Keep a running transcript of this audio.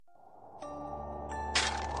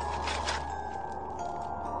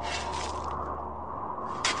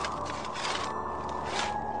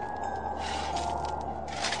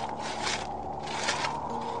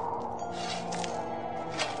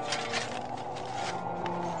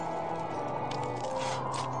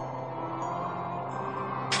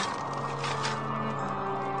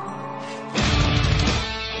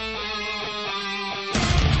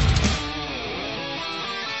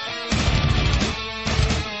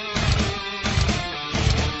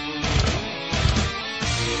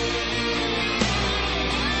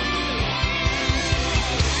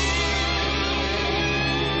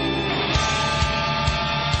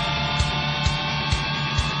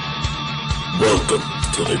Welcome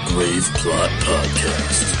to the Grave Plot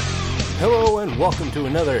Podcast. Hello and welcome to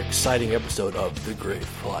another exciting episode of the Grave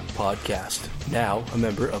Plot Podcast, now a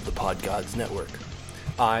member of the Pod Gods Network.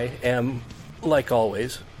 I am, like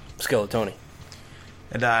always, Skeletoni.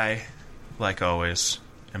 And I, like always,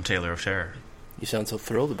 am Taylor of Terror. You sound so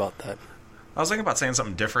thrilled about that. I was thinking about saying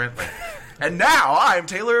something different, like, and now I'm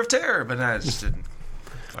Taylor of Terror, but I just didn't.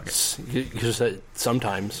 Fuck it. You just said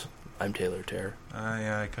sometimes I'm Taylor of Terror.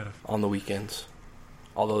 Yeah, I could have. On the weekends.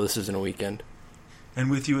 Although this isn't a weekend.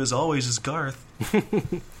 And with you, as always, is Garth.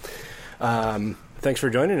 Thanks for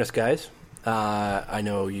joining us, guys. I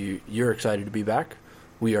know you're excited to be back.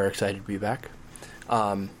 We are excited to be back.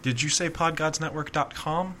 Did you say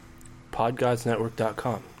podgodsnetwork.com?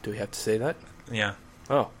 Podgodsnetwork.com. Do we have to say that? Yeah.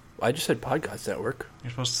 Oh, I just said Podgods Network.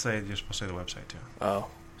 You're supposed to say the website, too. Oh,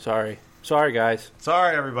 sorry. Sorry, guys.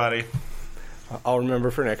 Sorry, everybody. I'll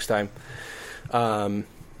remember for next time.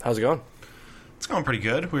 How's it going? It's going pretty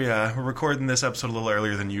good. We're recording this episode a little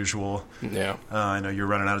earlier than usual. Yeah. I know you're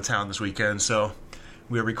running out of town this weekend, so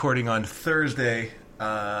we're recording on Thursday,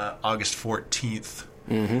 August 14th.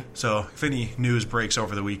 Mm-hmm. So if any news breaks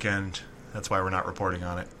over the weekend, that's why we're not reporting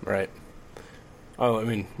on it. Right. Oh, I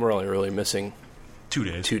mean, we're only really missing 2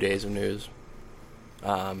 days. 2 days of news.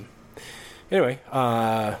 Anyway,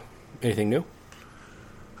 anything new?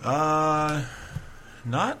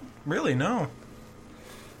 Not really, no.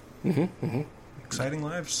 Mm-hmm. Exciting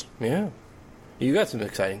lives. Yeah. You got some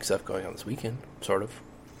exciting stuff going on this weekend, sort of,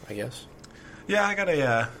 I guess. Yeah, I got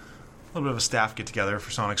a little bit of a staff get-together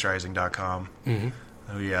for sonicsrising.com.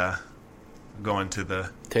 Mm-hmm. We going to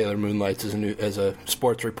the... Taylor moonlights as a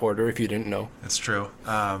sports reporter, if you didn't know. It's true.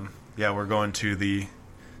 Yeah, we're going to the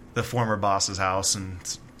former boss's house and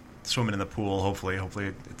swimming in the pool, hopefully.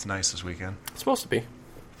 Hopefully it's nice this weekend. It's supposed to be.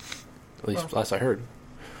 At least last I heard.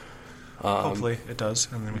 Hopefully it does.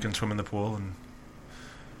 And then we can swim in the pool and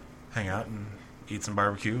hang out and eat some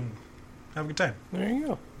barbecue and have a good time. There you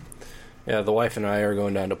go. Yeah, the wife and I are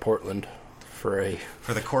going down to Portland for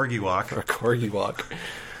the Corgi walk. For a Corgi walk.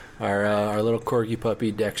 Our little Corgi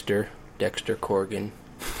puppy, Dexter Corgan.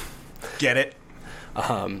 Get it?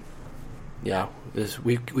 Yeah,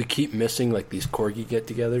 we keep missing like these Corgi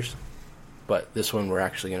get-togethers, but this one we're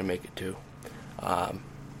actually going to make it to.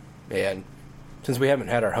 And since we haven't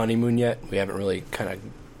had our honeymoon yet, we haven't really kind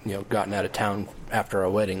of gotten out of town after our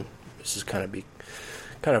wedding. This is kind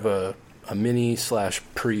of a mini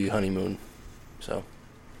 / pre-honeymoon. So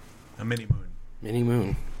a mini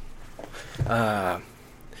moon.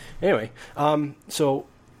 Anyway, so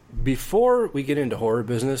before we get into horror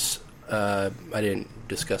business, I didn't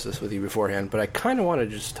discuss this with you beforehand, but I kind of want to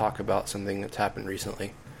just talk about something that's happened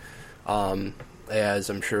recently. As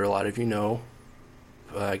I'm sure a lot of you know,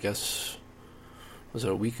 I guess, was it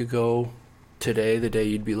a week ago today, the day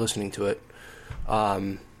you'd be listening to it,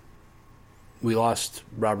 we lost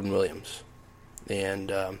Robin Williams.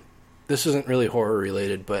 And this isn't really horror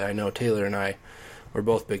related, but I know Taylor and I were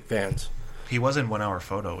both big fans. He was in 1 Hour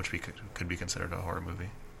Photo, which could be considered a horror movie.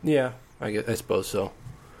 Yeah, I suppose so.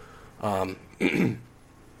 As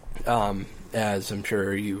I'm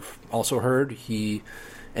sure you've also heard, he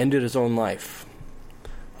ended his own life,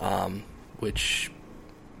 which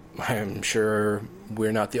I'm sure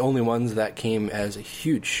we're not the only ones that came as a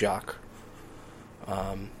huge shock.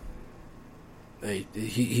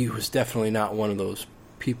 He was definitely not one of those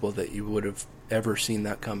people that you would have ever seen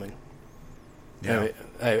that coming. Yeah.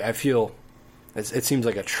 I feel it seems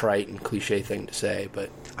like a trite and cliche thing to say, but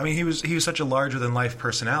I mean, he was such a larger than life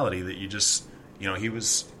personality that you just he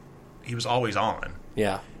was always on.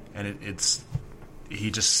 Yeah, and he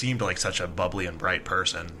just seemed like such a bubbly and bright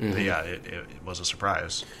person. Mm-hmm. But yeah, it was a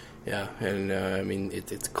surprise. Yeah, and I mean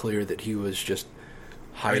it's clear that he was just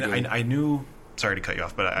hiding. I knew. Sorry to cut you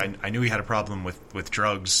off, but I knew he had a problem with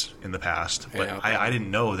drugs in the past, but yeah. I didn't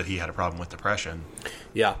know that he had a problem with depression.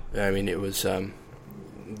 Yeah, I mean, it was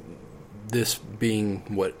this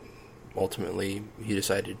being what ultimately he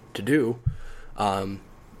decided to do.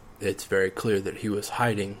 It's very clear that he was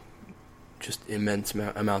hiding just immense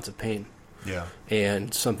amounts of pain. Yeah.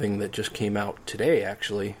 And something that just came out today,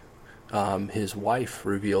 actually, his wife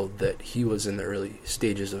revealed that he was in the early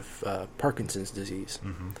stages of Parkinson's disease.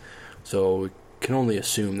 Mm-hmm. So we can only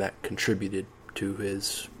assume that contributed to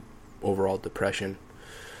his overall depression.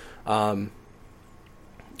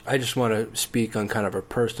 I just want to speak on kind of a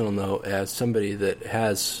personal note as somebody that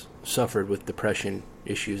has suffered with depression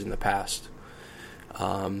issues in the past.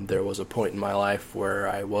 There was a point in my life where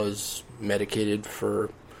I was medicated for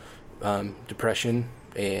depression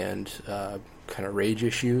and kind of rage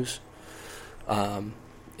issues.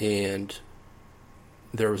 And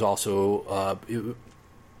there was also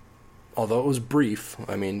although it was brief,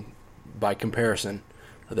 I mean, by comparison,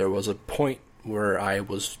 there was a point where I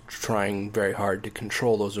was trying very hard to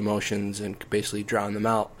control those emotions and basically drown them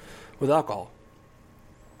out with alcohol.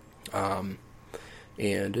 And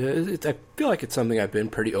I feel like it's something I've been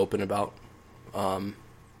pretty open about. I've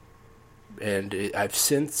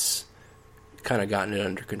since kind of gotten it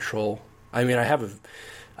under control. I mean, I have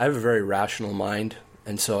a very rational mind,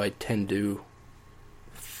 and so I tend to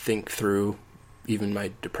think through even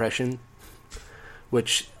my depression,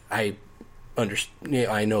 which I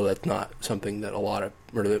know that's not something that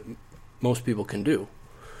that most people can do.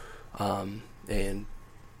 And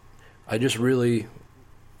I just really,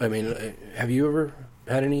 I mean, have you ever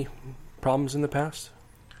had any problems in the past?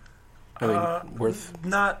 I mean,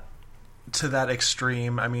 not to that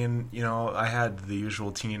extreme. I mean, I had the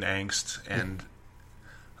usual teen angst, and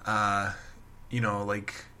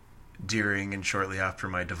like during and shortly after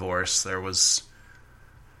my divorce, there was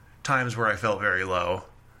times where I felt very low.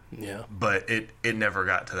 Yeah. But it never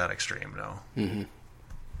got to that extreme, no. Mm-hmm.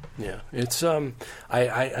 Yeah. It's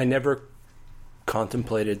I never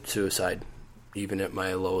contemplated suicide, even at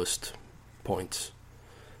my lowest points.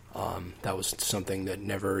 That was something that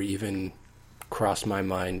never even crossed my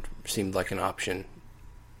mind, seemed like an option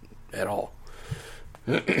at all.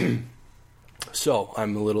 So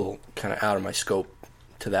I'm a little kind of out of my scope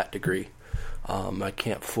to that degree. I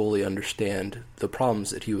can't fully understand the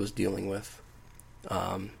problems that he was dealing with.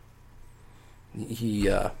 In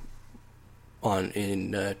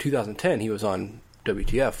 2010, he was on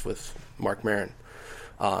WTF with Mark Maron.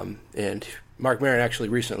 And Mark Maron actually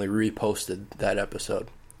recently reposted that episode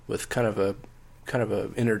with kind of a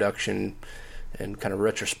introduction and kind of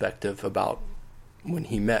retrospective about when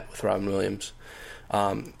he met with Robin Williams.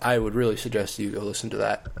 I would really suggest you go listen to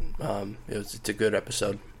that. It's a good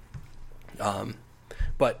episode.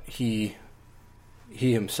 But he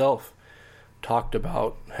himself talked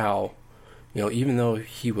about how, even though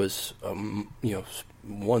he was,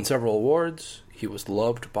 won several awards, he was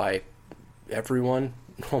loved by everyone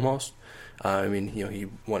almost. I mean, he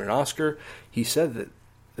won an Oscar. He said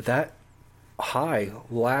that high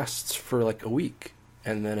lasts for like a week,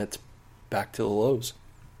 and then it's back to the lows.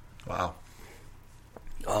 Wow.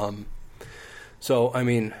 So I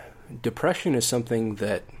mean, depression is something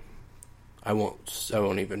that I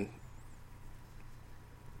won't even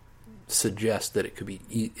suggest that it could be.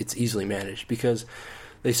 It's easily managed, because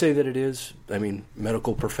they say that it is. I mean,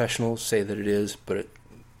 medical professionals say that it is, but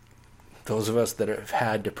those of us that have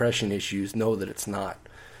had depression issues know that it's not.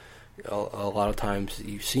 A lot of times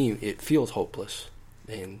it feels hopeless,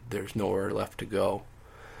 and there's nowhere left to go.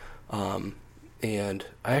 And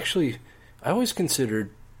I always considered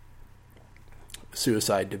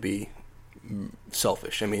suicide to be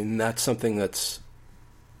selfish. I mean, that's something that's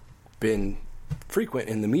been frequent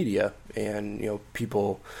in the media, and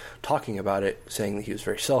people talking about it, saying that he was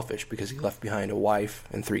very selfish because he left behind a wife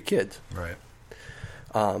and 3 kids. Right.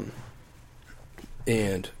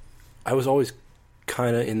 And I was always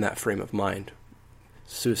kind of in that frame of mind.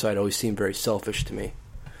 Suicide always seemed very selfish to me.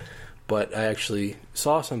 But I actually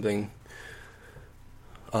saw something.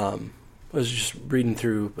 I was just reading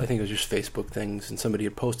through, I think it was just Facebook things, and somebody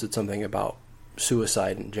had posted something about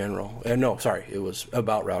suicide in general. It was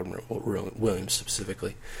about Robin Williams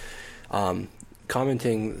specifically.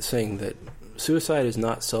 Commenting, saying that suicide is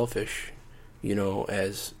not selfish,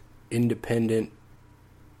 as independent,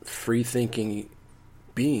 free-thinking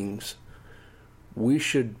beings, we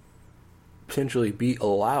should potentially be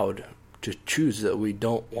allowed to choose that we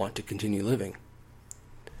don't want to continue living.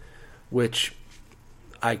 Which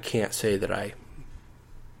I can't say that I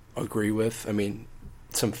agree with. I mean,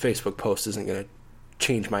 some Facebook post isn't going to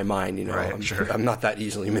change my mind, Right, sure. I'm not that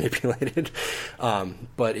easily manipulated.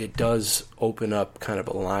 But it does open up kind of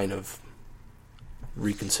a line of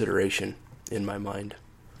reconsideration in my mind.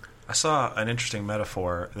 I saw an interesting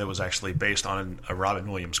metaphor that was actually based on a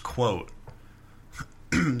Robin Williams quote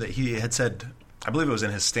that he had said, I believe it was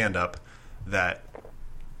in his stand-up, that,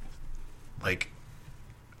 like,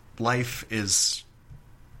 life is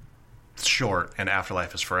short and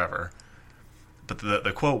afterlife is forever. But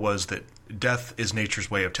the quote was that death is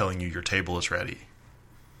nature's way of telling you your table is ready.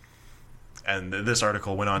 And this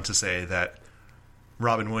article went on to say that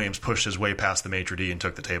Robin Williams pushed his way past the maitre d' and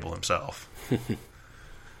took the table himself.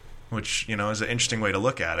 Which, is an interesting way to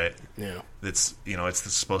look at it. Yeah. It's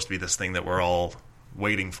supposed to be this thing that we're all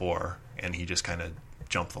waiting for, and he just kind of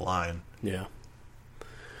jumped the line. Yeah.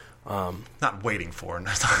 Not waiting for.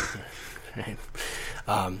 Right.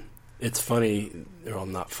 It's funny, well,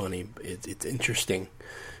 not funny, but it's interesting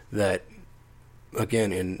that,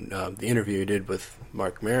 again, in the interview he did with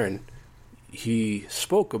Mark Maron, he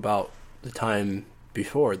spoke about the time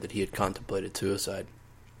before that he had contemplated suicide.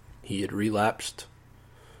 He had relapsed.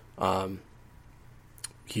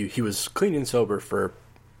 He was clean and sober for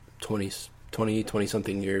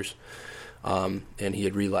 20-something years, and he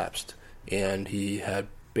had relapsed. And he had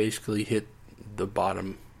basically hit the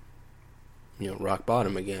bottom, rock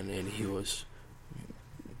bottom again, and he was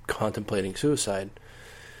contemplating suicide.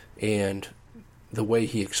 And the way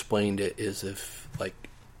he explained it is if, like,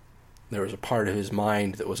 there was a part of his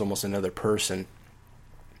mind that was almost another person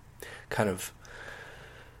kind of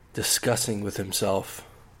discussing with himself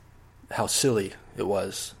how silly it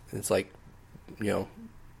was. It's like,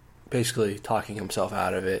 basically talking himself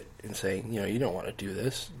out of it and saying, you don't want to do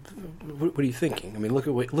this. What are you thinking? I mean, look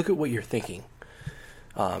at what you're thinking.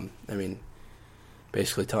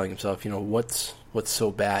 Basically telling himself, what's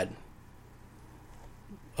so bad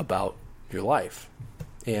about your life.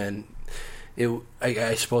 And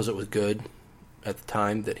I suppose it was good at the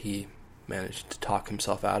time that he managed to talk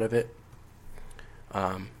himself out of it.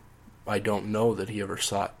 I don't know that he ever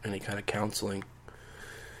sought any kind of counseling,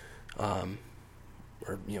 or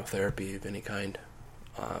therapy of any kind,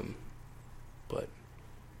 but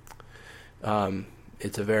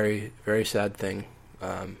it's a very, very sad thing.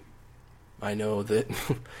 I know that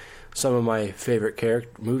some of my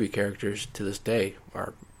favorite movie characters to this day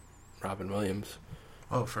are Robin Williams.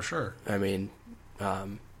 Oh, for sure. I mean, I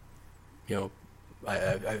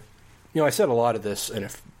said a lot of this in a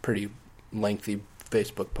pretty lengthy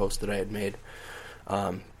Facebook post that I had made,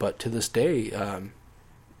 but to this day,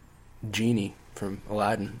 Genie from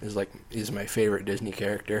Aladdin is my favorite Disney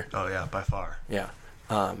character. Oh yeah, by far. Yeah,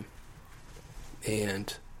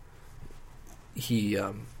 and he,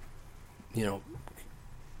 I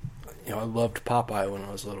loved Popeye when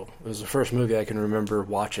I was little. It was the first movie I can remember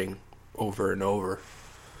watching over and over.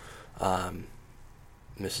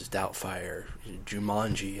 Mrs. Doubtfire,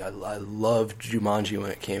 Jumanji. I loved Jumanji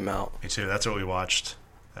when it came out. Me too. That's what we watched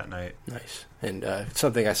that night. Nice. And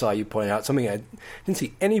something I saw you point out, something I didn't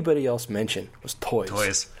see anybody else mention, was Toys.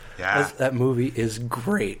 Toys. Yeah. That movie is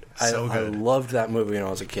great. So good. I loved that movie when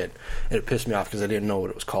I was a kid. And it pissed me off because I didn't know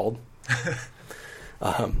what it was called.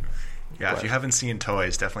 If you haven't seen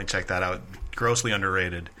Toys, definitely check that out. Grossly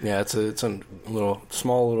underrated. Yeah, it's a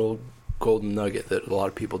small little golden nugget that a lot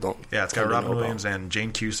of people don't. Yeah, it's got Robin Williams and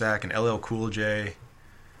Jane Cusack and LL Cool J.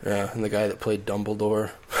 Yeah, and the guy that played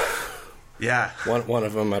Dumbledore. Yeah. One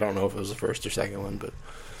of them, I don't know if it was the first or second one,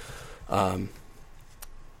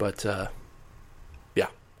 but yeah.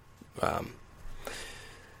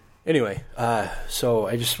 Anyway, so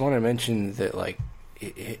I just want to mention that, like,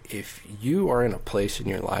 if you are in a place in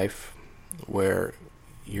your life where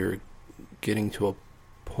you're getting to a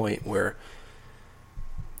point where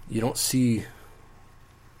you don't see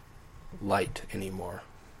light anymore,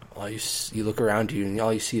 you look around you and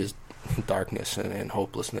all you see is darkness and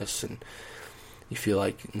hopelessness, and you feel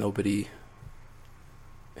like nobody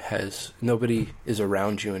is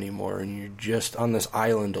around you anymore, and you're just on this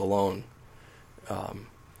island alone.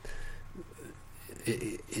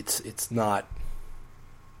 It's not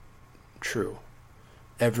true.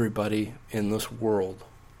 Everybody in this world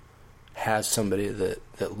has somebody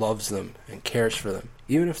that loves them and cares for them,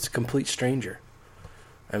 even if it's a complete stranger.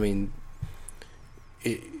 I mean,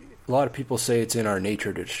 a lot of people say it's in our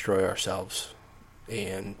nature to destroy ourselves,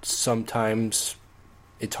 and sometimes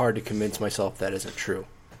it's hard to convince myself that isn't true.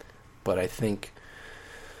 But I think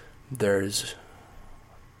there's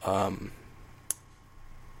a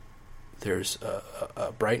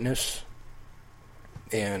brightness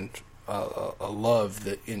and a love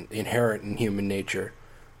that inherent in human nature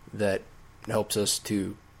that helps us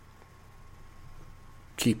to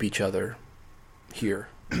keep each other here,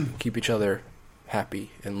 keep each other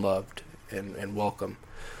happy and loved and welcome.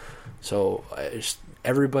 So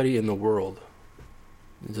everybody in the world,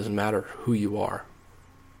 it doesn't matter who you are,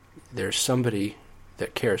 there's somebody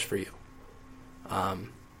that cares for you.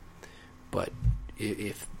 But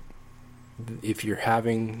if you're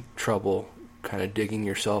having trouble kind of digging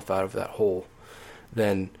yourself out of that hole,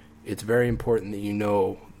 then it's very important that you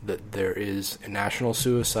know that there is a National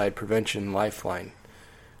Suicide Prevention Lifeline.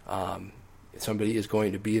 Somebody is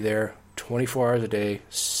going to be there 24 hours a day,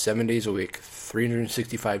 7 days a week,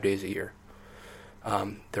 365 days a year.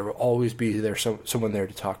 There will always be there someone there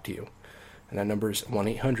to talk to you. And that number is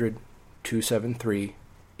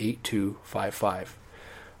 1-800-273-8255.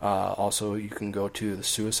 Also, you can go to the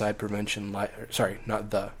Suicide Prevention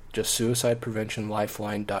just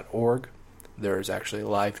suicidepreventionlifeline.org. There is actually a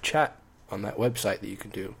live chat on that website that you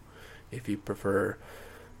can do if you prefer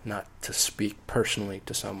not to speak personally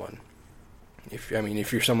to someone. If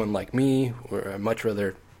you're someone like me, where I'd much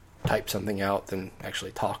rather type something out than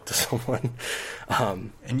actually talk to someone.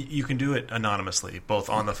 And you can do it anonymously, both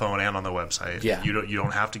on the phone and on the website. Yeah. You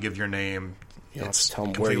don't have to give your name. You don't It's have to tell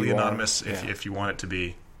 'em completely where you anonymous are. if you want it to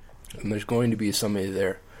be. And there's going to be somebody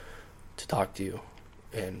there to talk to you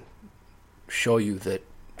and show you that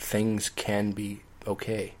things can be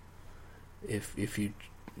okay if you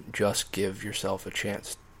just give yourself a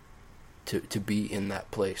chance to be in that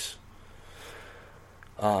place.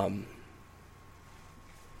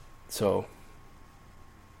 So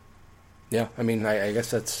yeah, I mean, I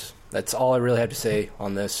guess that's all I really have to say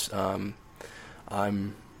on this. I'm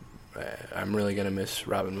really gonna miss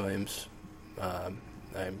Robin Williams.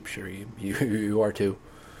 I'm sure you are too.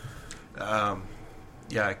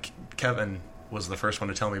 Yeah, Kevin was the first one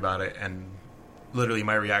to tell me about it, and literally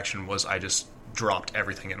my reaction was I just dropped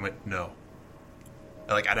everything and went, no.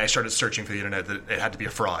 And I started searching for the internet that it had to be a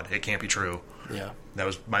fraud. It can't be true. Yeah. That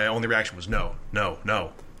was my only reaction was no.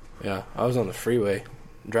 Yeah, I was on the freeway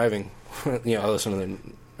driving. I listened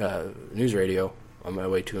to the news radio on my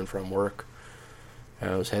way to and from work.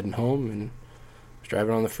 And I was heading home and was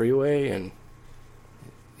driving on the freeway, and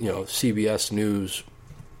CBS News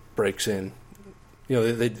breaks in.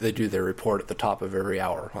 They do their report at the top of every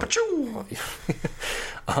hour.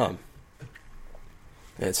 And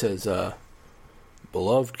it says,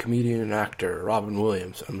 beloved comedian and actor Robin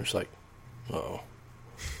Williams. I'm just like, oh.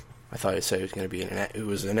 I thought it said it was going to be it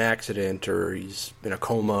was an accident, or he's in a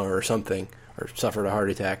coma or something, or suffered a heart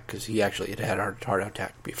attack, because he actually had a heart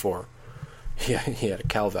attack before. He had a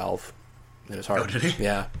cow valve in his heart. Oh, did he?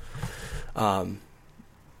 Yeah.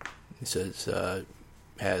 He says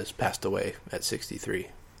has passed away at 63.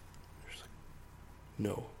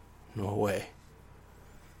 Like, no way.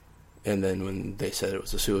 And then when they said it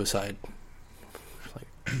was a suicide,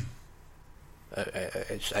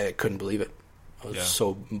 I couldn't believe it. I was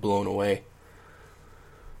so blown away.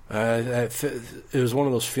 It was one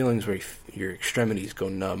of those feelings where your extremities go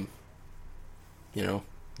numb. Yeah.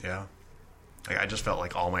 I just felt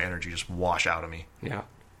like all my energy just wash out of me. Yeah.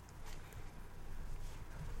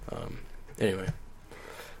 Anyway,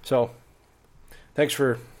 so thanks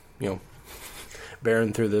for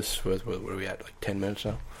bearing through this. What are we at? Like 10 minutes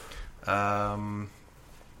now?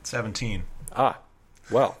 17.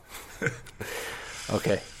 Well.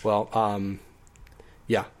 Okay. Well.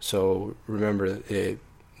 Yeah. So remember,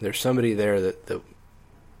 there's somebody there there's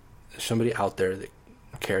somebody out there that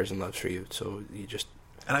cares and loves for you. So you just.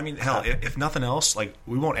 And I mean, hell, if nothing else,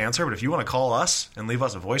 we won't answer. But if you want to call us and leave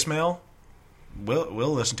us a voicemail,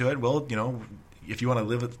 we'll listen to it. We'll, if you want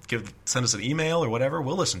to send us an email or whatever,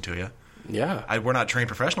 we'll listen to you. Yeah. We're not trained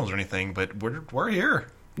professionals or anything, but we're here.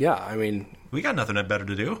 Yeah. I mean, we got nothing better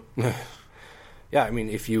to do. Yeah. I mean,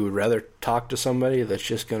 if you would rather talk to somebody that's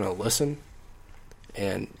just going to listen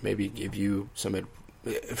and maybe give you some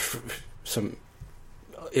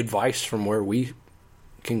advice from where we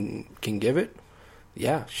can give it.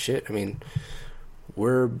 Yeah, shit. I mean,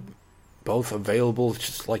 we're both available,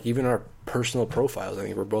 just like even our personal profiles. I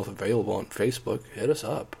think we're both available on Facebook. Hit us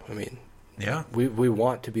up. I mean, yeah, we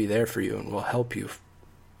want to be there for you, and we'll help you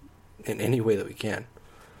in any way that we can.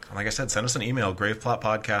 And like I said, send us an email,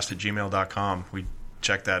 graveplotpodcast@gmail.com. We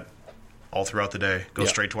check that all throughout the day. Goes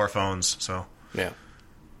straight to our phones. So yeah.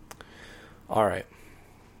 All right.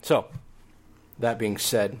 So, that being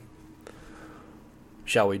said,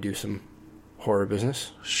 shall we do some horror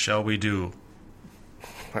business? Shall we do?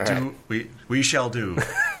 All right. We shall do.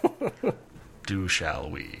 Do shall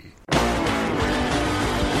we?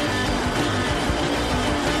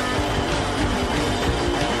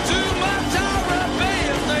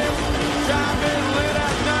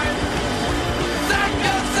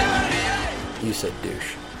 You said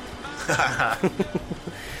douche.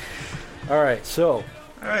 All right, so.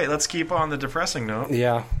 All right, let's keep on the depressing note.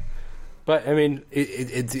 Yeah. But, I mean,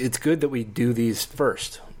 it's good that we do these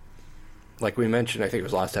first. Like we mentioned, I think it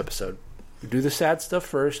was last episode. We do the sad stuff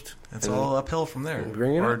first. It's all uphill from there.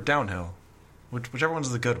 Or downhill. Whichever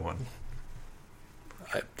one's the good one.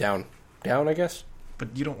 Down, I guess.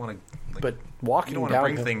 But you don't want to... but walking downhill... You don't want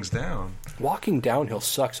to bring things down. Walking downhill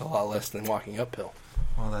sucks a lot less than walking uphill.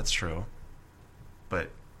 Well, that's true. But,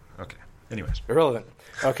 okay. Anyways. Irrelevant.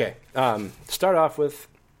 Okay. Start off with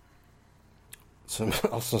some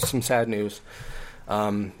sad news.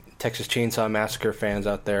 Texas Chainsaw Massacre fans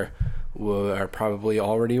out there are probably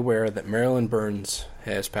already aware that Marilyn Burns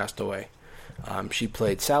has passed away. She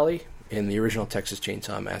played Sally in the original Texas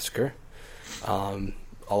Chainsaw Massacre. A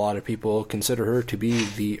lot of people consider her to be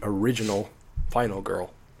the original final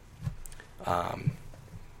girl.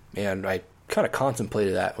 And I kind of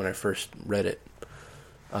contemplated that when I first read it.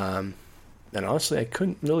 And honestly, I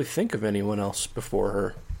couldn't really think of anyone else before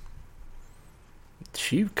her.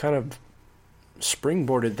 she kind of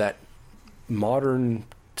springboarded that modern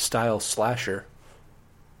style slasher,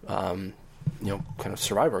 kind of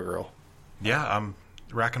Survivor girl. Yeah, I'm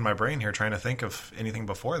racking my brain here trying to think of anything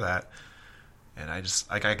before that. And I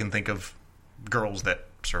can think of girls that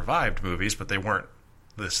survived movies, but they weren't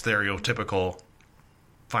the stereotypical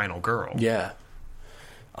final girl. Yeah.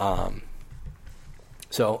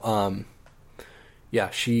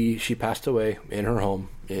 She passed away in her home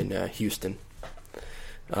in Houston.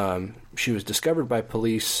 She was discovered by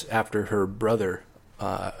police after her brother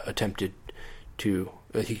attempted to...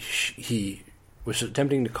 he was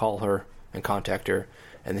attempting to call her and contact her,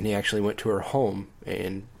 and then he actually went to her home,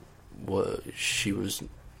 and she was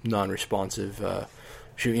non-responsive.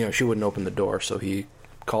 She wouldn't open the door, so he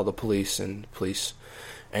called the police, and the police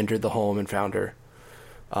entered the home and found her.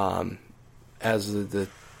 As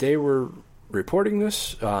they were reporting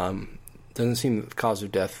this, doesn't seem that the cause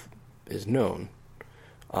of death is known,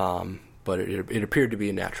 but it appeared to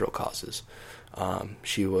be natural causes.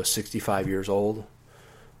 She was 65 years old,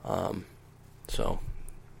 so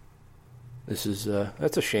this is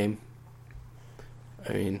that's a shame.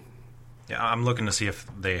 I mean, yeah, I'm looking to see if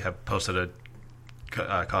they have posted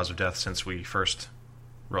a cause of death since we first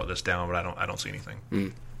wrote this down, but I don't see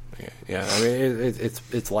anything. Yeah. I mean,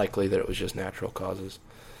 it's likely that it was just natural causes.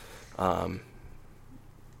 I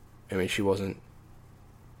mean, she wasn't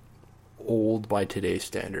old by today's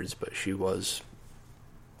standards, but she was.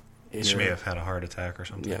 She may have had a heart attack or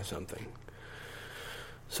something. Yeah, something.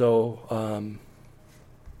 So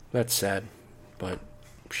that's sad, but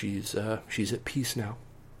she's at peace now,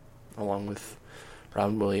 along with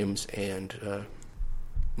Robin Williams and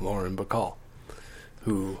Lauren Bacall,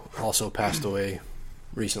 who also passed away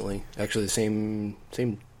recently. Actually, the same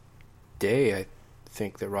day, I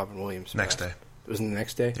think, that Robin Williams next passed. day. It was the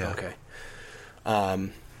next day? Yeah. Okay.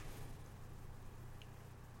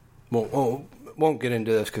 Won't get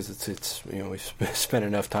into this because it's we've spent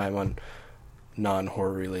enough time on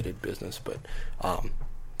non-horror related business, but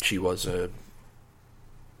she was a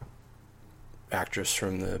actress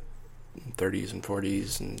from the 30s and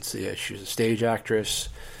 40s, and so, yeah, she was a stage actress.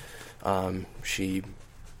 She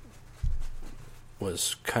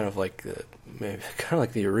was kind of like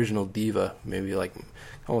the original diva, maybe like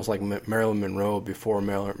almost like Marilyn Monroe before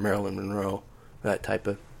Marilyn Monroe, that type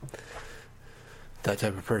of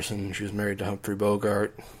person. She was married to Humphrey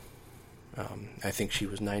Bogart. I think she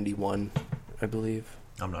was 91, I believe.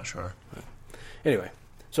 I'm not sure. Anyway,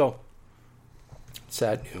 so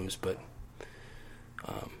sad news, but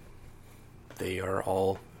they are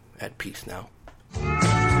all at peace now.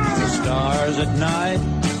 The stars at night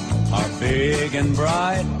are big and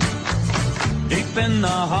bright, deep in the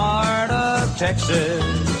heart of Texas.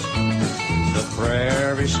 The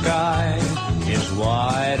prairie sky is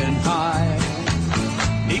wide and high,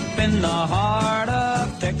 deep in the heart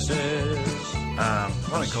of Texas. I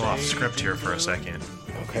want to go off script here for a second.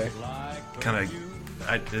 Okay.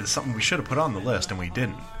 It's something we should have put on the list and we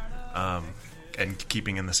didn't. And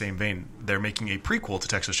keeping in the same vein, they're making a prequel to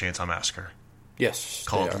Texas Chainsaw Massacre. Yes.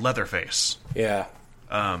 Called Leatherface. Yeah.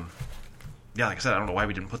 Yeah, like I said, I don't know why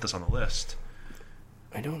we didn't put this on the list.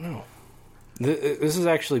 I don't know. This is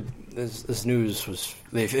actually this news was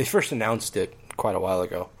they first announced it quite a while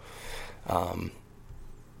ago.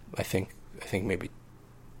 I think maybe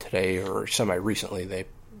today or semi recently they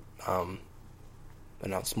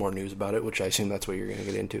announced more news about it, which I assume that's what you're going to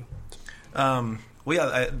get into. Well,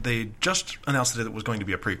 yeah, they just announced that it was going to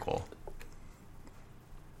be a prequel.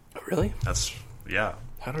 Really? Yeah.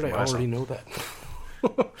 How did I already know that?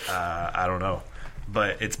 I don't know.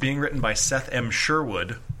 But it's being written by Seth M.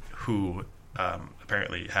 Sherwood, who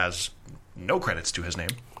apparently has no credits to his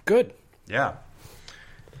name. Good. Yeah.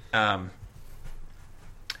 And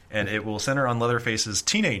it will center on Leatherface's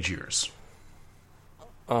teenage years.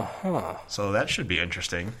 Uh-huh. So that should be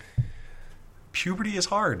interesting. Puberty is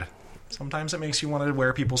hard. Sometimes it makes you want to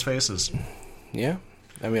wear people's faces. Yeah.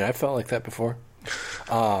 I mean, I felt like that before.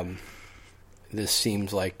 This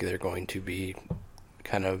seems like they're going to be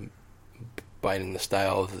kind of biting the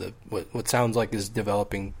style of what sounds like is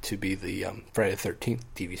developing to be the Friday the 13th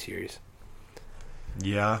TV series.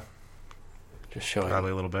 Yeah. Just showing.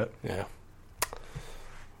 Probably a little bit. Yeah.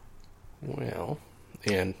 Well,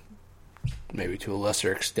 and maybe to a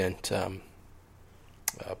lesser extent,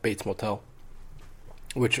 Bates Motel,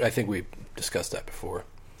 which I think we discussed that before.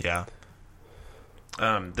 Yeah.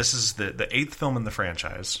 This is the 8th film in the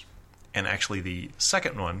franchise, and actually the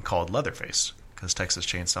second one called Leatherface, because Texas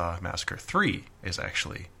Chainsaw Massacre 3 is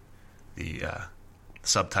actually the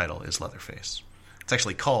subtitle is Leatherface. It's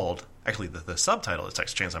actually called, the subtitle is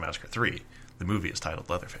Texas Chainsaw Massacre 3. The movie is titled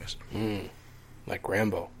Leatherface. Like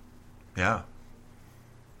Rambo. Yeah.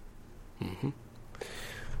 Mm-hmm.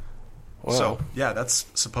 Well, So, yeah, that's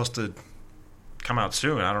supposed to come out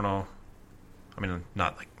soon. I don't know. I mean,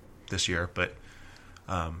 not like this year, but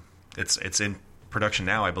it's in production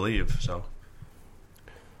now, I believe. So,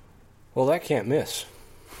 well, that can't miss.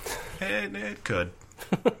 it could.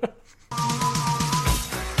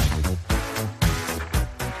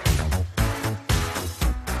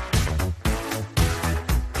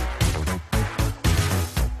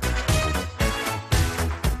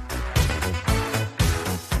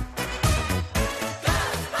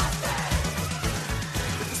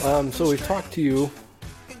 So we've talked to you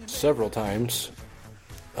several times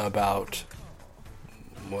about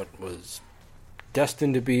what was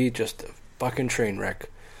destined to be just a fucking train wreck,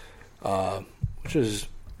 which is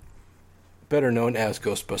better known as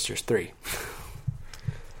Ghostbusters 3.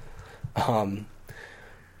 The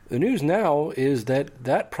news now is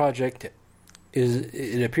that project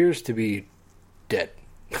it appears to be dead.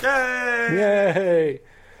 Yay! Yay!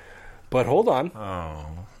 But hold on. Oh.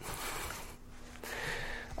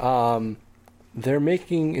 They're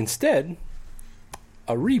making instead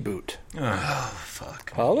a reboot. Oh,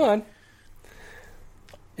 fuck. Hold on.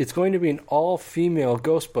 It's going to be an all-female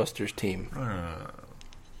Ghostbusters team.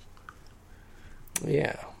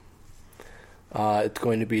 Yeah. It's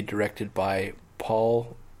going to be directed by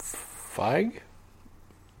Paul Feig.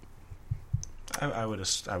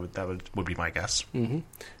 That would be my guess. Mm-hmm.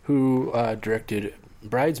 Who directed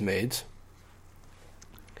Bridesmaids.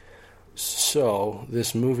 So,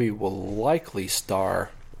 this movie will likely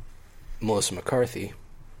star Melissa McCarthy.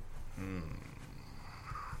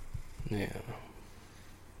 Yeah.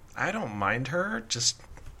 I don't mind her just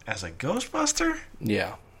as a Ghostbuster.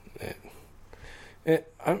 Yeah. I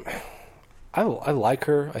like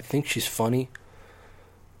her. I think she's funny.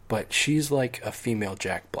 But she's like a female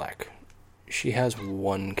Jack Black. She has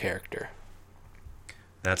one character.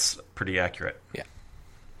 That's pretty accurate. Yeah.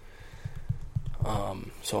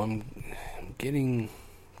 So I'm getting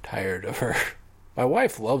tired of her. My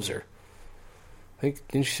wife loves her. I think,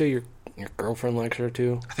 didn't you say your girlfriend likes her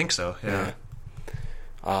too? I think so, yeah.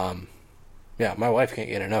 Yeah, my wife can't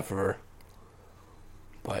get enough of her.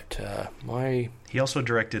 But He also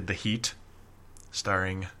directed The Heat,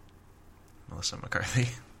 starring Melissa McCarthy.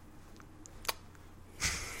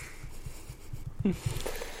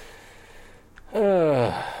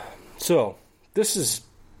 So, this is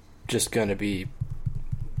just gonna be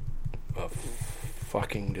a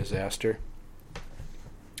fucking disaster.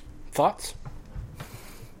 Thoughts?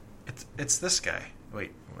 It's this guy.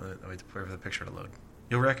 Wait for the picture to load.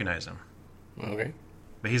 You'll recognize him. Okay.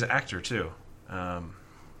 But he's an actor, too.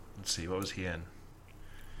 Let's see, what was he in?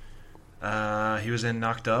 He was in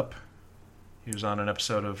Knocked Up. He was on an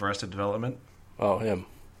episode of Arrested Development. Oh, him.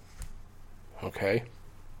 Okay.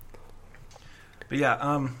 But yeah,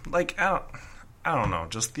 I don't know.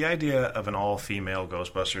 Just the idea of an all-female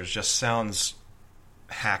Ghostbusters just sounds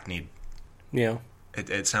hackneyed. Yeah.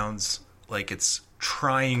 It sounds like it's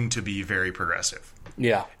trying to be very progressive.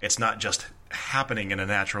 Yeah. It's not just happening in a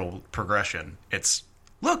natural progression. It's,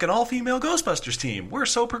 look, an all-female Ghostbusters team. We're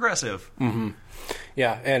so progressive. Mm-hmm.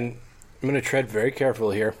 Yeah, and I'm going to tread very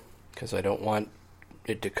carefully here because I don't want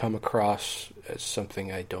it to come across as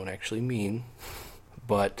something I don't actually mean.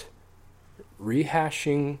 But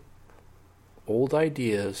rehashing old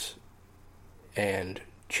ideas and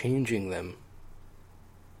changing them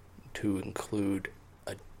to include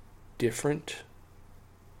a different...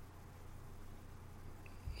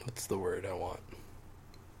 What's the word I want?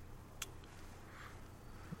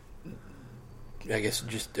 I guess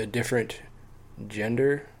just a different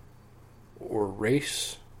gender or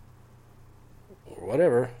race or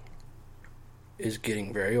whatever is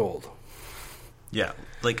getting very old. Yeah,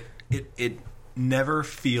 like it never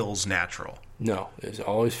feels natural. No, it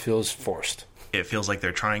always feels forced. It feels like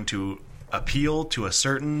they're trying to appeal to a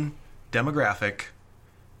certain demographic,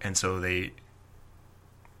 and so they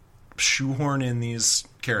shoehorn in these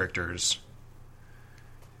characters.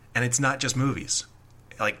 And it's not just movies.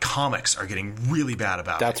 Like, comics are getting really bad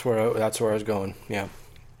about it. That's where I was going, yeah.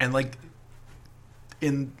 And, like,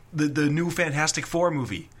 in the new Fantastic Four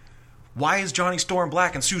movie, why is Johnny Storm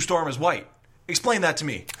black and Sue Storm is white? Explain that to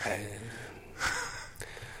me.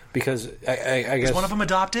 Because I guess... Is one of them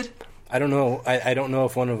adopted? I don't know. I don't know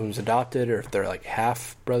if one of them's adopted or if they're, like,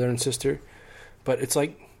 half brother and sister. But it's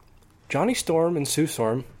like Johnny Storm and Sue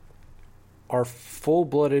Storm are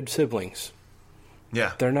full-blooded siblings.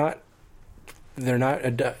 Yeah. They're not...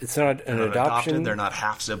 it's not an adoption. Adopted, they're not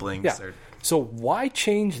half siblings. Yeah. They're... So why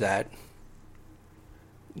change that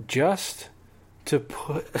just to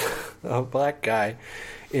put a black guy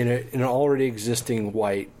in an already existing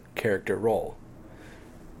white character role.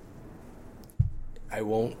 I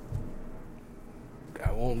won't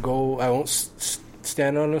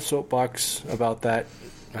stand on a soapbox about that.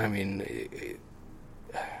 I mean,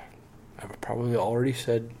 I've probably already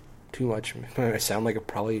said too much. I sound like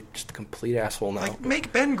probably just a complete asshole now. Like,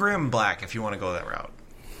 make Ben Grimm black if you want to go that route.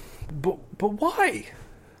 But why?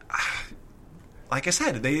 Like I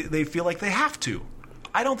said, they feel like they have to.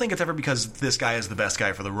 I don't think it's ever because this guy is the best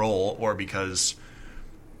guy for the role or because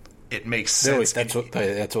it makes sense. That's what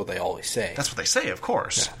they always say. That's what they say, of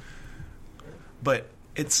course. Yeah. But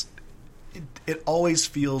it always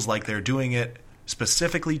feels like they're doing it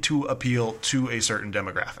specifically to appeal to a certain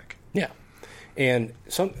demographic. Yeah, and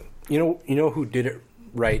you know who did it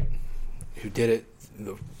right, who did it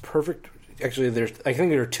the perfect. Actually, I think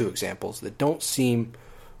there are two examples that don't seem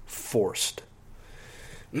forced.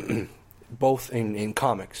 Both in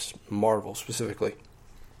comics, Marvel specifically.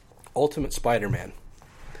 Ultimate Spider-Man.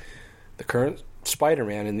 The current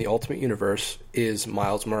Spider-Man in the Ultimate Universe is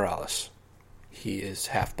Miles Morales. He is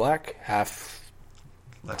half black, half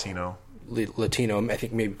Latino. I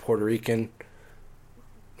think maybe Puerto Rican.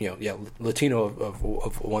 Latino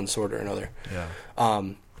of one sort or another.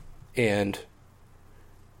 Yeah. And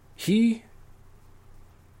he,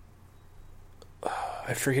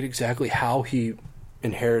 I forget exactly how he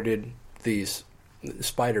inherited these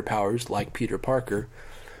spider powers like Peter Parker,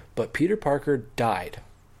 but Peter Parker died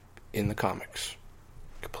in the comics.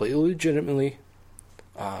 Completely legitimately.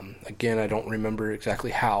 Again, I don't remember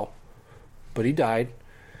exactly how, but he died.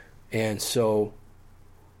 And so,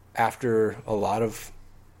 after a lot of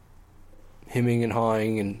hemming and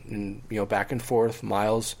hawing and back and forth,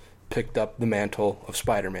 Miles picked up the mantle of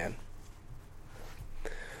Spider-Man.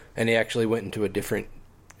 And he actually went into a different,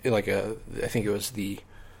 I think it was the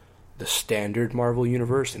standard Marvel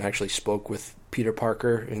universe, and actually spoke with Peter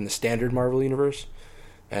Parker in the standard Marvel universe,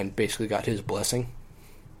 and basically got his blessing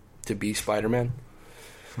to be Spider-Man.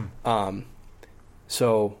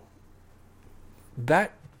 So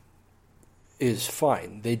that is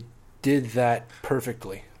fine. They did that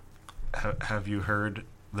perfectly. Have you heard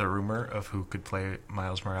the rumor of who could play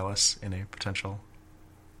Miles Morales in a potential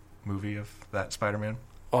movie of that Spider-Man?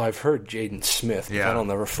 Oh, I've heard Jaden Smith. But that'll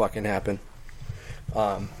never fucking happen.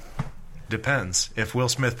 Depends. If Will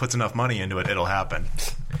Smith puts enough money into it, it'll happen.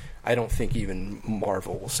 I don't think even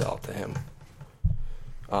Marvel will sell it to him.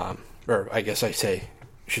 Or I guess I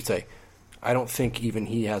should say, I don't think even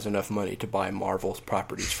he has enough money to buy Marvel's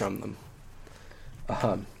properties from them.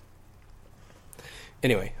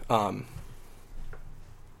 Anyway,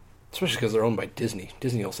 especially because they're owned by Disney.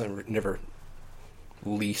 Disney will never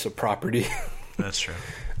lease a property. That's true.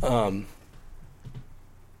 And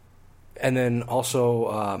then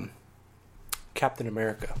also Captain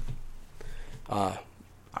America.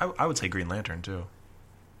 I would say Green Lantern, too.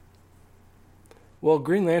 Well,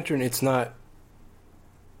 Green Lantern, it's not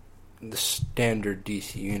the standard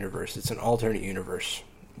DC universe. It's an alternate universe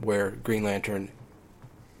where Green Lantern,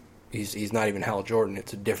 he's not even Hal Jordan.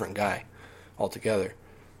 It's a different guy altogether.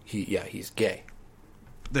 He's gay.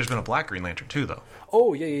 There's been a black Green Lantern, too, though.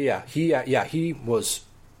 Oh, yeah. He was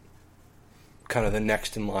kind of the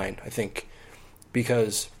next in line, I think,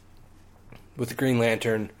 because with the Green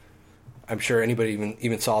Lantern, I'm sure anybody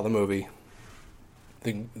even saw the movie.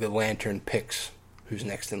 The Lantern picks who's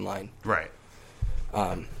next in line. Right.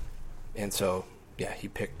 And so, yeah, he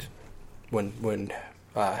picked when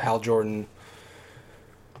Hal Jordan,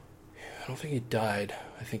 I don't think he died.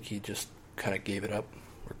 I think he just kind of gave it up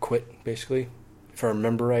or quit, basically. If I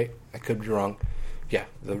remember right, I could be wrong. Yeah,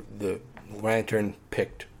 the Lantern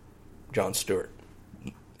picked Jon Stewart.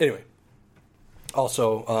 Anyway,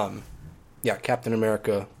 also, Captain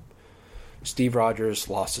America, Steve Rogers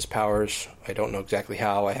lost his powers. I don't know exactly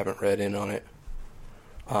how. I haven't read in on it.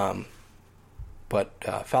 But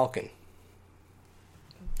Falcon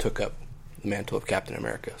took up the mantle of Captain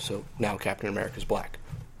America. So now Captain America's black.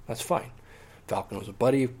 That's fine. Falcon was a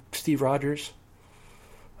buddy of Steve Rogers.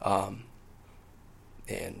 And,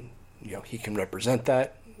 he can represent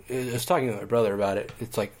that. I was talking to my brother about it.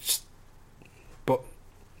 It's like, but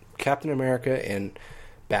Captain America and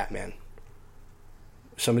Batman.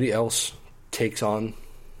 Somebody else takes on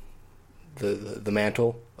the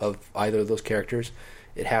mantle of either of those characters.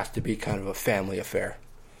 It has to be kind of a family affair.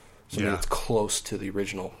 Something that's close to the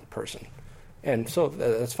original person. And so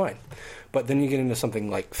that's fine. But then you get into something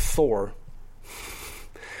like Thor,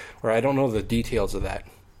 where I don't know the details of that,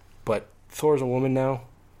 but Thor's a woman now.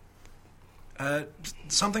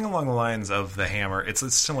 Something along the lines of the hammer. It's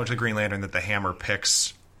similar to Green Lantern that the hammer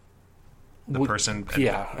picks the person.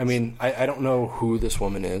 Yeah, I mean, I don't know who this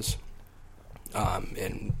woman is.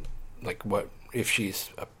 and like what if she's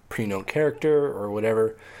a pre-known character or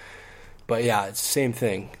whatever. But yeah, it's the same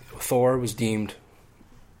thing. Thor was deemed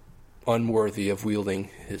unworthy of wielding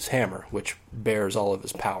his hammer, which bears all of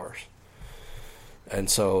his powers. And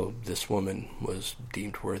so this woman was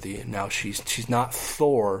deemed worthy, and now she's not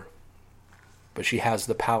Thor, but she has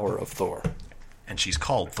the power of Thor. And she's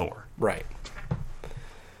called Thor. Right.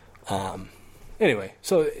 Anyway,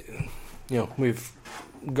 so, we've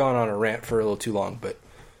gone on a rant for a little too long, but...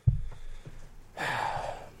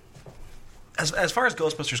 As far as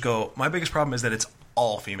Ghostbusters go, my biggest problem is that it's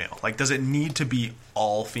all female. Like, does it need to be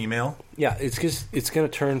all female? Yeah, it's because it's going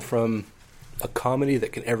to turn from a comedy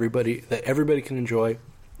that everybody can enjoy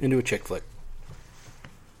into a chick flick.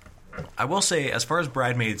 I will say, as far as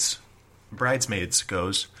Bridesmaids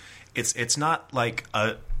goes, it's not like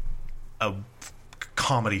a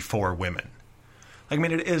comedy for women. Like, I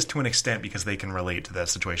mean, it is to an extent because they can relate to that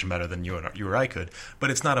situation better than you or I could.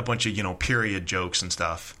 But it's not a bunch of period jokes and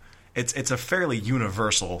stuff. It's a fairly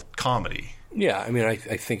universal comedy. Yeah, I mean, I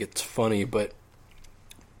think it's funny, but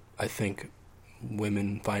I think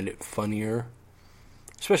women find it funnier,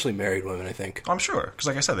 especially married women, I think. I'm sure, because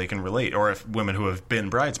like I said, they can relate, or if women who have been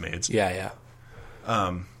bridesmaids. Yeah.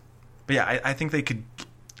 But yeah, I think they could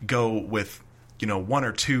go with, one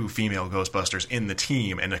or two female Ghostbusters in the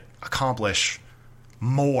team and accomplish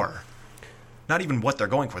more. Not even what they're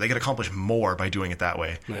going for. They could accomplish more by doing it that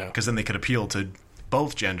way. Yeah. Because then they could appeal to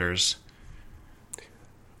both genders.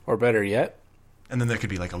 Or better yet. And then there could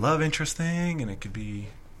be like a love interest thing, and it could be...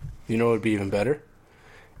 You know what would be even better?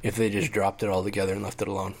 If they just dropped it all together and left it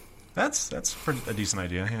alone. That's a decent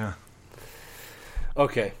idea, yeah.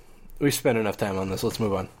 Okay. We've spent enough time on this. Let's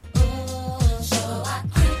move on.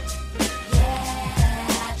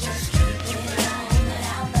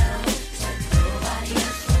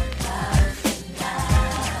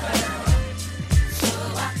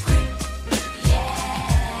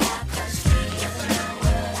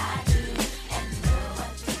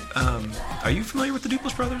 Are you familiar with the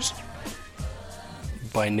Duplass brothers?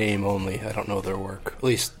 By name only. I don't know their work. At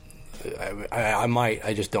least, I might.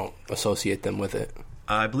 I just don't associate them with it.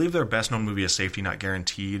 I believe their best-known movie is Safety Not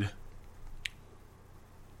Guaranteed.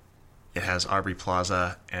 It has Aubrey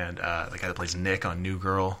Plaza and the guy that plays Nick on New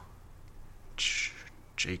Girl.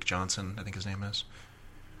 Jake Johnson, I think his name is.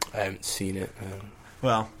 I haven't seen it.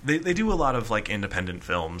 Well, they do a lot of like independent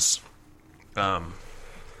films.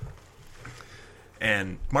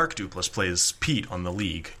 And Mark Duplass plays Pete on The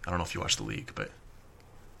League. I don't know if you watch The League, but...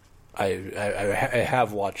 I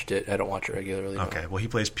have watched it. I don't watch it regularly. No. Okay, well, he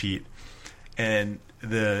plays Pete. And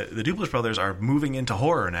the Duplass brothers are moving into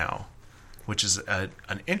horror now, which is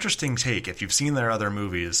an interesting take. If you've seen their other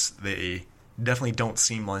movies, they definitely don't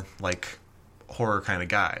seem like horror kind of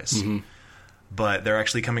guys. Mm-hmm. But they're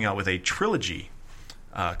actually coming out with a trilogy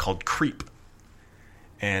called Creep.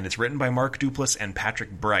 And it's written by Mark Duplass and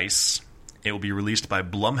Patrick Bryce. It will be released by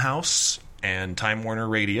Blumhouse and Time Warner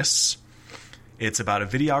Radius. It's about a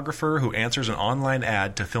videographer who answers an online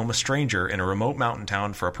ad to film a stranger in a remote mountain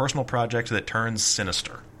town for a personal project that turns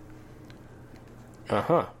sinister.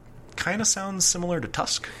 Uh-huh. Kind of sounds similar to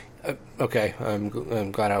Tusk. Okay, I'm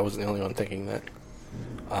glad I wasn't the only one thinking that.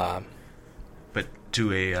 But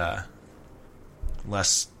to a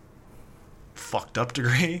less fucked up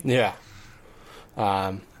degree. Yeah.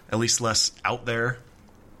 At least less out there.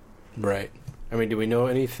 Right. I mean, do we know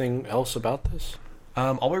anything else about this?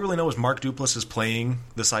 All we really know is Mark Duplass is playing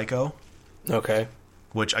the Psycho. Okay.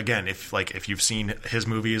 Which, again, if you've seen his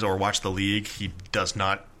movies or watched The League, he does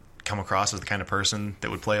not come across as the kind of person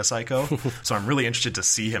that would play a psycho. So I'm really interested to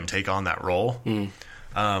see him take on that role.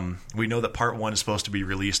 Mm. We know that Part 1 is supposed to be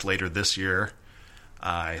released later this year.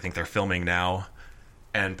 I think they're filming now.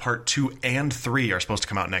 And Part 2 and 3 are supposed to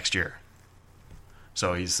come out next year.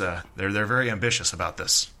 So he's they're very ambitious about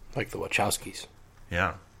this. Like the Wachowskis.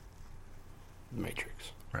 Yeah. The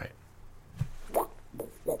Matrix. Right.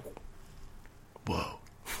 Whoa.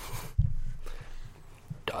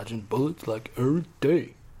 Dodging bullets like every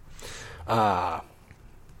day.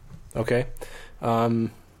 Okay.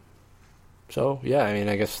 So, yeah, I mean,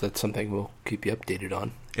 I guess that's something we'll keep you updated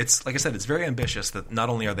on. It's, like I said, it's very ambitious that not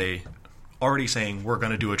only are they already saying we're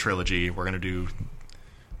going to do a trilogy, we're going to do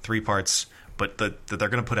 3 parts, but that they're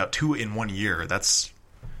going to put out 2 in 1 year. That's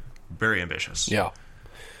very ambitious. Yeah.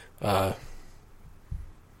 Of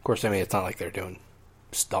course, I mean, it's not like they're doing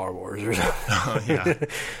Star Wars or something.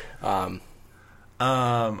 Yeah.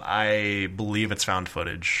 I believe it's found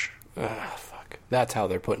footage. Fuck. That's how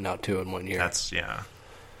they're putting out 2 in 1 year. That's, yeah.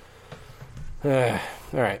 All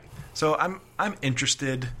right. So I'm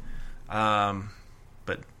interested,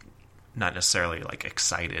 but not necessarily, like,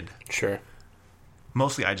 excited. Sure.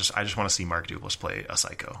 Mostly, I just want to see Mark Duplass play a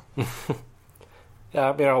psycho. Yeah,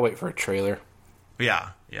 I mean, I'll wait for a trailer.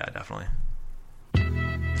 Yeah, definitely.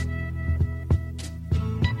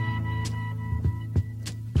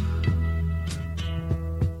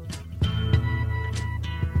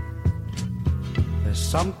 There's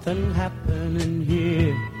something happening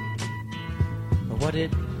here. What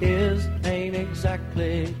it is ain't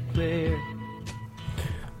exactly clear.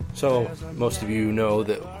 So, most of you know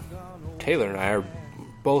that Taylor and I are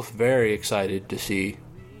both very excited to see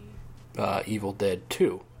Evil Dead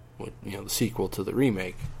 2, the sequel to the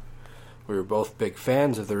remake. We were both big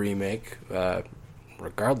fans of the remake,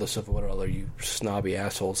 regardless of what all you snobby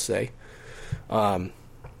assholes say. But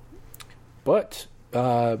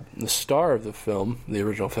the star of the film, the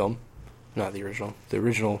original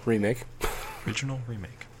remake. Original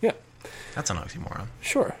remake. Yeah. That's an oxymoron.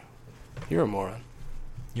 Sure. You're a moron.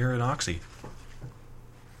 You're an oxy.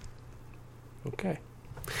 Okay.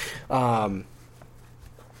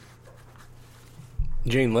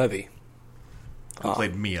 Jane Levy. Who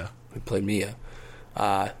played Mia.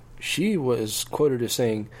 She was quoted as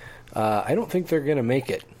saying, I don't think they're going to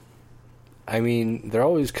make it. I mean, they're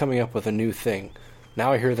always coming up with a new thing.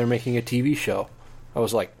 Now I hear they're making a TV show. I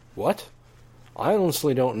was like, what? I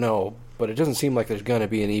honestly don't know, but it doesn't seem like there's going to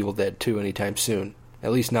be an Evil Dead 2 anytime soon.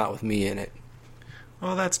 At least not with me in it.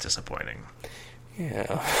 Well, that's disappointing.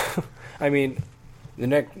 Yeah. I mean,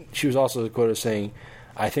 she was also quoted as saying,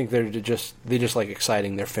 I think they just like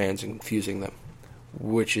exciting their fans and confusing them,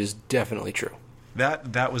 which is definitely true.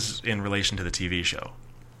 That was in relation to the TV show.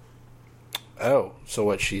 Oh, so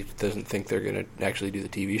what, she doesn't think they're going to actually do the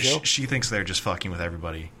TV show? She thinks they're just fucking with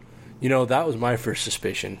everybody. That was my first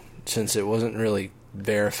suspicion, since it wasn't really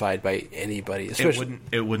verified by anybody.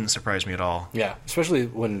 It wouldn't surprise me at all. Yeah, especially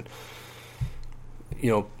when,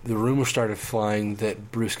 the rumor started flying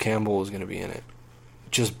that Bruce Campbell was going to be in it.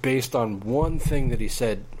 Just based on one thing that he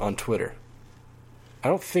said on Twitter. I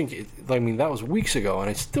don't think that was weeks ago, and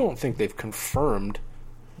I still don't think they've confirmed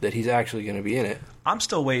that he's actually going to be in it. I'm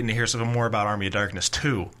still waiting to hear something more about Army of Darkness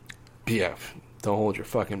 2. Yeah, don't hold your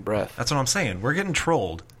fucking breath. That's what I'm saying. We're getting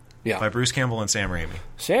trolled by Bruce Campbell and Sam Raimi.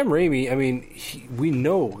 Sam Raimi, I mean, we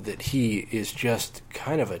know that he is just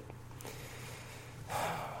kind of a...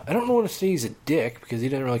 I don't want to say he's a dick, because he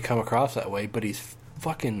didn't really come across that way, but he's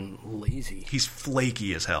fucking lazy. He's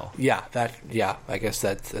flaky as hell. Yeah, I guess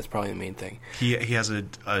that's probably the main thing. He has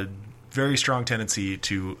a very strong tendency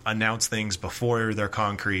to announce things before they're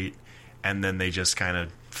concrete, and then they just kind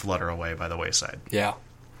of flutter away by the wayside. Yeah.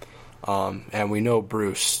 And we know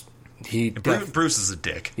Bruce. Bruce is a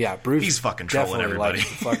dick. Yeah, Bruce. He's fucking trolling everybody. Likes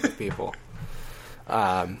to fuck with people.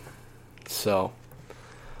 So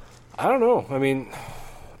I don't know. I mean,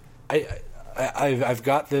 I've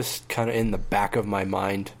got this kind of in the back of my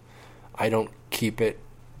mind. I don't keep it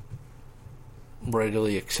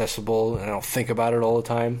readily accessible, and I don't think about it all the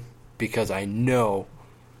time, because I know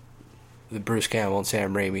that Bruce Campbell and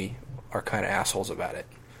Sam Raimi are kind of assholes about it.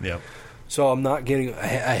 Yeah. So I'm not getting... I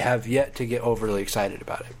have yet to get overly excited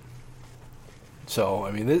about it. So,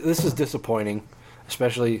 I mean, this is disappointing,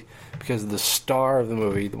 especially because the star of the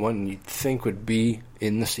movie, the one you'd think would be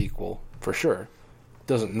in the sequel, for sure,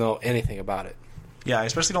 doesn't know anything about it. Yeah, I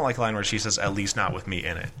especially don't like the line where she says, at least not with me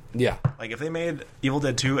in it. Yeah. Like, if they made Evil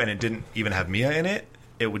Dead 2 and it didn't even have Mia in it,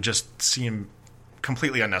 it would just seem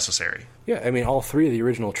completely unnecessary. Yeah, I mean, all three of the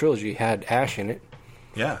original trilogy had Ash in it.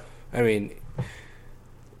 Yeah. I mean,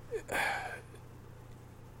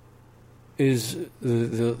 is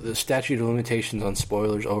the statute of limitations on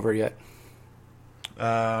spoilers over yet?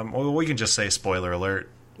 Well, we can just say spoiler alert.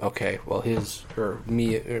 Okay, well,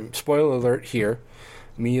 Mia, spoiler alert here,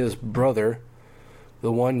 Mia's brother,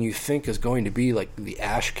 the one you think is going to be like the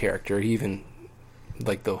Ash character, even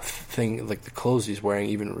like the thing, like the clothes he's wearing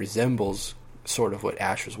even resembles sort of what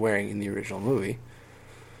Ash was wearing in the original movie.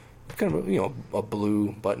 Kind of, a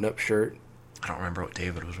blue button-up shirt. I don't remember what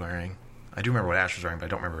David was wearing. I do remember what Ash was wearing, but I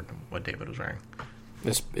don't remember what David was wearing.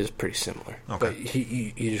 It's pretty similar. Okay. But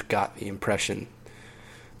you just got the impression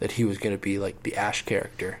that he was going to be like the Ash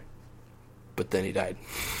character, but then he died.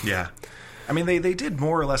 Yeah. I mean, they did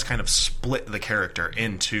more or less kind of split the character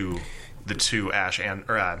into the two Ash and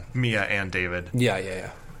Mia and David.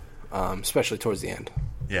 Yeah. Especially towards the end.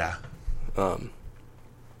 Yeah.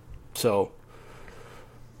 So,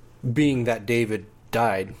 being that David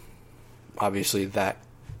died, obviously that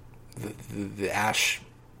the Ash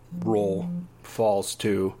role falls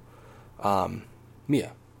to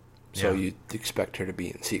Mia. So you'd expect her to be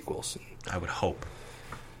in sequels. I would hope.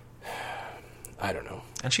 I don't know.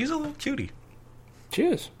 And she's a little cutie. She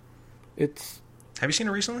is. Have you seen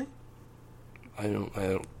her recently? I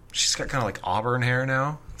don't she's got kind of like auburn hair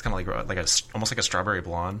now. It's kind of like almost like a strawberry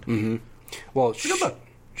blonde. Mm-hmm. Well,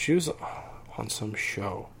 she was on some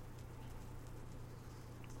show.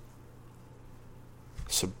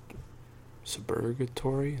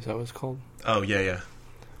 Suburgatory, is that what it's called? Oh, yeah.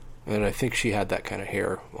 And I think she had that kind of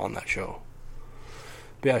hair on that show.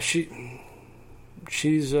 But yeah,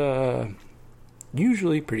 she's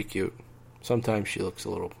usually pretty cute. Sometimes she looks a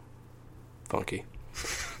little funky.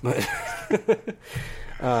 But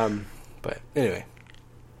but anyway.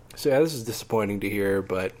 So yeah, this is disappointing to hear,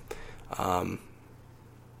 but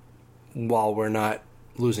while we're not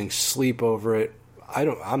losing sleep over it,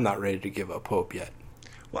 I'm not ready to give up hope yet.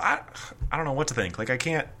 Well, I don't know what to think. Like, I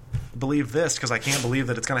can't believe this because I can't believe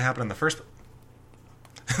that it's going to happen in the first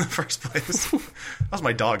place. That was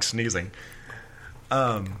my dog sneezing.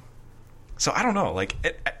 So I don't know. Like,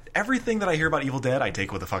 everything that I hear about Evil Dead, I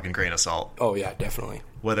take with a fucking grain of salt. Oh yeah, definitely.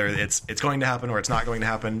 Whether it's going to happen or it's not going to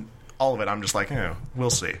happen, all of it, I'm just like, we'll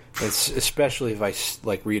see. It's especially if I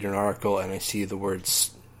read an article and I see the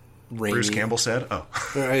words Raimi. Bruce Campbell said,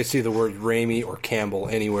 I see the word Raimi or Campbell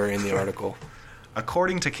anywhere in the article.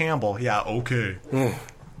 According to Campbell, yeah, okay.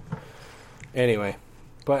 Anyway,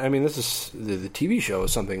 but I mean, this is the TV show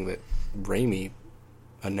is something that Raimi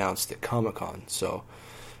announced at Comic-Con. So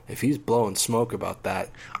if he's blowing smoke about that,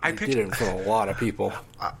 he did it in front of a lot of people.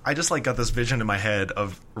 I just got this vision in my head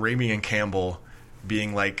of Raimi and Campbell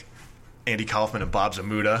being like Andy Kaufman and Bob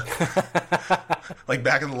Zamuda, like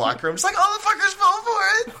back in the locker room, just like, all the fuckers fall for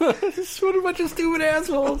it. What a bunch of stupid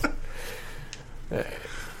assholes.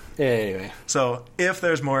 Anyway. So, if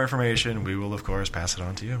there's more information, we will, of course, pass it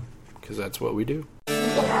on to you. Because that's what we do.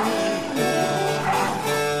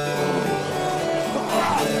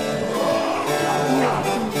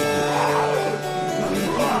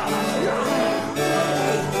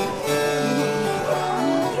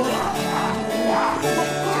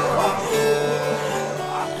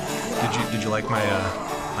 Did you like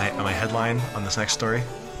my headline on this next story?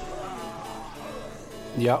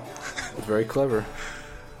 Yep. Very clever.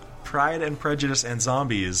 Pride and Prejudice and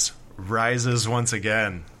Zombies rises once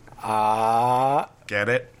again. Get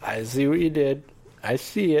it? I see what you did. I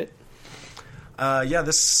see it. Yeah,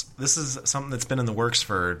 this is something that's been in the works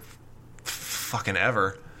for fucking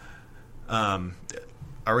ever.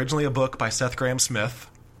 Originally a book by Seth Grahame-Smith.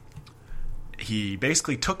 He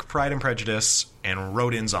basically took Pride and Prejudice and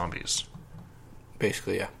wrote in zombies.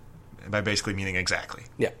 Basically, yeah. By basically meaning exactly.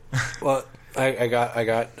 Yeah. Well, I got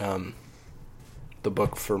the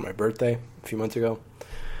book for my birthday a few months ago.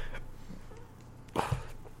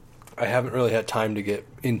 I haven't really had time to get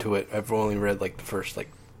into it. I've only read the first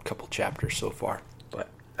couple chapters so far, but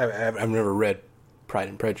I've never read Pride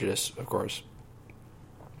and Prejudice, of course.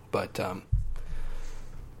 But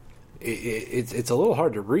it's a little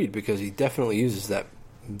hard to read because he definitely uses that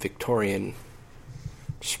Victorian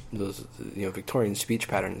speech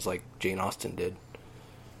patterns like Jane Austen did.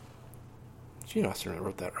 Jane Austen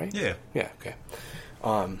wrote that, right? Yeah. Yeah. Okay.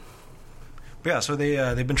 But yeah, so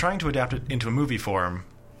they've been trying to adapt it into a movie form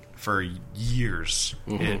for years.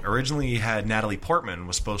 Mm-hmm. It originally had Natalie Portman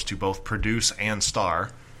was supposed to both produce and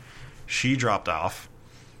star. She dropped off.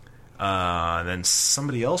 Then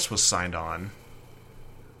somebody else was signed on.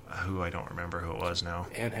 Who I don't remember who it was now.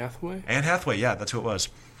 Anne Hathaway? Anne Hathaway, yeah, that's who it was.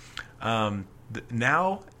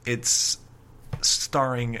 Now it's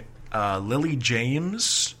starring Lily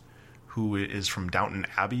James, who is from Downton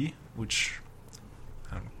Abbey, which...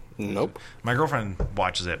 Nope. My girlfriend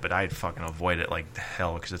watches it, but I'd fucking avoid it like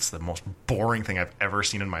hell because it's the most boring thing I've ever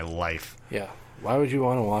seen in my life. Yeah. Why would you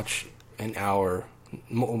want to watch an hour,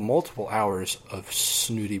 multiple hours of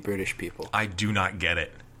snooty British people? I do not get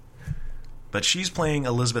it. But she's playing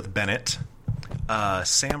Elizabeth Bennet.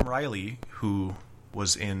 Sam Riley, who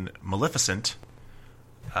was in Maleficent,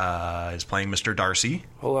 is playing Mr. Darcy.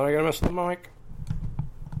 Hold on, I gotta mess with the mic.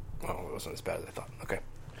 Oh, it wasn't as bad as I thought. Okay.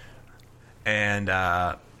 And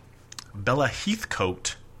Bella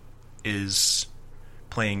Heathcote is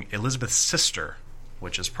playing Elizabeth's sister,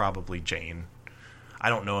 which is probably Jane. I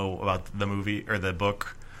don't know about the movie or the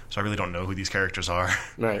book, so I really don't know who these characters are.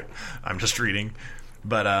 Right. I'm just reading.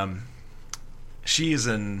 But she is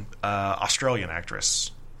an Australian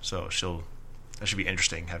actress, so that should be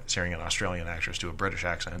interesting, hearing an Australian actress do a British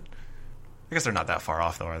accent. I guess they're not that far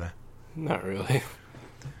off, though, are they? Not really.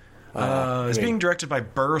 It's being directed by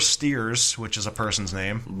Burr Steers, which is a person's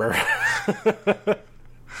name. Burr.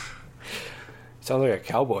 Sounds like a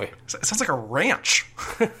cowboy. It sounds like a ranch.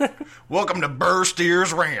 Welcome to Burr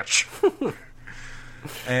Steers Ranch.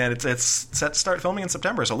 And it's set to start filming in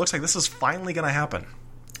September, so it looks like this is finally going to happen.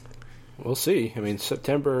 We'll see. I mean,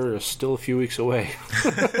 September is still a few weeks away.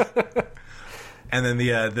 And then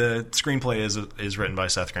the screenplay is written by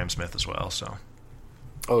Seth Grahame-Smith as well. So,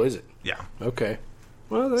 Oh, is it? yeah, Okay.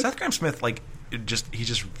 Well, Seth Grahame-Smith he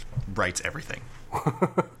just writes everything.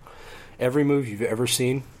 every movie you've ever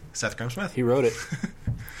seen, Seth Grahame-Smith. he wrote it.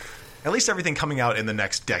 At least everything coming out in the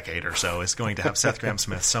next decade or so is going to have Seth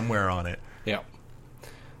Grahame-Smith somewhere on it. Yeah.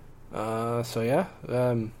 So yeah,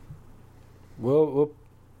 we'll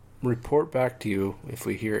report back to you if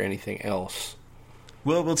we hear anything else.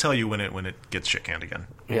 We'll tell you when it gets shit canned again.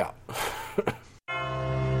 Yeah.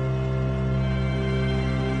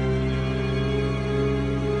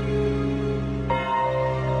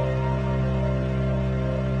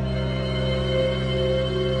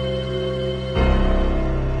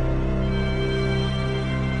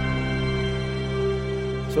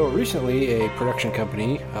 So recently, a production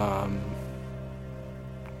company, which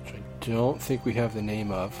I don't think we have the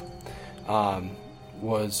name of,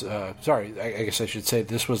 was sorry. I guess I should say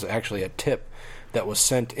this was actually a tip that was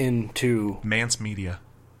sent into Mance Media.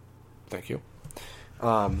 Thank you.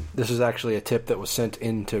 This is actually a tip that was sent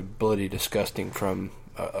into Bloody Disgusting from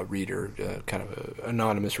a reader, kind of an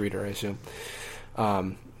anonymous reader, I assume.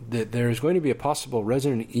 That there is going to be a possible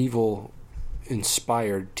Resident Evil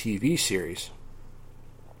inspired TV series.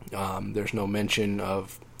 There's no mention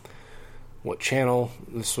of what channel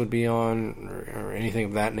this would be on or anything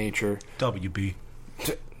of that nature. WB.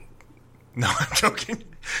 No, I'm joking.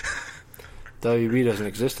 WB doesn't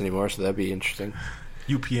exist anymore, so that'd be interesting.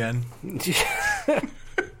 UPN.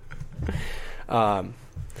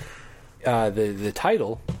 The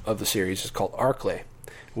title of the series is called Arclay,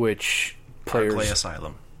 which players... Arclay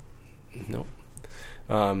Asylum. No.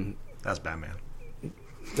 That's Batman.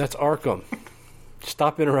 That's Arkham.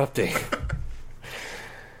 Stop interrupting.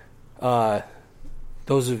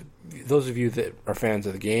 Those of you that are fans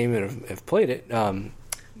of the game and have played it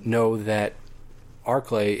know that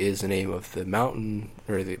Arclay is the name of the mountain,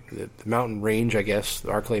 or the mountain range, I guess, the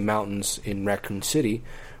Arclay Mountains in Raccoon City,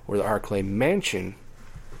 where the Arclay Mansion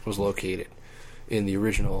was located in the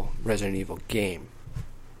original Resident Evil game.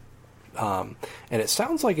 And it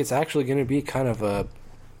sounds like it's actually going to be kind of a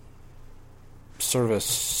sort of a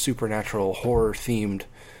supernatural horror-themed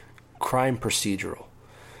crime procedural.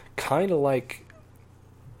 Kind of like,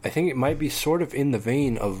 I think it might be sort of in the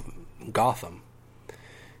vein of Gotham,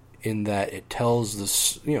 in that it tells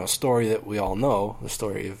this, story that we all know, the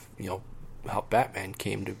story of, how Batman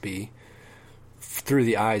came to be through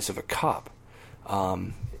the eyes of a cop.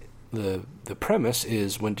 The premise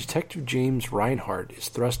is when Detective James Reinhardt is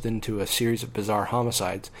thrust into a series of bizarre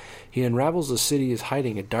homicides, he unravels the city is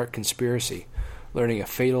hiding a dark conspiracy. Learning a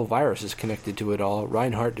fatal virus is connected to it all,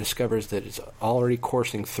 Reinhardt discovers that it's already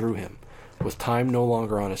coursing through him. With time no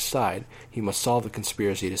longer on his side, he must solve the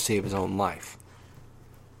conspiracy to save his own life.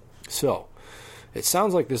 So, it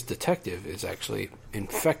sounds like this detective is actually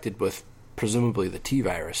infected with presumably the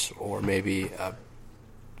T-virus, or maybe a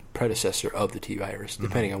predecessor of the T-virus,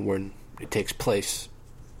 depending on when it takes place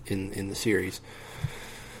in the series.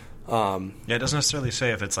 Yeah, it doesn't necessarily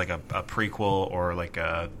say if it's like a prequel or like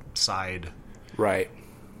a side... Right.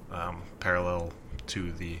 Parallel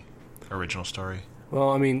to the original story. Well,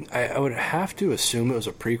 I mean, I would have to assume it was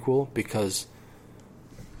a prequel because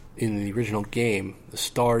in the original game, the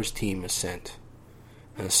STARS team is sent.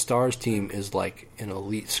 And the STARS team is like an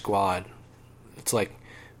elite squad. It's like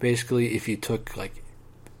basically if you took like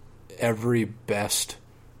every best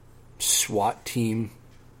SWAT team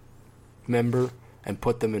member and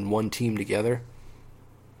put them in one team together,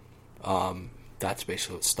 that's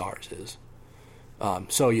basically what STARS is.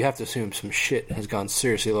 So you have to assume some shit has gone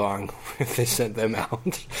seriously wrong if they sent them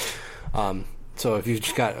out. So if you've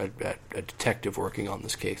just got a detective working on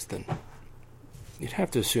this case, then you'd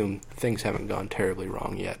have to assume things haven't gone terribly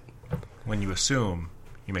wrong yet. When you assume,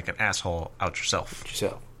 you make an asshole out yourself.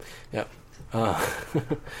 Yep.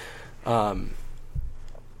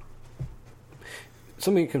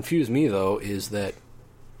 Something that confused me, though, is that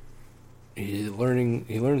he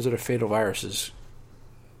learns that a fatal virus is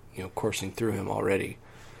coursing through him already.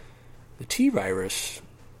 The T-virus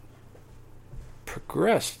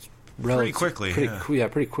progressed pretty quickly.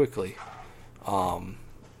 Pretty quickly.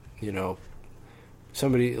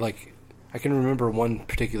 Somebody, like, I can remember one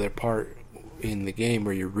particular part in the game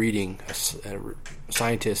where you're reading a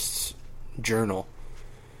scientist's journal,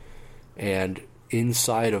 and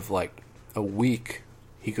inside of like a week,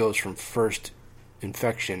 he goes from first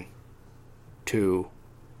infection to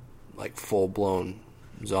like full-blown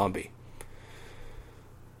zombie.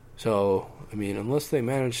 So, I mean, unless they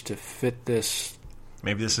manage to fit this...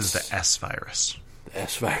 Maybe this is the S virus. The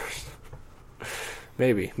S virus.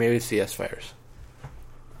 Maybe it's the S virus.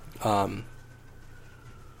 I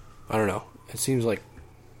don't know. it seems like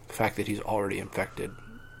the fact that he's already infected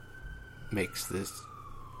makes the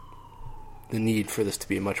need for this to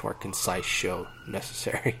be a much more concise show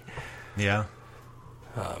necessary. Yeah.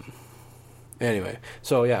 Anyway,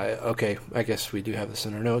 so yeah, okay, I guess we do have this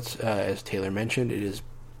in our notes. As Taylor mentioned, it is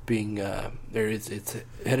being it's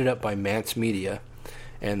headed up by Mance Media,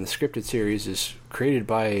 and the scripted series is created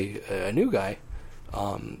by a new guy,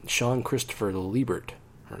 Sean Christopher Liebert,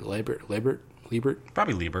 or Liebert.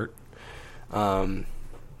 Probably Liebert. And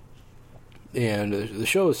the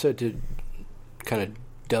show is said to kind of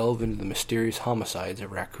delve into the mysterious homicides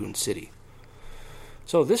of Raccoon City.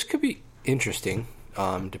 So this could be interesting,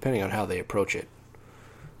 depending on how they approach it.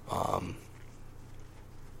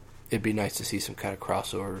 It'd be nice to see some kind of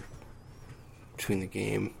crossover between the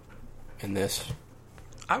game and this.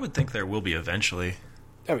 I would think there will be eventually.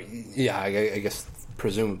 I mean, yeah, I guess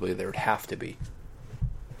presumably there would have to be.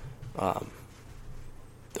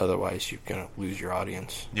 Otherwise, you're going to lose your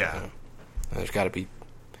audience. Yeah. There's got to be...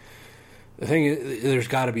 The thing is, there's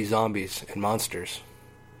got to be zombies and monsters.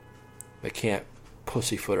 They can't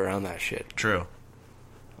pussyfoot around that shit. True.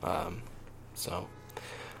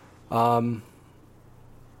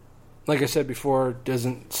 Like I said before, it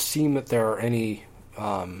doesn't seem that there are any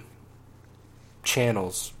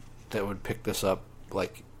channels that would pick this up,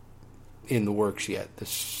 like, in the works yet. This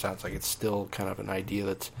sounds like it's still kind of an idea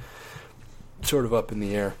that's sort of up in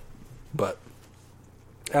the air. But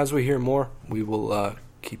as we hear more, we will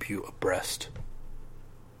keep you abreast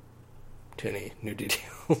to any new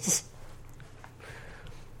details.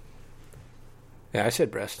 Yeah, I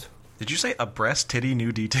said breast. Did you say abreast titty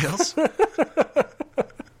new details?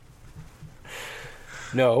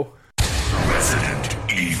 No. Resident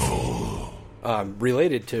Evil.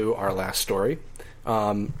 Related to our last story,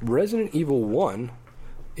 Resident Evil 1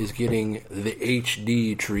 is getting the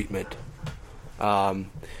HD treatment. A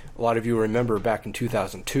lot of you remember back in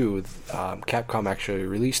 2002, Capcom actually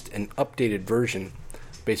released an updated version,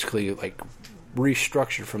 basically like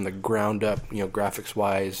restructured from the ground up,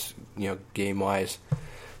 graphics-wise, game-wise.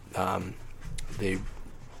 They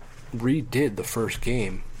redid the first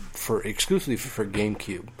game exclusively for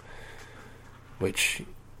GameCube, which,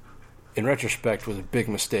 in retrospect, was a big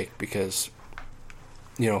mistake because,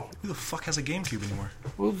 Who the fuck has a GameCube anymore?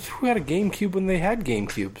 Well, who had a GameCube when they had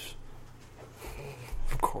GameCubes?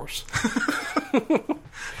 Of course.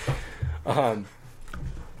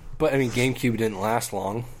 But, I mean, GameCube didn't last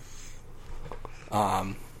long.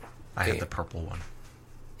 I had the purple one.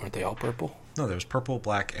 Aren't they all purple? No, there was purple,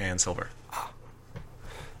 black, and silver.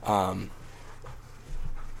 And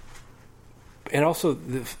also,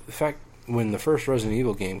 the fact when the first Resident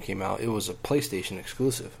Evil game came out, it was a PlayStation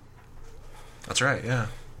exclusive. That's right, yeah.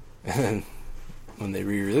 And then when they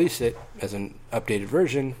re-released it as an updated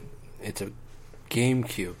version, it's a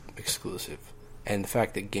GameCube exclusive. And the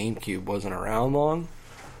fact that GameCube wasn't around long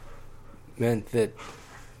meant that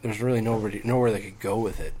there's really nowhere they could go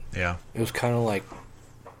with it. Yeah. It was kind of like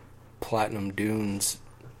Platinum Dunes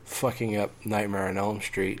fucking up Nightmare on Elm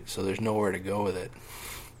Street, so there's nowhere to go with it.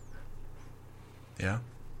 Yeah.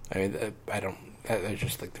 I mean, that's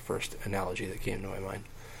just like the first analogy that came to my mind.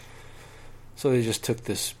 So they just took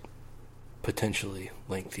this potentially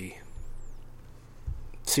lengthy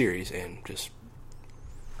series and just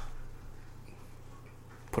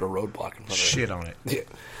put a roadblock in front of it. Shit on it.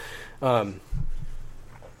 Yeah.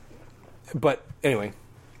 But anyway,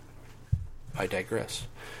 I digress.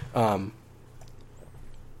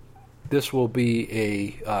 This will be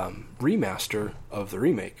a remaster of the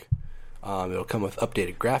remake. It'll come with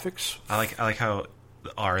updated graphics. I like how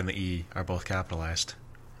the R and the E are both capitalized.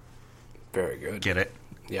 Very good. Get it?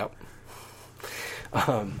 Yep.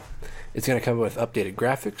 It's going to come with updated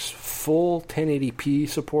graphics, full 1080p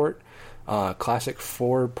support, classic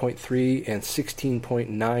 4.3 and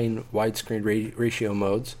 16.9 widescreen ratio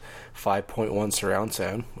modes, 5.1 surround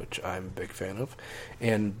sound, which I'm a big fan of,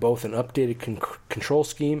 and both an updated control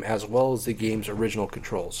scheme as well as the game's original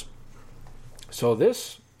controls. So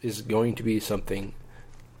this is going to be something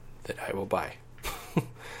that I will buy.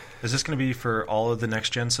 Is this going to be for all of the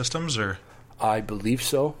next-gen systems, or? I believe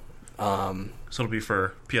so. So it'll be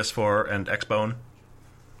for PS4 and Xbone?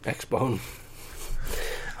 Xbone.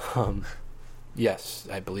 Yes,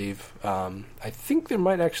 I believe. I think there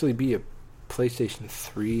might actually be a PlayStation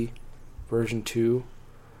 3 version 2.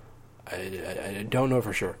 I don't know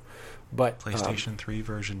for sure. But PlayStation 3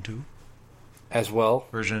 version 2? As well.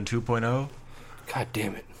 Version 2.0? God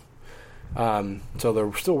damn it. So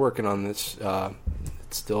they're still working on this.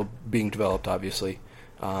 It's still being developed, obviously.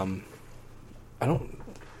 If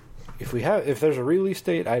there's a release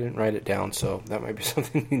date, I didn't write it down, so that might be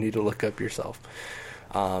something you need to look up yourself.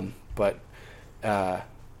 But I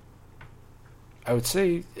would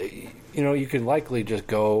say, you could likely just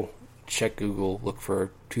go check Google, look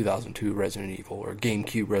for 2002 Resident Evil or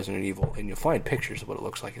GameCube Resident Evil, and you'll find pictures of what it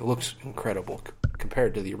looks like. It looks incredible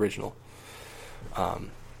compared to the original. And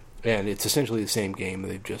it's essentially the same game.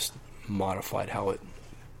 They've just modified how it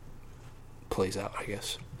plays out, I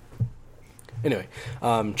guess. Anyway,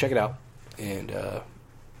 check it out, and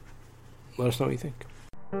let us know what you think.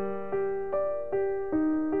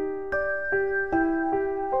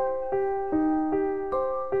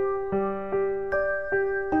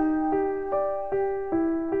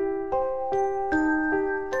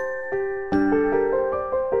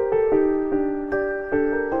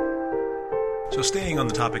 So staying on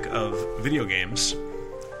the topic of video games,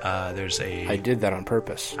 there's I did that on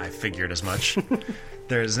purpose. I figured as much.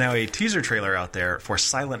 There's now a teaser trailer out there for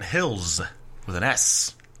Silent Hills, with an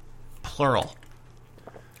S. Plural.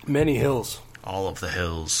 Many hills. All of the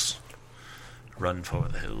hills. Run for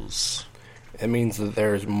the hills. It means that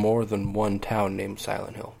there's more than one town named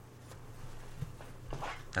Silent Hill.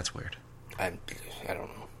 That's weird. I don't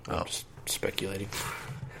know. I'm just speculating.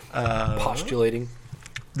 Postulating.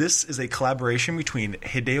 This is a collaboration between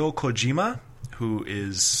Hideo Kojima, who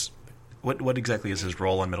is... What exactly is his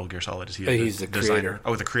role on Metal Gear Solid? Is he he's the designer? Creator.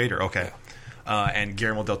 Oh, the creator, okay. Yeah. And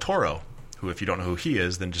Guillermo del Toro, who, if you don't know who he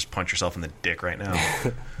is, then just punch yourself in the dick right now.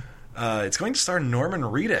 It's going to star Norman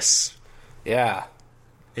Reedus. Yeah.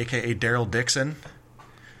 A.K.A. Daryl Dixon.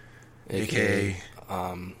 A.K.A.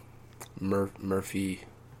 Murphy...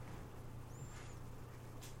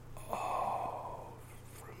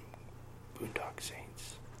 from Boondock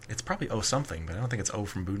Saints. It's probably O something, but I don't think it's O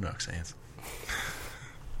from Boondock Saints.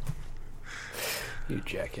 You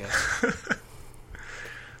jackass.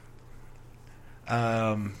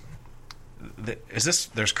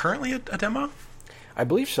 There's currently a demo? I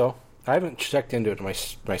believe so. I haven't checked into it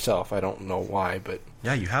myself. I don't know why, but...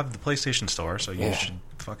 Yeah, you have the PlayStation Store, so you should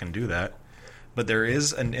fucking do that. But there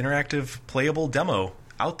is an interactive playable demo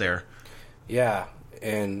out there. Yeah,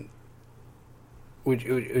 and... Which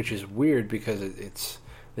is weird because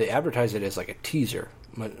they advertise it as like a teaser,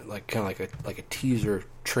 like kind of like a teaser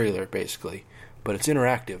trailer basically, but it's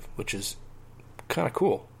interactive, which is kind of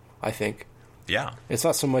cool, I think. Yeah, it's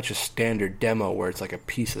not so much a standard demo where it's like a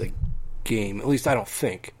piece of the game. At least I don't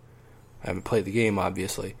think. I haven't played the game,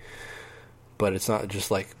 obviously, but it's not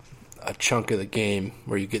just like a chunk of the game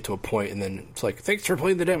where you get to a point and then it's like, thanks for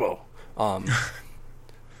playing the demo.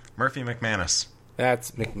 Murphy McManus.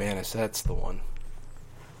 That's McManus. That's the one.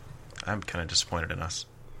 I'm kind of disappointed in us.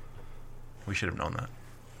 We should have known that.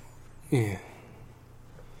 Yeah.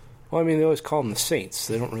 Well, I mean, they always call them the Saints.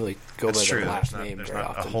 They don't really go by their last name very often.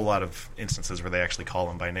 There's not a whole lot of instances where they actually call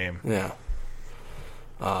them by name. Yeah.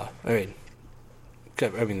 I mean,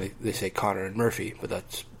 they say Connor and Murphy, but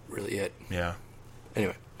that's really it. Yeah.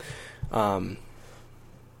 Anyway.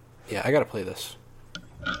 Yeah, I gotta play this.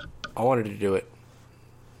 I wanted to do it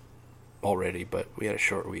already, but we had a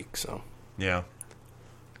short week, so... Yeah.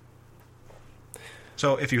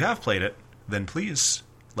 So if you have played it, then please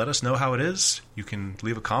let us know how it is. You can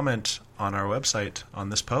leave a comment on our website on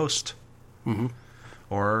this post. Mm-hmm.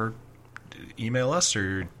 Or email us,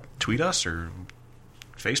 or tweet us, or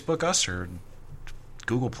Facebook us, or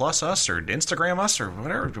Google Plus us, or Instagram us, or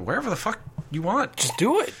wherever the fuck you want. Just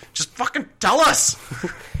do it. Just fucking tell us!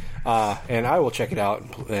 And I will check it out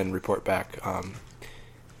and report back.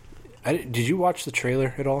 Did you watch the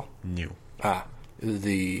trailer at all? No.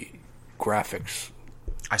 The graphics.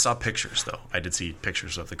 I saw pictures, though. I did see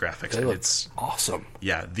pictures of the graphics. They look it's awesome.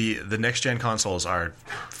 Yeah, the next-gen consoles are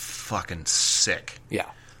fucking sick. Yeah.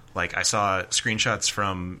 Like, I saw screenshots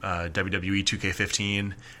from WWE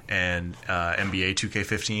 2K15 and NBA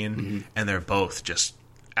 2K15, and they're both just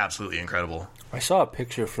absolutely incredible. I saw a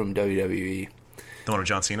picture from WWE. The one of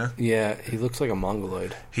John Cena? Yeah, he looks like a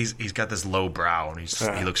mongoloid. He's got this low brow, and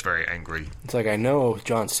he looks very angry. It's like, I know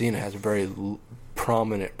John Cena has a very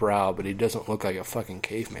prominent brow, but he doesn't look like a fucking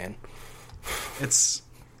caveman. It's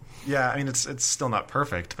still not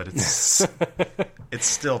perfect, but it's it's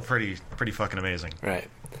still pretty fucking amazing. Right.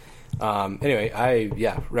 Anyway, I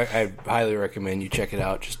highly recommend you check it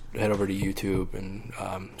out. Just head over to YouTube and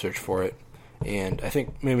search for it. And I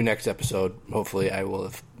think maybe next episode, hopefully, I will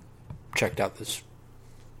have checked out this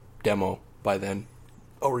demo by then.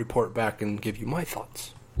 I'll report back and give you my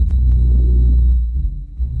thoughts.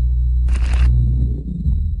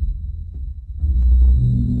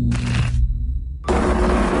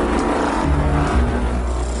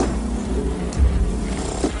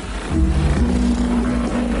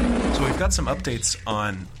 Got some updates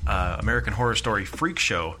on American Horror Story Freak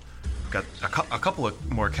Show. Got a couple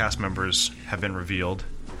of more cast members have been revealed.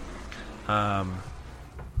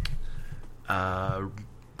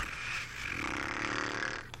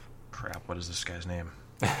 Crap, what is this guy's name?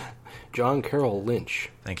 John Carroll Lynch.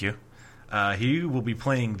 Thank you. He will be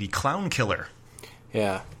playing the Clown Killer.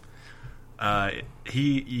 Yeah.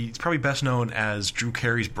 He's probably best known as Drew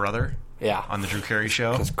Carey's brother. Yeah. On the Drew Carey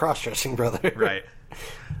Show. His cross-dressing brother. Right.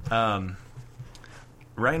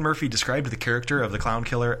 Ryan Murphy described the character of the Clown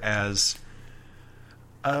Killer as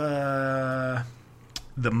the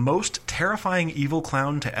most terrifying evil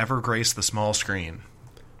clown to ever grace the small screen.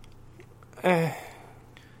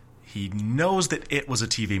 He knows that it was a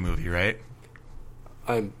TV movie, right?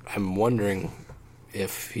 I'm wondering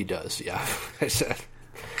if he does, yeah. I said.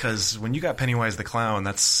 Because when you got Pennywise the Clown,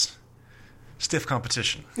 that's stiff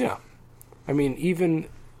competition. Yeah. I mean, even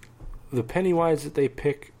the Pennywise that they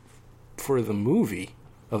pick for the movie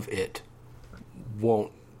of it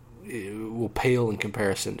will pale in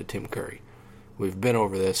comparison to Tim Curry. We've been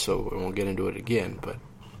over this, so we won't get into it again, but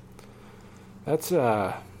that's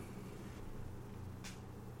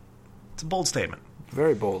it's a bold statement.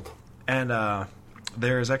 Very bold. And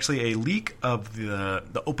there is actually a leak of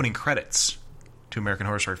the opening credits to American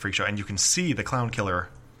Horror Story Freak Show, and you can see the Clown Killer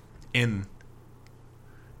in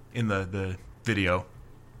the video.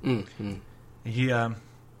 Mm-hmm.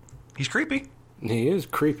 He's creepy. He is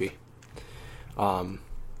creepy.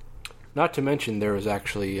 Not to mention, there was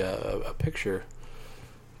actually a picture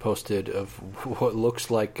posted of what looks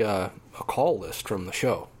like a call list from the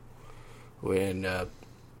show. When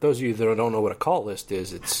those of you that don't know what a call list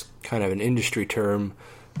is, it's kind of an industry term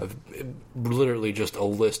of literally just a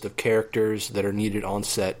list of characters that are needed on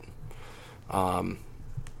set, and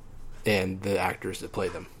the actors that play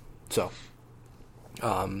them. So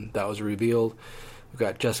that was revealed. We've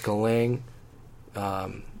got Jessica Lange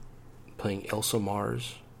playing Elsa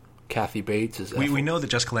Mars. Kathy Bates is Ethel. We know that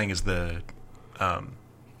Jessica Lange is the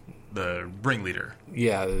ringleader.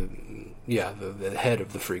 Yeah, the head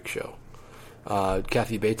of the freak show.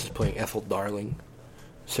 Kathy Bates is playing Ethel Darling.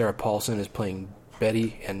 Sarah Paulson is playing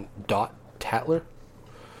Betty and Dot Tatler.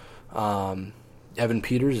 Evan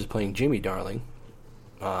Peters is playing Jimmy Darling.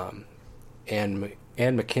 Anne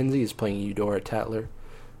McKenzie is playing Eudora Tatler.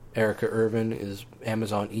 Erica Irvin is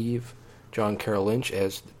Amazon Eve. John Carroll Lynch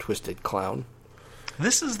as the Twisted Clown.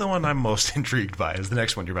 This is the one I'm most intrigued by, is the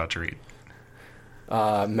next one you're about to read.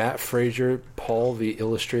 Matt Frazier, Paul the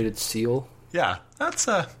Illustrated Seal. Yeah, that's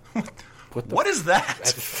what is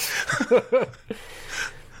that?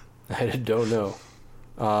 I don't know.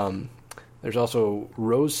 There's also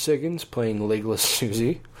Rose Siggins playing Legless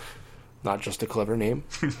Susie. Not just a clever name,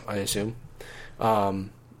 I assume.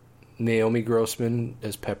 Naomi Grossman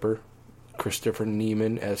as Pepper. Christopher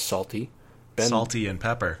Neiman as Salty. Salty and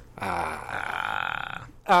Pepper.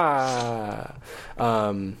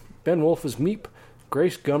 Ben Wolfe as Meep.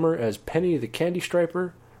 Grace Gummer as Penny the Candy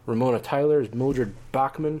Striper. Ramona Tyler as Mildred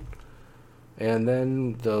Bachman. And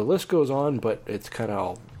then the list goes on, but it's kind of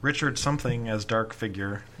all... Richard something as Dark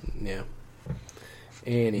Figure. Yeah.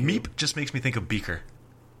 Anywho. Meep just makes me think of Beaker.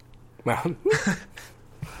 Well,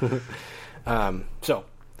 so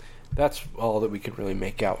that's all that we could really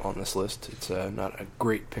make out on this list. It's not a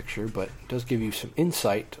great picture, but it does give you some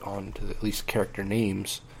insight onto at least character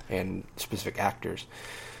names and specific actors.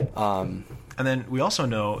 And then we also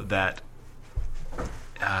know that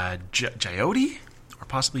Jyoti, or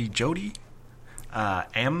possibly Jody,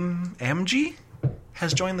 Amji,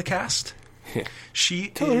 has joined the cast.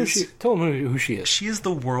 Tell them who she is. She is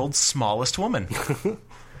the world's smallest woman.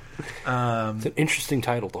 It's an interesting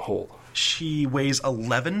title to hold. She weighs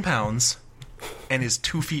 11 pounds and is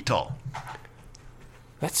 2 feet tall.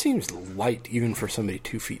 That seems light even for somebody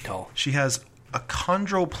 2 feet tall. She has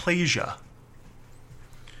achondroplasia.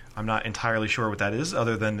 I'm not entirely sure what that is,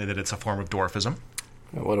 other than that it's a form of dwarfism.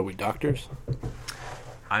 What are we, doctors?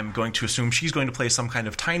 I'm going to assume she's going to play some kind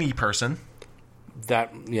of tiny person.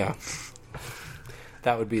 That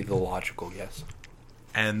would be the logical guess.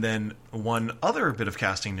 And then one other bit of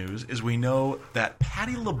casting news is we know that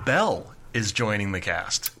Patti LaBelle is joining the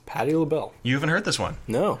cast. Patti LaBelle. You haven't heard this one?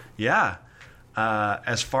 No. Yeah.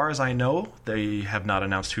 As far as I know, they have not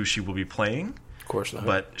announced who she will be playing. Of course not.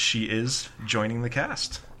 But she is joining the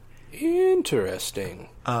cast. Interesting.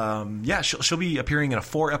 Yeah, she'll be appearing in a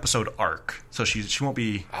 4-episode arc, so she won't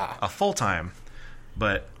be a full-time,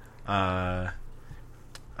 but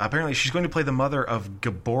apparently she's going to play the mother of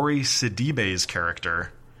Gabori Sidibe's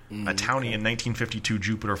character, a townie in 1952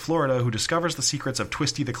 Jupiter, Florida, who discovers the secrets of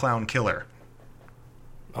Twisty the Clown Killer.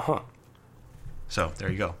 Uh-huh. So, there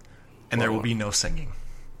you go. And there will be no singing.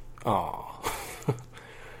 Oh.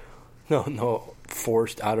 No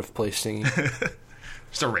forced out-of-place singing.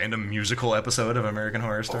 Just a random musical episode of American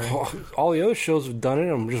Horror Story. All the other shows have done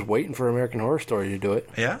it. I'm just waiting for American Horror Story to do it.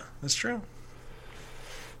 Yeah, that's true.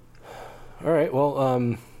 All right.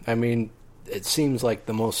 Well, I mean, it seems like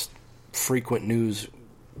the most frequent news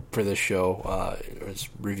for this show is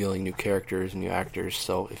revealing new characters and new actors.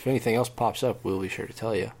 So if anything else pops up, we'll be sure to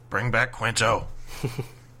tell you. Bring back Quinto.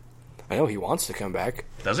 I know he wants to come back.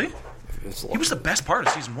 Does he? He was the best part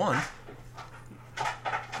of season 1.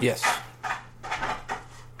 Yes.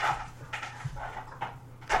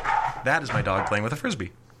 That is my dog playing with a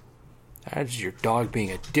frisbee. That is your dog being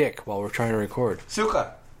a dick while we're trying to record.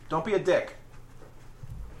 Suka, don't be a dick.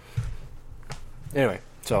 Anyway,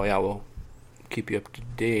 so yeah, we'll keep you up to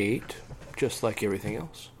date, just like everything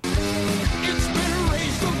else. It's been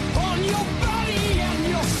raised upon your body and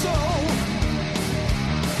your soul.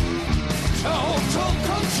 Total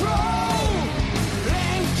control.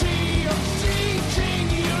 Plenty of seeking.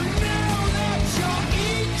 You know that you're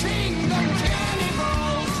eating the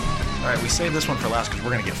cannibals. All right, we saved this one for last because we're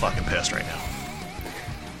going to get fucking pissed right now.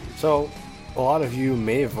 So, a lot of you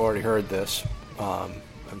may have already heard this.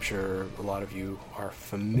 I'm sure a lot of you are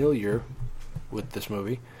familiar with this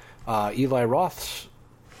movie. Eli Roth's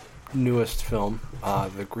newest film,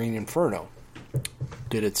 The Green Inferno,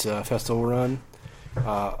 did its festival run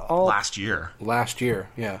Last year. Last year,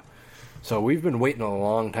 yeah. So we've been waiting a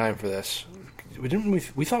long time for this. We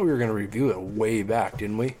thought we were going to review it way back,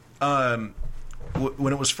 didn't we?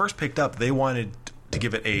 When it was first picked up, they wanted to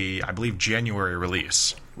give it a, I believe, January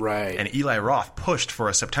release. Right. And Eli Roth pushed for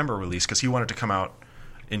a September release because he wanted to come out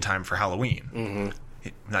in time for Halloween.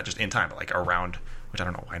 Mm-hmm. Not just in time, but like around, which I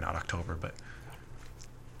don't know why not October, but...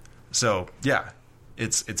 So, yeah,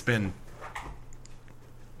 it's been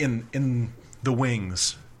in the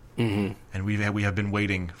wings, and we have been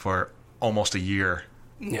waiting for almost a year,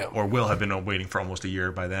 or will have been waiting for almost a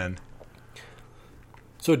year by then.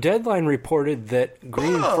 So Deadline reported that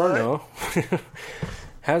Green Inferno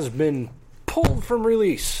has been pulled from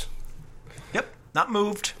release. Yep, not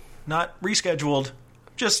moved, not rescheduled,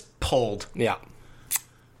 just pulled. Yeah.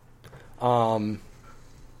 Doesn't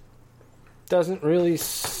really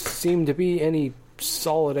seem to be any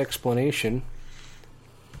solid explanation.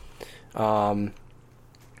 Open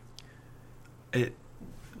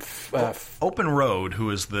Road,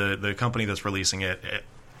 who is the company that's releasing it,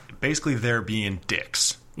 basically they're being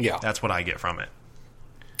dicks. Yeah. That's what I get from it.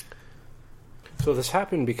 So this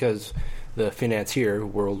happened because the financier,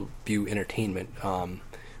 Worldview Entertainment,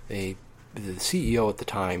 the CEO at the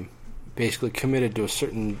time, basically committed to a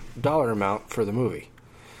certain dollar amount for the movie.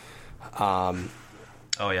 Oh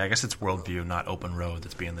yeah, I guess it's Worldview, not Open Road,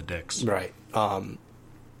 that's being the dicks. Right. Don't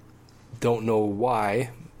know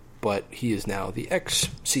why, but he is now the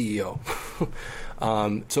ex-CEO.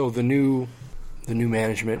 So the new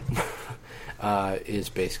management is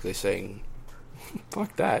basically saying,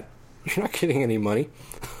 "Fuck that! You're not getting any money."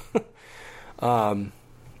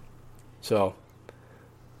 So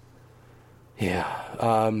yeah,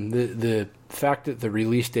 the fact that the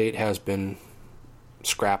release date has been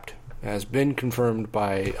scrapped has been confirmed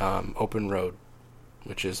by Open Road,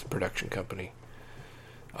 which is the production company.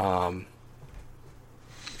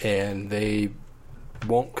 And they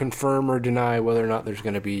won't confirm or deny whether or not there's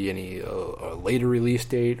going to be any a later release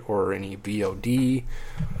date or any VOD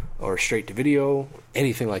or straight to video,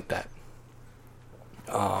 anything like that.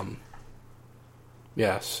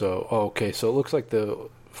 Yeah, so okay, so it looks like the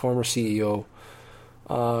former CEO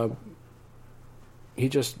he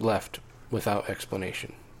just left without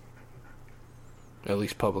explanation. At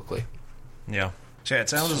least publicly. Yeah. So yeah, it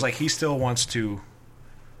sounds like he still wants to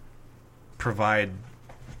provide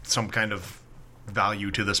some kind of value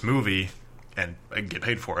to this movie and get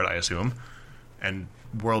paid for it, I assume. And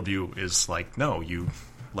Worldview is like, no, you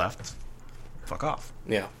left. Fuck off.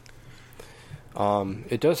 Yeah.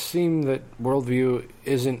 It does seem that Worldview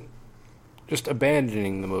isn't just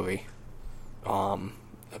abandoning the movie.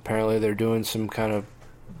 Apparently they're doing some kind of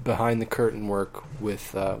behind-the-curtain work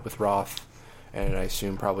with Roth, and I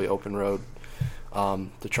assume probably Open Road,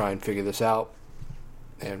 to try and figure this out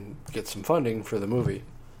and get some funding for the movie.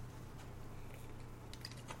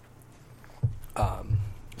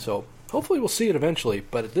 So hopefully we'll see it eventually,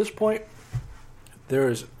 but at this point, there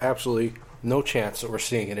is absolutely no chance that we're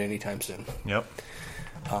seeing it anytime soon. Yep.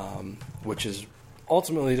 Which is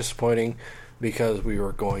ultimately disappointing because we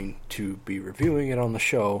were going to be reviewing it on the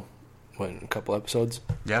show in a couple episodes.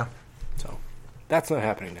 Yeah. So that's not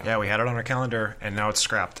happening now. Yeah, we had it on our calendar, and now it's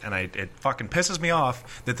scrapped. And it fucking pisses me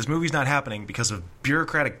off that this movie's not happening because of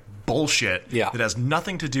bureaucratic bullshit that has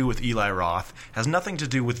nothing to do with Eli Roth, has nothing to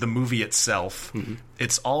do with the movie itself. Mm-hmm.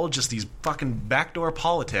 It's all just these fucking backdoor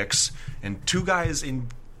politics and two guys in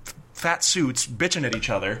fat suits bitching at each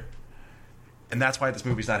other, and that's why this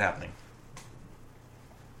movie's not happening.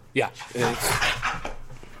 Yeah.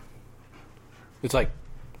 It's like,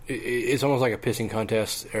 it's almost like a pissing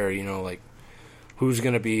contest, or, you know, like, who's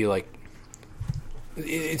going to be, like,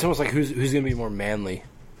 it's almost like who's going to be more manly.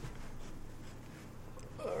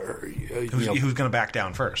 Or, who's going to back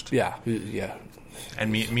down first? Yeah, yeah.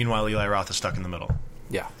 And meanwhile, Eli Roth is stuck in the middle.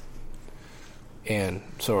 Yeah. And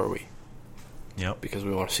so are we. Yep. Because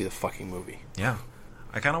we want to see the fucking movie. Yeah.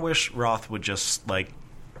 I kind of wish Roth would just, like,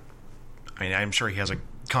 I mean, I'm sure he has a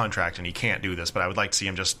contract and he can't do this, but I would like to see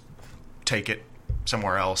him just take it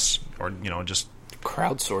somewhere else, or, you know, just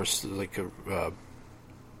crowdsource, like,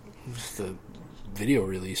 just a video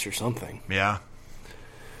release or something. Yeah.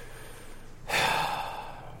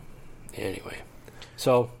 Anyway,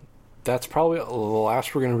 so that's probably the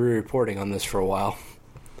last we're going to be reporting on this for a while,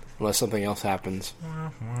 unless something else happens.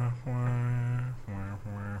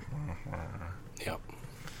 Yep.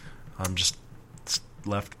 I'm just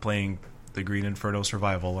left playing the Green Inferno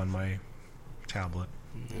Survival on my tablet.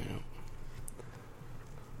 Yeah.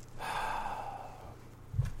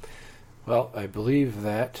 Well, I believe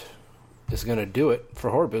that is going to do it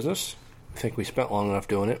for horror business. I think we spent long enough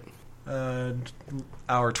doing it.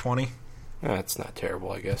 Hour 20. That's not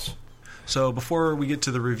terrible, I guess. So before we get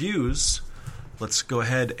to the reviews, let's go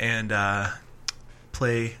ahead and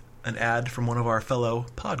play an ad from one of our fellow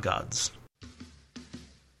pod gods.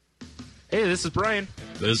 Hey, this is Brian.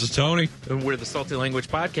 This is Tony. And we're the Salty Language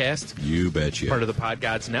Podcast. You betcha. Part of the Pod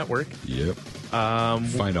Gods Network. Yep.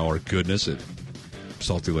 Find all our goodness at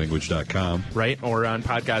saltylanguage.com. Right, or on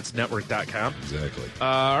podgodsnetwork.com. Exactly.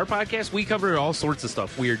 Our podcast, we cover all sorts of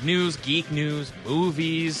stuff. Weird news, geek news,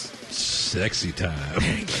 movies. Sexy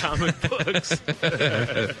time. Comic books.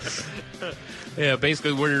 Yeah,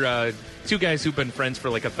 basically we're two guys who've been friends for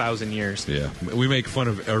like 1,000 years. Yeah. We make fun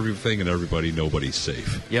of everything and everybody. Nobody's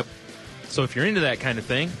safe. Yep. So if you're into that kind of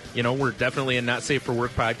thing, you know, we're definitely a Not Safe for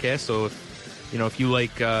Work podcast. So, you know, if you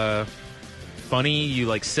like funny, you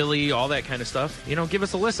like silly, all that kind of stuff, you know, give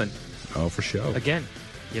us a listen. Oh, for sure. Again,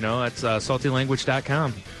 you know, that's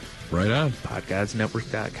saltylanguage.com. Right on.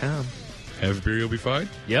 Podgodsnetwork.com. Have a beer, you'll be fine?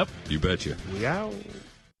 Yep. You betcha. We out.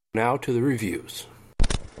 Now to the reviews.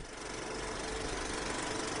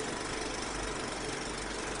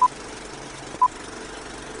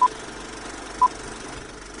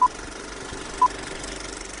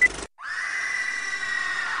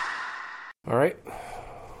 All right.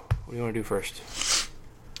 What do you want to do first?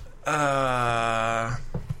 Let's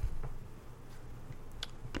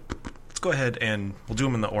go ahead and we'll do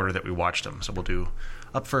them in the order that we watched them. So we'll do,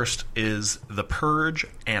 up first is The Purge,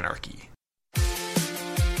 Anarchy. Can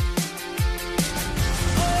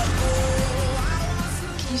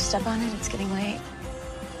you step on it? It's getting late.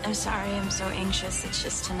 I'm sorry, I'm so anxious. It's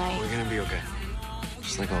just tonight. We're gonna be okay.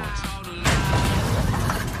 Just like always.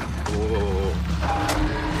 Whoa.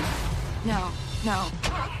 No.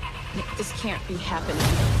 Nick, this can't be happening.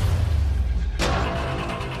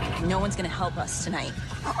 No one's gonna help us tonight.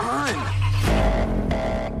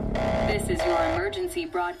 This is your emergency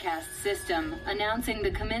broadcast system announcing the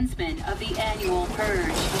commencement of the annual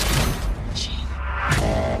Purge.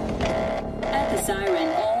 At the siren,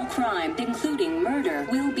 all crime, including murder,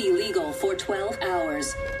 will be legal for 12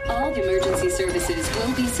 hours. All emergency services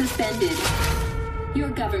will be suspended. Your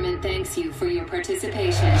government thanks you for your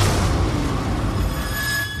participation.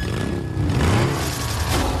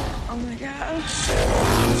 Oh my gosh.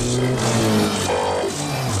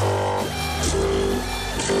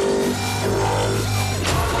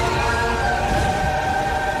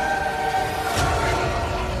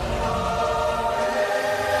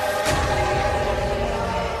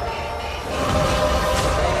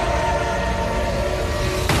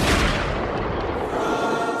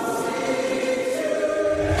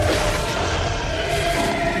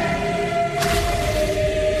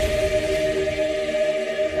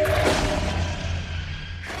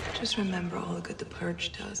 Just remember all the good the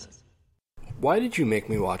Purge does. Why did you make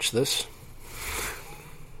me watch this?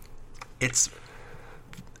 It's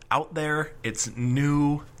out there. It's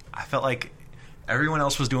new. I felt like everyone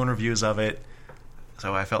else was doing reviews of it,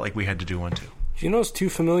 so I felt like we had to do one too. Do you notice two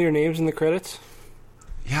familiar names in the credits?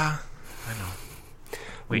 Yeah, I know.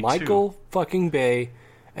 Wait, Michael fucking Bay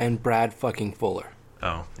and Brad fucking Fuller.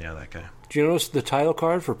 Oh, yeah, that guy. Do you notice the title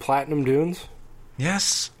card for Platinum Dunes?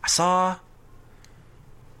 Yes, I saw.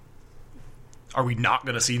 Are we not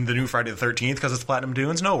going to see the new Friday the 13th because it's Platinum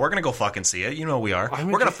Dunes? No, we're going to go fucking see it. You know we are.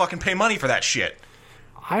 We're going to fucking pay money for that shit.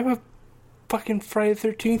 I'm a fucking Friday the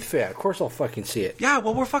 13th fan. Of course I'll fucking see it. Yeah,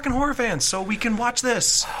 well, we're fucking horror fans, so we can watch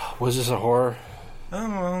this. Was this a horror?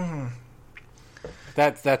 Oh.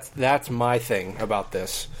 That's my thing about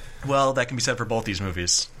this. Well, that can be said for both these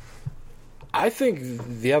movies. I think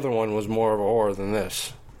the other one was more of a horror than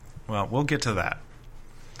this. Well, we'll get to that.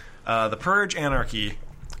 The Purge, Anarchy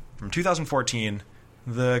from 2014,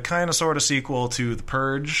 the kind of sort of sequel to The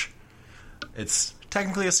Purge. It's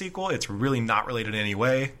technically a sequel. It's really not related in any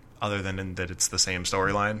way, other than in that it's the same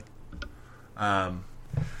storyline. The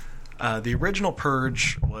original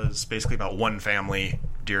Purge was basically about one family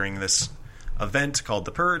during this event called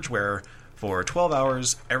The Purge, where for 12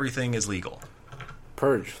 hours, everything is legal.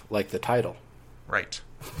 Purge, like the title. Right.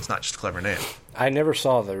 It's not just a clever name. I never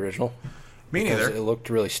saw the original. Me neither. It looked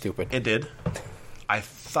really stupid. It did. I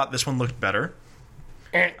thought this one looked better.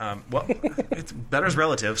 Well, it's better's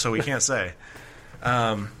relative, so we can't say.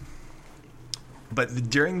 But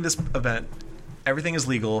during this event, everything is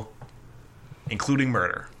legal, including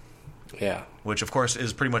murder. Yeah. Which, of course,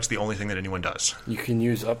 is pretty much the only thing that anyone does. You can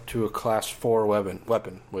use up to a Class 4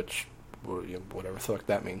 weapon, which, whatever the fuck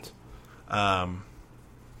that means.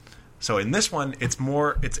 So in this one,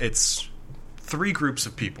 it's three groups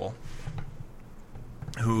of people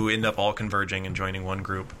who end up all converging and joining one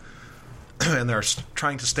group, and they're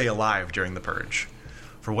trying to stay alive during the Purge.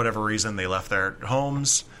 For whatever reason, they left their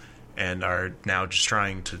homes and are now just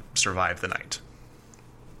trying to survive the night.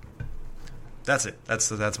 That's it. That's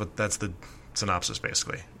the synopsis,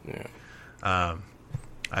 basically. Yeah.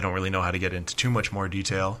 I don't really know how to get into too much more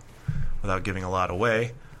detail without giving a lot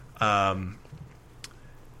away. I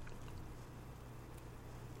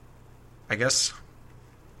guess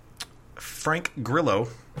Frank Grillo,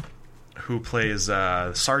 who plays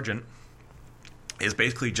Sergeant, is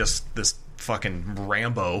basically just this fucking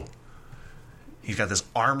Rambo. He's got this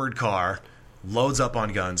armored car, loads up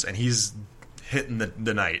on guns, and he's hitting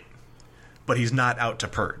the night. But he's not out to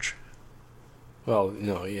purge. Well,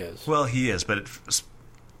 no, he is. Well, he is, but it's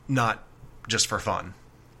not just for fun.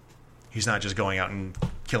 He's not just going out and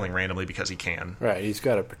killing randomly because he can. Right, he's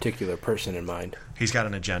got a particular person in mind. He's got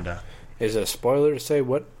an agenda. Is it a spoiler to say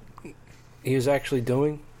what he was actually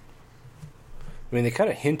doing? I mean, they kind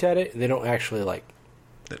of hint at it. They don't actually, like...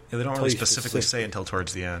 They don't really specifically say until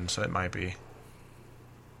towards the end, so it might be.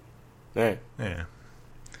 Right. Yeah.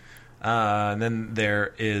 And then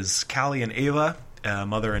there is Callie and Ava, a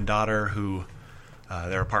mother and daughter who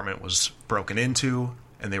their apartment was broken into,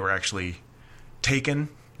 and they were actually taken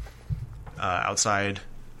outside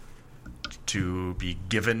to be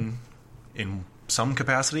given in some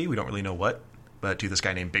capacity. We don't really know what, but to this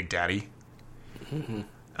guy named Big Daddy. Mm-hmm.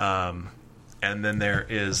 And then there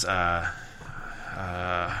is what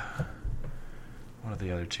are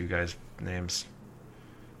the other two guys' names?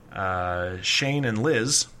 Shane and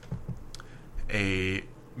Liz, a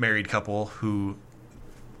married couple who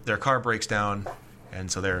their car breaks down,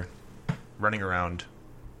 and so they're running around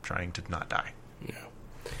trying to not die. Yeah.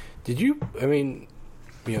 Did you, I mean,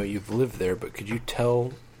 you know, you've lived there, but could you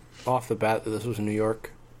tell off the bat that this was in New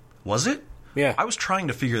York? Was it? Yeah. I was trying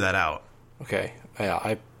to figure that out. Okay.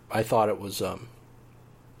 Yeah, I thought it was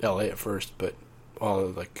L.A. at first, but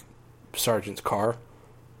like Sergeant's car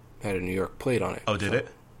had a New York plate on it. Oh, did it?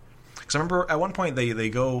 Because I remember at one point they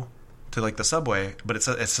go to like the subway, but it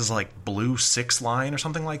says like Blue 6 line or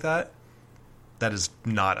something like that. That is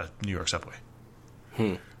not a New York subway.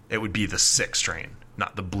 It would be the 6 train,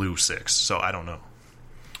 not the Blue 6. So I don't know.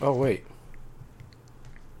 Oh wait,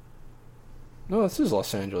 no, this is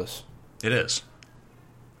Los Angeles. It is.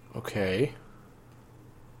 Okay.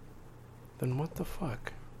 Then what the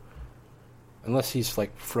fuck? Unless he's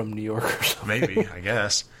like from New York or something. Maybe, I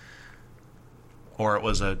guess. Or it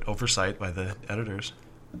was an oversight by the editors.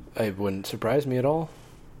 It wouldn't surprise me at all.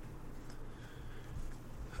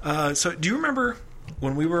 So do you remember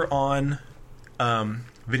when we were on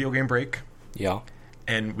Video Game Break? Yeah.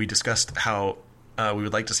 And we discussed how we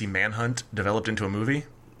would like to see Manhunt developed into a movie?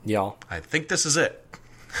 Yeah. I think this is it.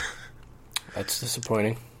 That's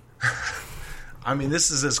disappointing. I mean,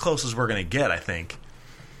 this is as close as we're going to get, I think.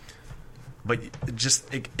 But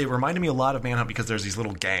it reminded me a lot of Manhunt because there's these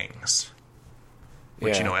little gangs.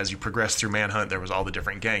 Which, you know, as you progress through Manhunt, there was all the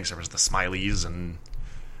different gangs. There was the Smileys, and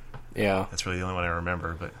yeah, that's really the only one I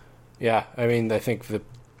remember. But yeah, I mean, I think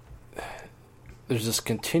there's this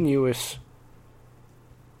continuous,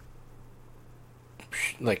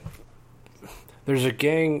 like, there's a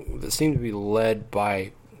gang that seemed to be led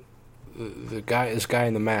by this guy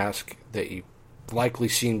in the mask that you likely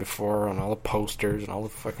seen before on all the posters and all the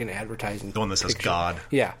fucking advertising. The one that says God.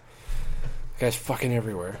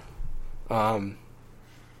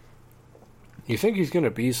 You think he's going to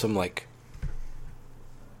be some, like,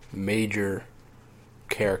 major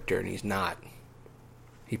character, and he's not.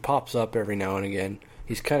 He pops up every now and again.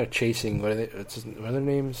 He's kind of chasing, what are their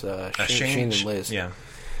names? Shane and Liz. Yeah.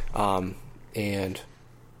 And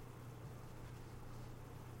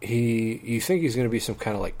you think he's going to be some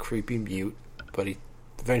kind of, like, creepy mute, but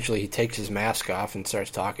eventually he takes his mask off and starts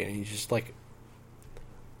talking, and he's just, like,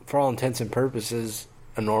 for all intents and purposes,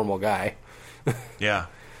 a normal guy. Yeah.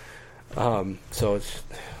 So it's,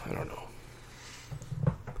 I don't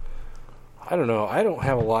know. I don't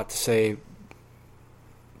have a lot to say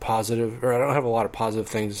positive, or I don't have a lot of positive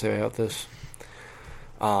things to say about this.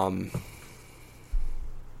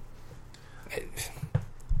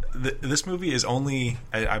 This movie is only,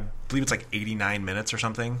 I believe it's like 89 minutes or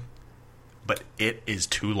something, but it is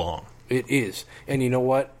too long. It is. And you know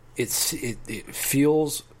what? It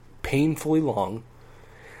feels painfully long.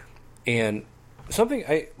 And something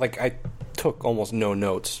I took almost no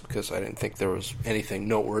notes because I didn't think there was anything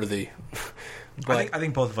noteworthy. But I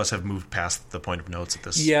think both of us have moved past the point of notes at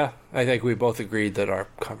this. Yeah, I think we both agreed that our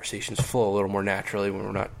conversations flow a little more naturally when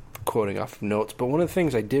we're not quoting off notes. But one of the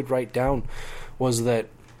things I did write down was that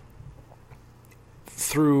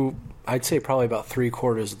through, I'd say probably about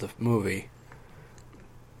 3/4 of the movie.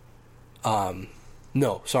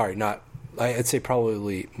 No, sorry, not. I'd say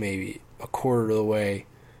probably maybe a quarter of the way,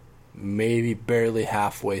 maybe barely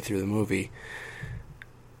halfway through the movie.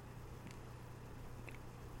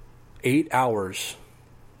 8 hours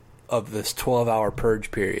of this 12-hour purge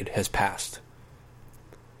period has passed.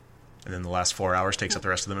 And then the last 4 hours takes up the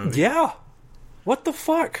rest of the movie. Yeah. What the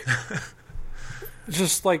fuck?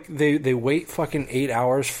 Just like they wait fucking 8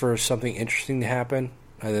 hours for something interesting to happen,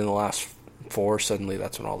 and then the last 4, suddenly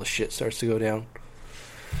that's when all the shit starts to go down.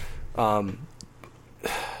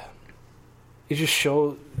 It just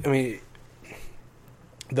shows, I mean,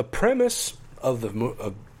 the premise of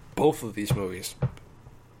of both of these movies,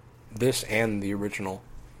 this and the original,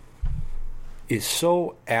 is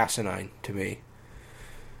so asinine to me.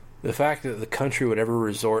 The fact that the country would ever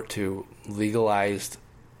resort to legalized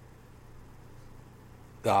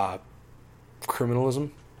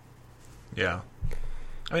criminalism. Yeah.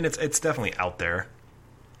 I mean, it's definitely out there.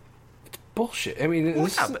 It's bullshit. I mean,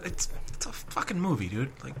 but it's a fucking movie,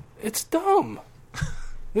 dude. Like, it's dumb.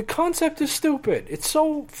 The concept is stupid. It's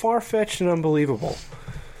so far-fetched and unbelievable.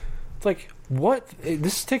 It's like, what?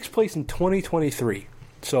 This takes place in 2023.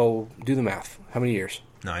 So, do the math. How many years?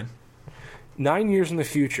 9. 9 years in the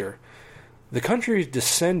future, the country has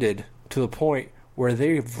descended to the point where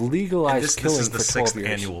they've legalized killing for 12 years. This is the 6th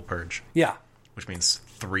annual purge. Yeah. Which means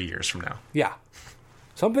 3 years from now. Yeah.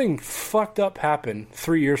 Something fucked up happened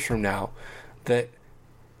 3 years from now that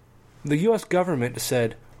the U.S. government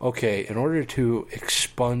said, okay, in order to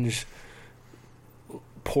expunge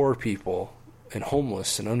poor people and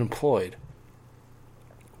homeless and unemployed,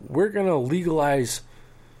 we're going to legalize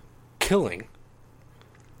killing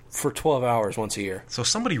for 12 hours once a year. So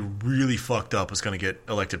somebody really fucked up is going to get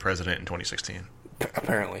elected president in 2016.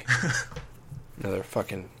 Apparently. Another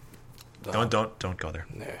fucking... Don't go there.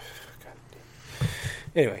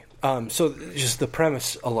 Anyway, so just the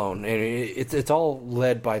premise alone, and it's all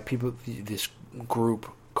led by people, this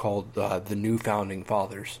group called the New Founding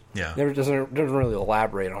Fathers. Yeah. Never doesn't really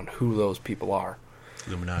elaborate on who those people are.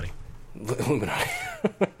 Illuminati.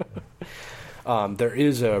 There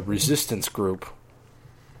is a resistance group,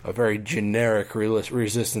 a very generic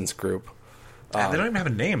resistance group. They don't even have a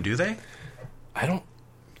name, do they? I don't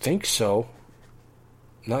think so.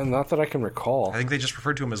 Not that I can recall. I think they just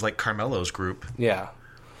referred to him as like Carmelo's group. Yeah.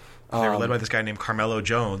 They were led by this guy named Carmelo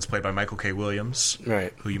Jones, played by Michael K. Williams,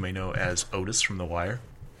 right? Who you may know as Otis from The Wire.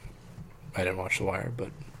 I didn't watch The Wire, but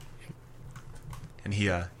and he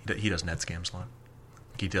does net scams a lot.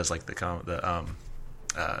 He does like the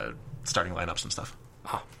starting lineups and stuff.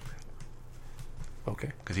 Ah.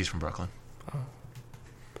 Okay. Because he's from Brooklyn.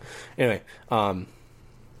 Anyway,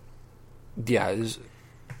 yeah,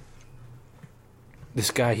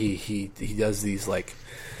 this guy he does these like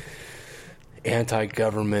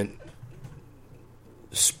anti-government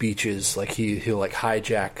speeches. Like he'll like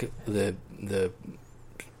hijack the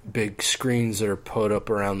big screens that are put up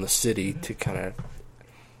around the city to kind of,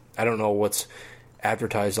 I don't know what's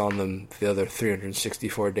advertised on them the other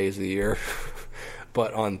 364 days of the year.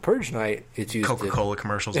 But on Purge night, it's used Coca-Cola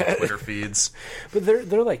commercials and Twitter feeds. But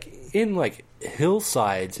they're like in like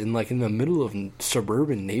hillsides, in the middle of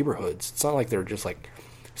suburban neighborhoods. It's not like they're just like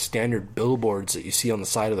standard billboards that you see on the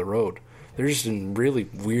side of the road. They're just in really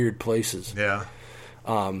weird places. Yeah.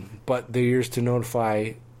 But they're used to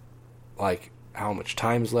notify like how much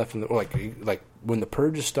time is left in the like when the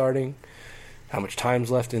Purge is starting, how much time's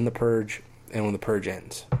left in the Purge, and when the Purge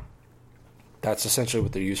ends. That's essentially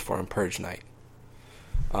what they're used for on Purge night.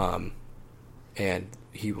 And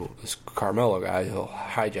this Carmelo guy, he'll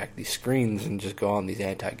hijack these screens and just go on these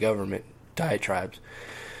anti-government diatribes.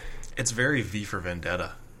 It's very V for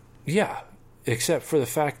Vendetta. Yeah, except for the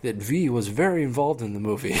fact that V was very involved in the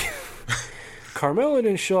movie. Carmelo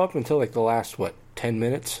didn't show up until like the last, 10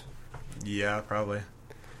 minutes? Yeah, probably.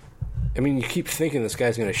 I mean, you keep thinking this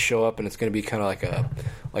guy's going to show up and it's going to be kind of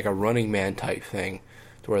like a Running Man type thing,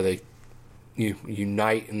 to where they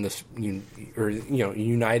unite in this,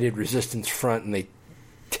 united resistance front, and they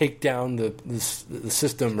take down the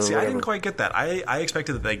system or See, whatever. I didn't quite get that. I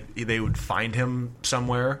expected that they would find him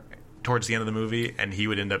somewhere towards the end of the movie, and he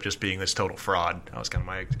would end up just being this total fraud. That was kind of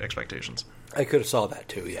my expectations. I could have saw that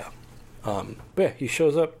too, yeah. But yeah, he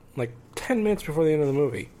shows up like 10 minutes before the end of the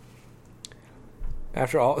movie.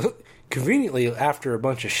 Conveniently after a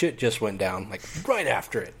bunch of shit just went down, like right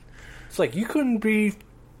after it. It's like, you couldn't be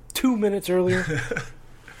 2 minutes earlier.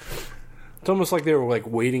 It's almost like they were like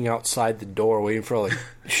waiting outside the door, waiting for like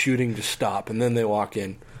shooting to stop, and then they walk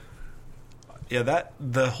in. Yeah,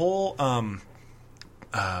 the whole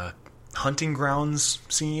hunting grounds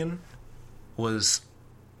scene was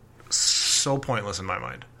so pointless in my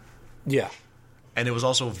mind. Yeah. And it was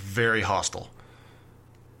also very Hostile.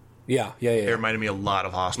 Yeah. It reminded me a lot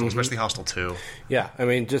of Hostile, especially Hostile 2. Yeah, I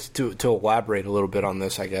mean, just to elaborate a little bit on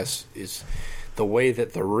this, I guess, is the way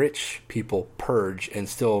that the rich people purge and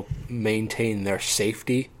still maintain their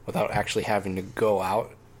safety without actually having to go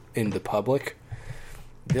out in the public.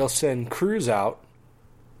 They'll send crews out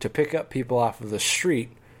to pick up people off of the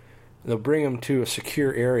street. They'll bring them to a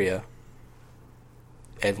secure area.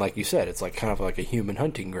 And like you said, it's like kind of like a human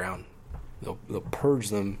hunting ground. They'll purge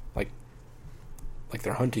them like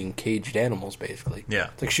they're hunting caged animals, basically. Yeah.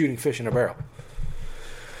 It's like shooting fish in a barrel.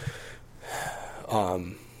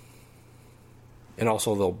 And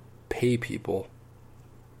also they'll pay people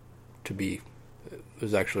to be, it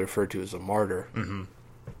was actually referred to as a martyr. Mm-hmm.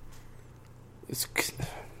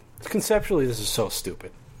 Conceptually, this is so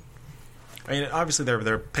stupid. I mean, obviously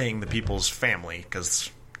they're paying the people's family, because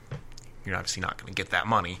you're obviously not going to get that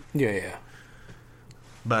money. Yeah.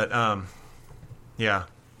 But, yeah,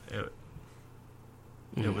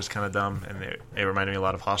 it was kind of dumb, and it reminded me a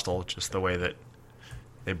lot of Hostel, just the way that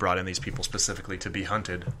they brought in these people specifically to be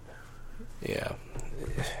hunted. Yeah.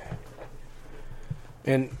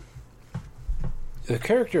 And the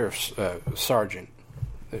character of Sergeant,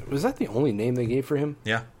 was that the only name they gave for him?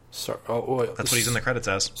 Yeah. That's what he's in the credits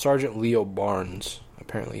as. Sergeant Leo Barnes.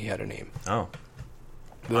 Apparently he had a name. Oh.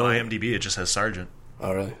 On IMDb, it just says Sergeant.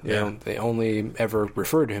 Oh, really? Yeah. They only ever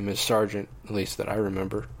referred to him as Sergeant, at least that I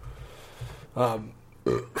remember.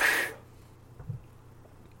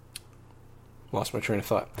 Lost my train of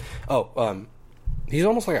thought. He's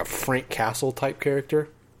almost like a Frank Castle type character.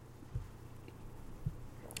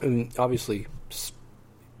 And obviously,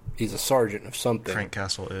 he's a sergeant of something. Frank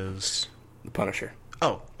Castle is the Punisher.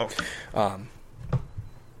 Oh.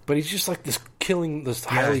 But he's just like this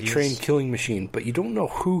highly trained killing machine, but you don't know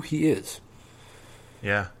who he is.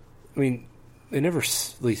 Yeah. I mean, they never,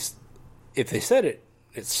 at least, if they said it,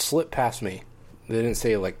 it slipped past me. They didn't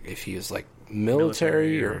say, like, if he was, like,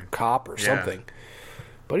 military or cop or something.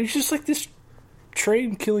 But he's just like this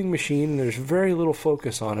trained killing machine, and there's very little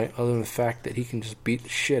focus on it, other than the fact that he can just beat the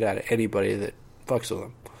shit out of anybody that fucks with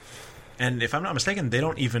him. And if I'm not mistaken, they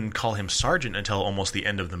don't even call him Sergeant until almost the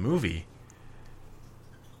end of the movie.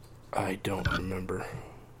 I don't remember.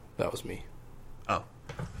 That was me. Oh.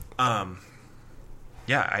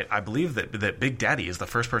 Yeah, I believe that Big Daddy is the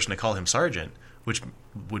first person to call him Sergeant, which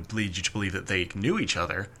would lead you to believe that they knew each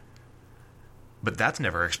other. But that's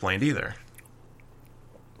never explained either.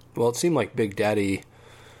 Well, it seemed like Big Daddy,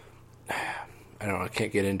 I don't know, I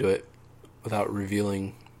can't get into it without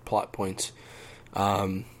revealing plot points.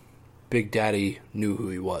 Big Daddy knew who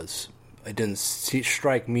he was. It didn't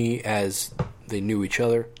strike me as they knew each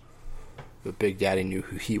other, but Big Daddy knew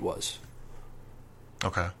who he was.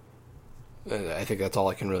 Okay. I think that's all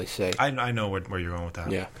I can really say. I know where you're going with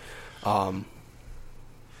that. Yeah.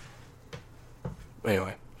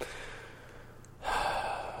 Anyway.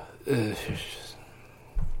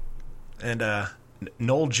 And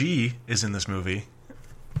Noel G is in this movie,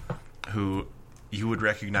 who you would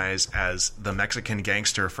recognize as the Mexican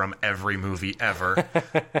gangster from every movie ever.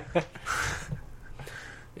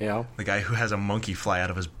 Yeah. The guy who has a monkey fly out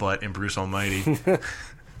of his butt in Bruce Almighty.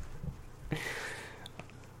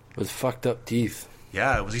 With fucked up teeth.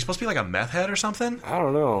 Yeah, was he supposed to be like a meth head or something? I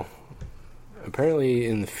don't know. Apparently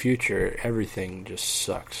in the future, everything just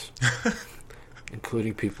sucks.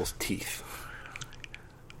 Including people's teeth.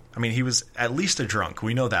 I mean, he was at least a drunk.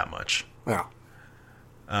 We know that much. Yeah.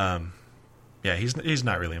 Yeah, he's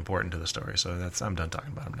not really important to the story, so I'm done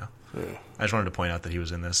talking about him now. Yeah. I just wanted to point out that he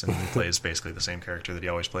was in this, and he plays basically the same character that he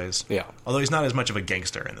always plays. Yeah. Although he's not as much of a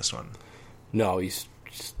gangster in this one. No, he's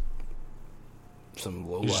just some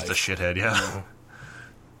low He's life. just a shithead, yeah.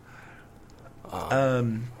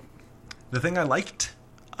 The thing I liked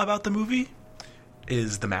about the movie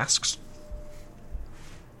is the masks.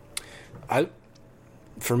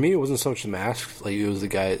 For me, it wasn't so much the masks. Like, it was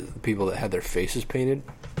the people that had their faces painted.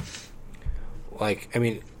 Like, I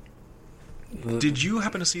mean... Did you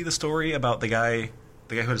happen to see the story about the guy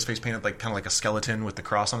who had his face painted like kind of like a skeleton with the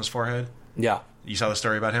cross on his forehead? Yeah. You saw the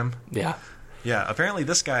story about him? Yeah. Yeah, apparently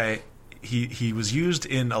this guy, he was used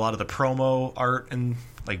in a lot of the promo art and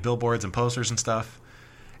like billboards and posters and stuff.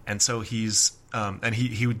 And so he's... and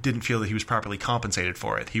he didn't feel that he was properly compensated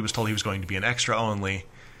for it. He was told he was going to be an extra only.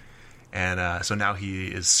 And so now he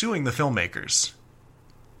is suing the filmmakers.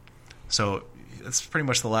 So it's pretty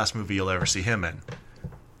much the last movie you'll ever see him in.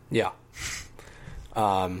 Yeah.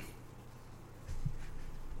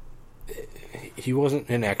 He wasn't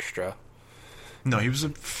an extra. No, he was a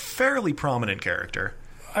fairly prominent character.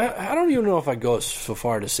 I don't even know if I'd go so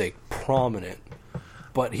far to say prominent,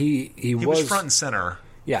 but he was front and center.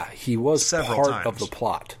 Yeah, he was several part times of the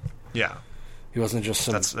plot. Yeah. He wasn't just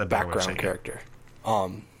some background character.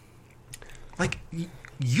 Like,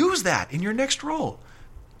 use that in your next role.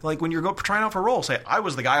 Like, when you're trying out for a role, say, I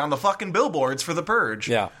was the guy on the fucking billboards for The Purge.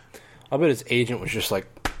 Yeah. I bet his agent was just like,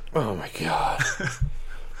 oh my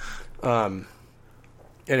god.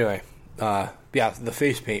 Anyway, yeah, the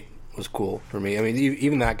face paint was cool for me. I mean,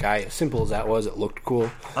 even that guy, as simple as that was, it looked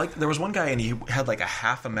cool. Like, there was one guy, and he had like a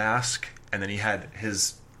half a mask, and then he had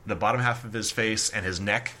the bottom half of his face and his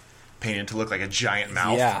neck painted to look like a giant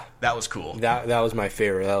mouth. Yeah. That was cool. That was my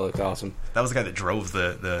favorite. That looked awesome. That was the guy that drove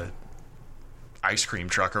the ice cream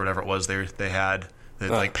truck or whatever it was they had. The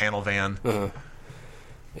like panel van.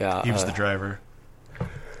 Yeah. He was the driver. And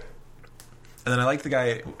then I liked the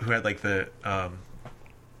guy who had like the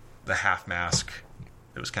half mask.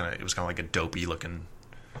 It was kind of like a dopey looking.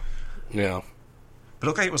 Yeah. But it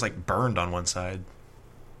looked like it was like burned on one side.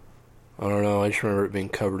 I don't know. I just remember it being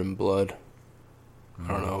covered in blood. I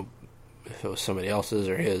don't know if it was somebody else's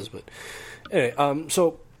or his, but anyway.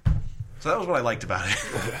 So that was what I liked about it.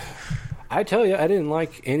 I tell you, I didn't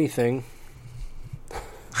like anything.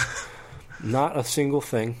 Not a single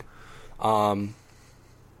thing. Not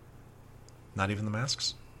even the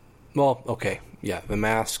masks? Well, okay. Yeah, the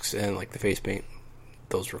masks and like the face paint,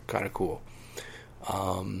 those were kind of cool.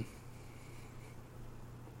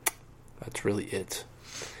 That's really it.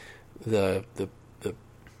 It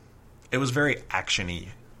was very action-y.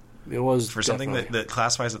 It was for something that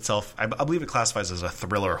classifies itself. I believe it classifies as a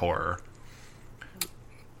thriller horror.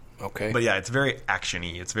 Okay. But yeah, it's very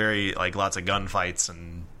action-y. It's very like lots of gunfights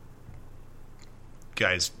and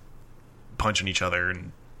guys punching each other,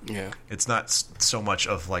 and yeah, it's not so much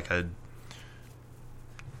of like a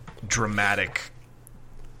dramatic,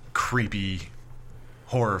 creepy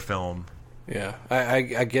horror film. Yeah, I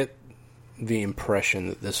get the impression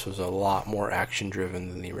that this was a lot more action driven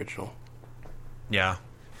than the original. Yeah.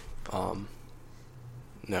 No,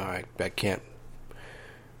 I can't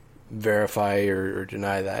verify or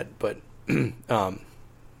deny that, but this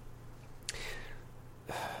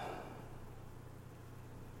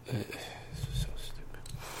is so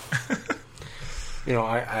stupid. You know,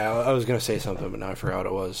 I was going to say something, but now I forgot what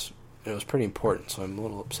it was. It was pretty important, so I'm a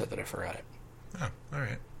little upset that I forgot it. Oh, all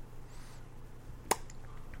right.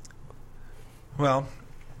 Well,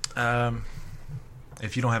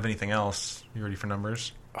 if you don't have anything else, you ready for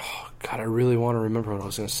numbers? Oh, God, I really want to remember what I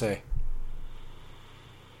was going to say.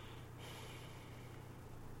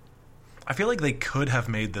 I feel like they could have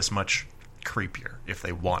made this much creepier if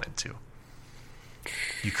they wanted to.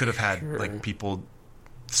 You could have had like people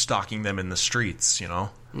stalking them in the streets, you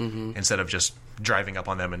know, instead of just driving up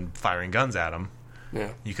on them and firing guns at them.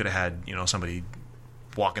 Yeah, you could have had, you know, somebody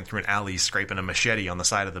walking through an alley scraping a machete on the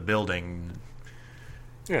side of the building.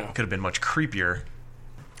 Yeah, it could have been much creepier.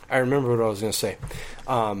 I remember what I was going to say.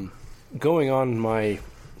 Going on my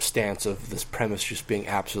stance of this premise just being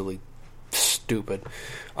absolutely stupid.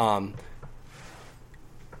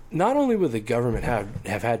 Not only would the government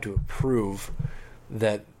have had to approve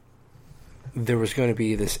that there was going to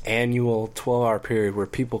be this annual 12-hour period where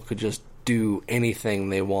people could just do anything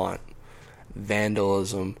they want.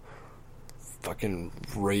 Vandalism, fucking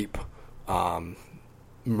rape,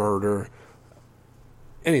 murder,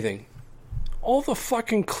 anything. All the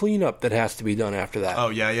fucking cleanup that has to be done after that. Oh,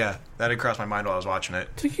 yeah. That had crossed my mind while I was watching it.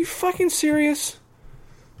 Are you fucking serious?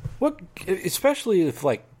 What? Especially if,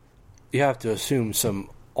 like, you have to assume some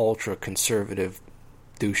ultra conservative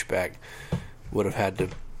douchebag would have had to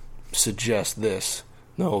suggest this.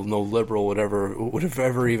 No liberal would have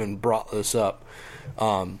ever even brought this up.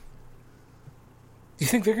 Do you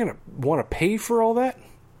think they're going to want to pay for all that?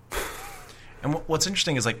 And what's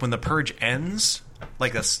interesting is, like, when the Purge ends,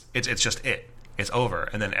 like, it's just it. It's over,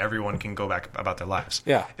 and then everyone can go back about their lives.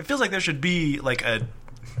 Yeah. It feels like there should be, like,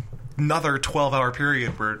 another 12-hour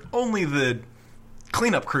period where only the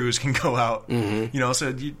cleanup crews can go out, you know, so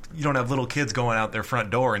you don't have little kids going out their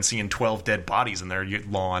front door and seeing 12 dead bodies in their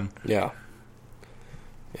lawn. Yeah.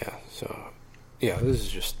 Yeah, so, yeah, this is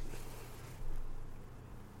just...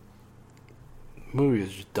 The movie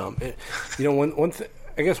is just dumb. You know, one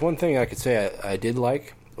thing I could say I did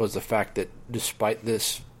like was the fact that despite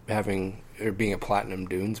this being a Platinum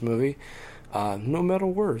Dunes movie, no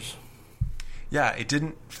metal words. Yeah, it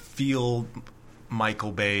didn't feel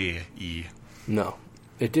Michael Bay-y. No.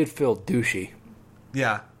 It did feel douchey.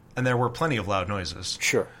 Yeah, and there were plenty of loud noises.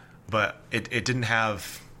 Sure. But it didn't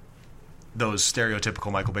have those stereotypical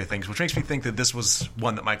Michael Bay things, which makes me think that this was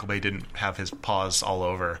one that Michael Bay didn't have his paws all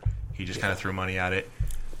over. He just kind of threw money at it.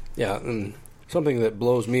 Yeah, and something that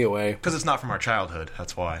blows me away... Because it's not from our childhood,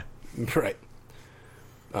 that's why. Right.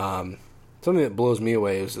 Something that blows me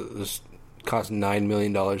away is that this cost $9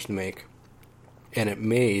 million to make, and it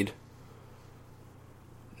made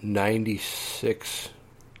 96...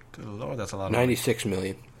 Good Lord, that's a lot of 96 money.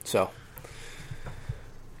 million. So,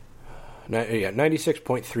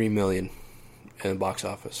 96.3 million in the box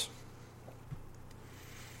office.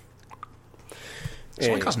 It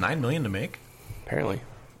only cost $9 million to make? Apparently.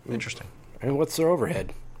 Interesting. And what's their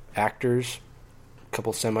overhead? Actors, a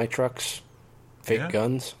couple semi-trucks, fake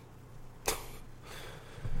guns.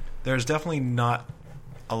 There's definitely not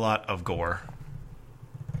a lot of gore.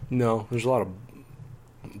 No, there's a lot of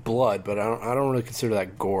blood, but I don't really consider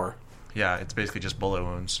that gore. Yeah, it's basically just bullet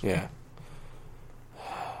wounds. Yeah.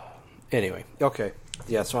 Anyway, okay.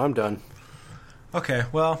 Yeah, so I'm done. Okay,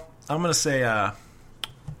 well, I'm going to say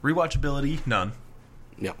rewatchability, none.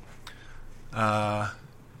 Yep.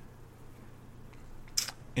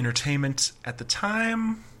 Entertainment at the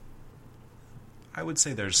time, I would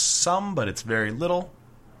say there's some, but it's very little.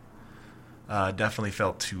 Definitely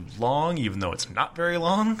felt too long, even though it's not very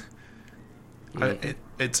long.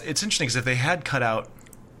 It's interesting because if they had cut out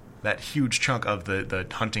that huge chunk of the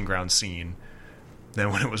hunting ground scene,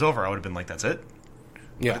 then when it was over, I would have been like, "That's it."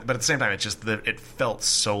 Yeah. But at the same time, it's just that it felt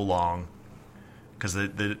so long because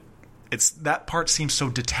that part seems so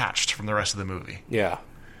detached from the rest of the movie. Yeah.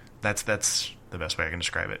 That's the best way I can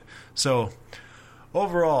describe it. So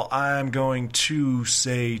overall, I'm going to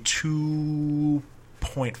say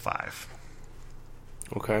 2.5.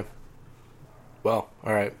 Okay. Well,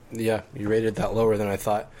 all right. Yeah, you rated that lower than I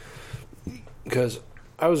thought. Because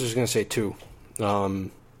I was just going to say 2.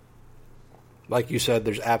 Like you said,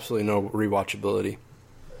 there's absolutely no rewatchability.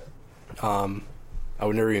 I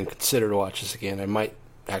would never even consider to watch this again. I might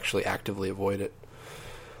actually actively avoid it.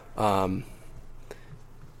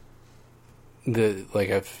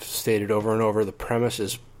 Like I've stated over and over, the premise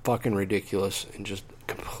is fucking ridiculous and just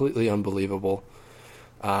completely unbelievable.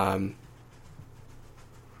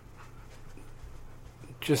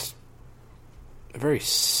 Just a very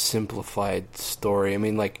simplified story. I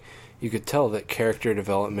mean, like, you could tell that character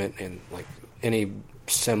development and, like, any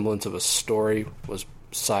semblance of a story was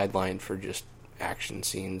sidelined for just action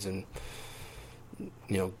scenes and,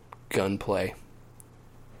 you know, gunplay.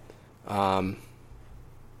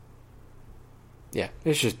 Yeah,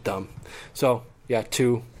 it's just dumb. So, yeah,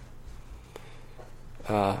 2.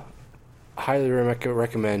 Highly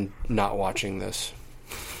recommend not watching this.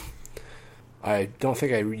 I don't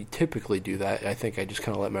think I typically do that. I think I just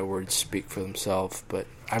kind of let my words speak for themselves. But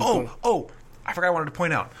I forgot I wanted to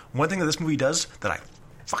point out. One thing that this movie does that I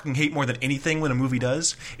fucking hate more than anything when a movie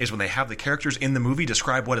does is when they have the characters in the movie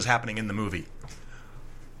describe what is happening in the movie.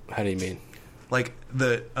 How do you mean? Like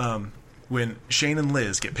when Shane and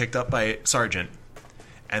Liz get picked up by Sergeant,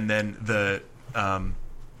 and then the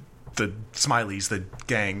Smileys, the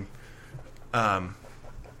gang,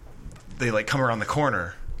 they like come around the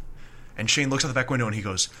corner. And Shane looks out the back window and he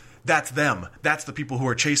goes, "That's them. That's the people who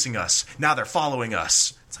are chasing us. Now they're following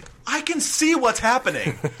us." It's like, I can see what's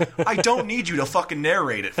happening. I don't need you to fucking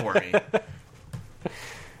narrate it for me.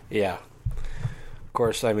 Yeah. Of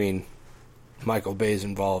course, I mean, Michael Bay's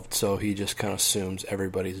involved, so he just kind of assumes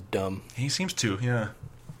everybody's dumb. He seems to, yeah.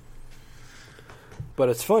 But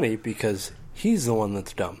it's funny because he's the one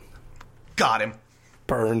that's dumb. Got him.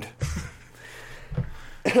 Burned.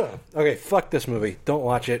 Okay, fuck this movie. Don't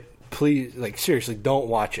watch it. Please, like, seriously, don't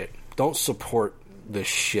watch it. Don't support this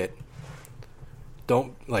shit.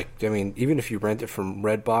 don't even if you rent it from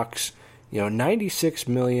Redbox,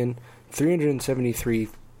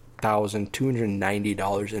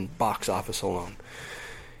 $96,373,290 in box office alone.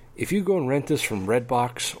 If you go and rent this from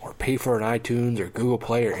Redbox or pay for an iTunes or Google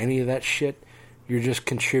Play or any of that shit, you're just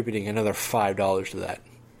contributing another $5 to that.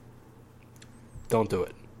 Don't do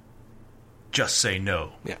it. Just say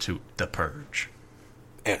no to The Purge.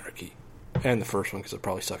 Anarchy. And the first one, because it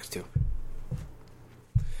probably sucks too.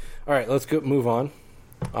 Alright, let's move on.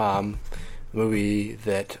 The movie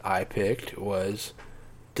that I picked was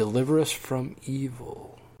Deliver Us from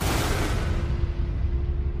Evil.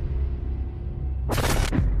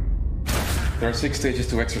 There are 6 stages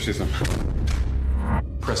to exorcism.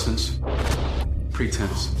 Presence,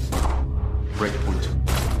 pretense, breakpoint,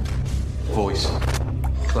 voice,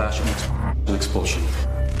 clashment, and expulsion.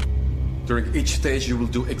 During each stage, you will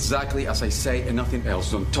do exactly as I say and nothing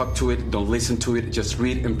else. Don't talk to it, don't listen to it, just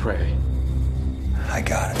read and pray. I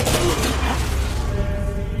got it.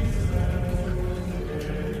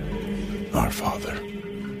 Our Father,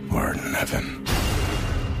 who art in heaven,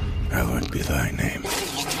 hallowed be thy name.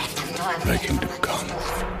 Thy kingdom come,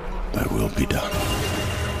 thy will be done,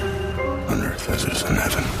 on earth as it is in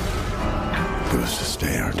heaven. Give us this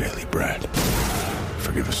day our daily bread.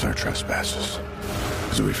 Forgive us our trespasses,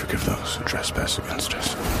 as we forgive those who trespass against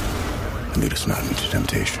us. And lead us not into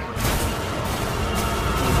temptation.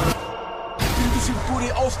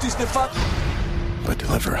 But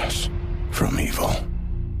deliver us from evil.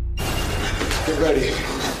 Get ready.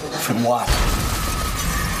 From what?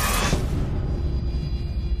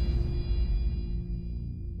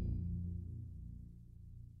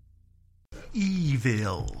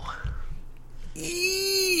 Evil.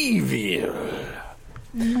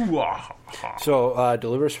 So,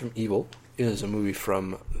 Deliver Us from Evil is a movie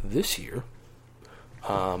from this year.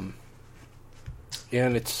 And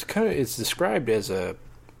it's described as a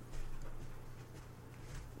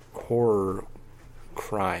horror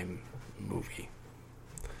crime movie.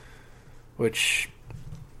 Which,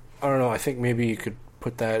 I don't know, I think maybe you could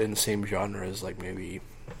put that in the same genre as like maybe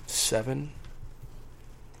Seven.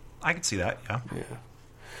 I could see that, yeah.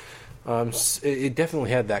 It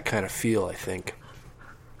definitely had that kind of feel, I think.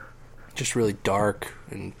 Just really dark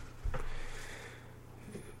and...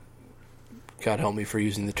 God help me for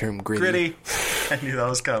using the term gritty. Gritty. I knew that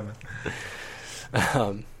was coming.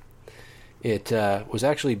 It was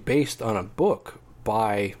actually based on a book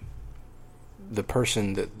by the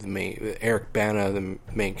person that Eric Bana, the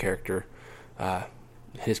main character,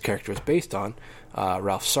 his character was based on,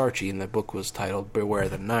 Ralph Sarchie, and the book was titled Beware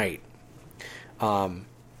the Night. The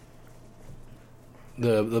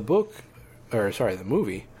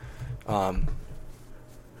movie,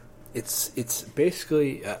 it's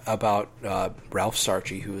basically about Ralph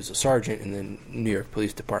Sarchie, who is a sergeant in the New York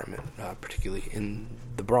Police Department, particularly in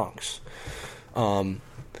the Bronx. And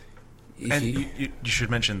you should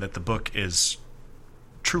mention that the book is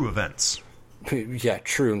true events. Yeah,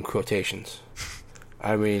 true in quotations.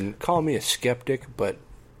 I mean, call me a skeptic, but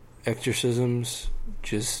exorcisms,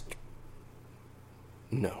 just...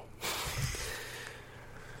 no.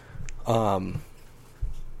 Ralph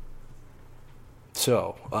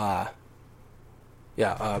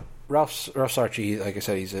Sarchie, like I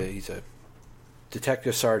said, he's a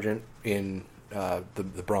detective sergeant in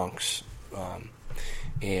the Bronx,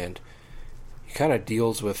 and he kind of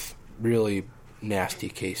deals with really nasty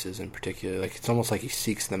cases in particular. Like, it's almost like he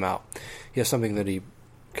seeks them out. He has something that he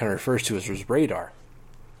kind of refers to as his radar.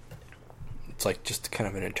 It's like just kind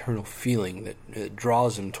of an internal feeling that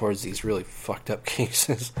draws him towards these really fucked up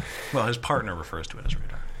cases. Well, his partner refers to it as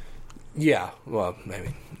radar. Yeah, well, I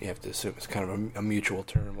mean, you have to assume it's kind of a mutual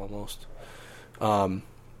term almost.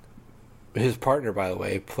 His partner, by the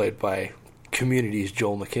way, played by Community's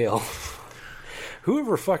Joel McHale.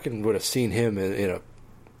 Whoever fucking would have seen him in a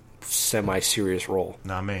semi-serious role?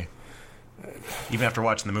 Not me. Even after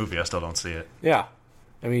watching the movie, I still don't see it. Yeah.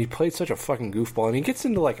 I mean, he played such a fucking goofball, and he gets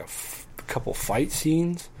into like a couple fight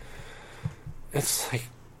scenes. It's like,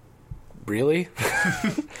 really?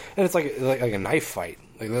 And it's like a knife fight.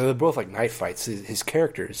 Like, they're both like knife fights. His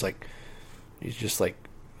character is like, he's just like,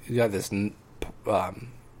 he's got this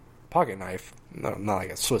pocket knife, not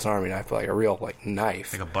like a Swiss Army knife, but like a real like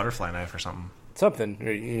knife, like a butterfly knife or something. Something,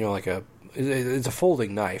 like it's a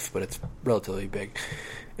folding knife, but it's relatively big.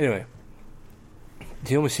 Anyway,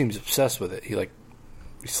 he almost seems obsessed with it. You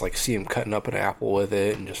just like see him cutting up an apple with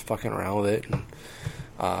it and just fucking around with it,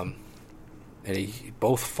 and he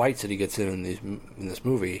both fights that he gets in this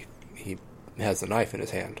movie, he has the knife in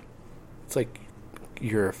his hand. It's like,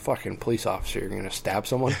 you're a fucking police officer, you're gonna stab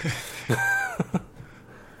someone.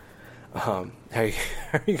 How are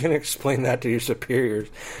you going to explain that to your superiors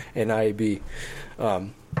in IAB?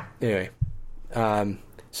 Anyway,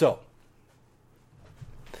 so.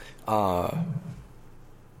 And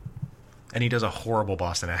he does a horrible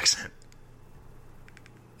Boston accent.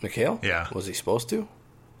 Mikhail? Yeah. Was he supposed to?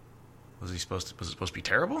 Was it supposed to be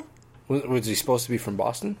terrible? Was he supposed to be from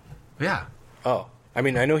Boston? Yeah. Oh. I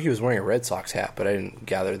mean, I know he was wearing a Red Sox hat, but I didn't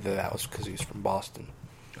gather that was because he was from Boston.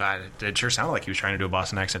 It sure sounded like he was trying to do a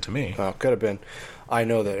Boston accent to me. Oh, could have been. I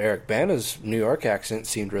know that Eric Bana's New York accent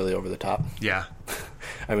seemed really over the top. Yeah.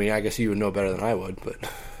 I mean, I guess you would know better than I would, but...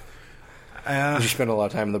 Did you spend a lot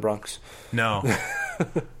of time in the Bronx? No.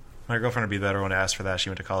 My girlfriend would be the better one to ask for that. She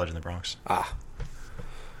went to college in the Bronx.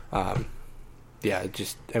 Yeah,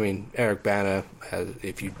 just, I mean, Eric Bana,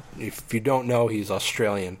 if you don't know, he's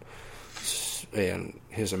Australian. And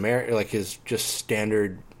his his just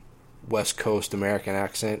standard West Coast American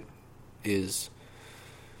accent is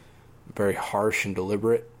very harsh and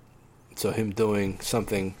deliberate. So him doing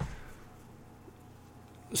something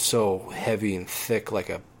so heavy and thick like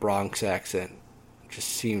a Bronx accent just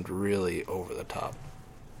seemed really over the top.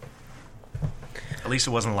 At least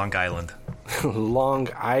it wasn't Long Island. Long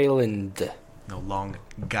Island. No, Long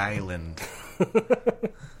Island.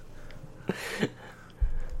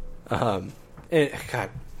 God,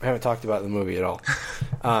 I haven't talked about the movie at all.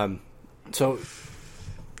 So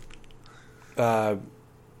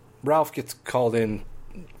Ralph gets called in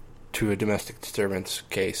to a domestic disturbance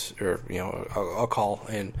case, or a call,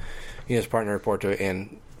 and he and his partner report to it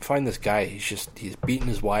and find this guy. He's beaten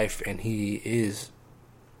his wife, and he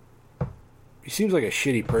seems like a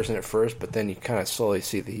shitty person at first, but then you kind of slowly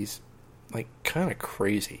see that he's like kind of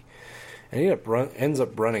crazy, and he ends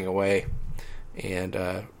up running away, and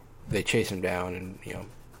they chase him down and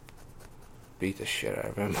beat the shit out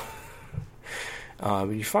of him.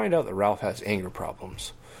 You find out that Ralph has anger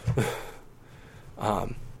problems.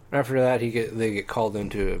 After that, they get called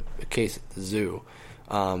into a case at the zoo,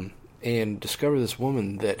 and discover this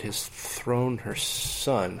woman that has thrown her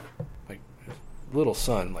son, like little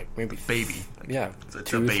son, like maybe baby, 2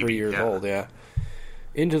 or 3 years old,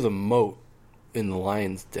 into the moat in the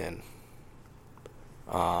lion's den.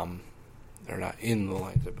 They're not in the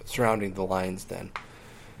lion's den, but surrounding the lion's den.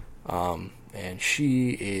 And she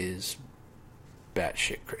is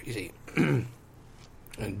batshit crazy, and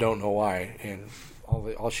don't know why. And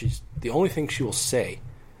the only thing she will say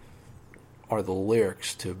are the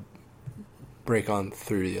lyrics to "Break On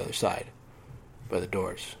Through to the Other Side" by the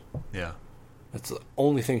Doors. Yeah, that's the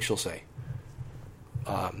only thing she'll say.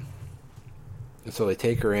 And so they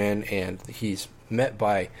take her in, and he's met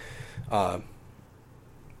by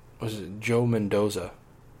Joe Mendoza,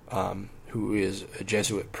 who is a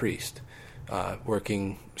Jesuit priest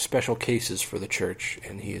working special cases for the church,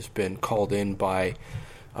 and he has been called in by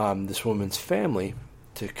this woman's family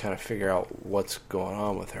to kind of figure out what's going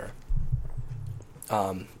on with her.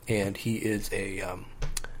 And he is a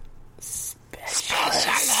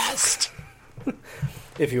specialist.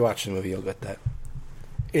 If you watch the movie, you'll get that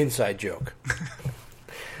inside joke.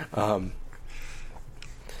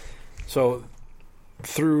 So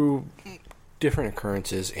through different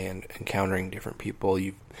occurrences and encountering different people,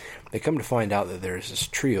 they come to find out that there's this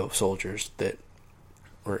trio of soldiers that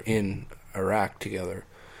were in Iraq together.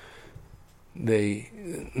 Actually,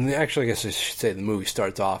 I guess I should say the movie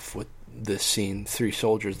starts off with this scene. 3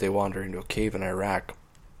 soldiers, they wander into a cave in Iraq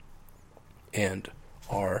and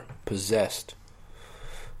are possessed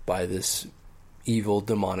by this evil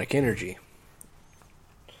demonic energy.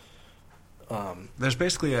 There's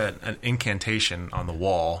basically an incantation on the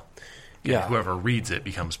wall. And whoever reads it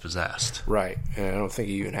becomes possessed. Right. And I don't think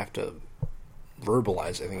you even have to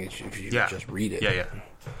verbalize it. I think if you just read it. Yeah.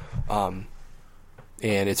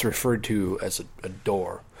 And it's referred to as a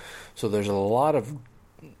door. So there's a lot of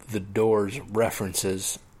the Doors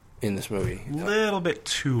references in this movie. A little bit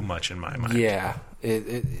too much in my mind. Yeah.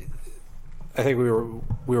 I think we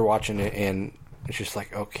were watching it, and it's just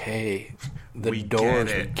like, okay, the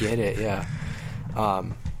Doors, we get it, yeah.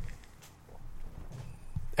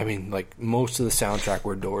 I mean, like, most of the soundtrack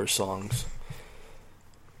were Doors songs.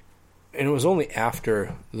 And it was only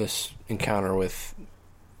after this encounter with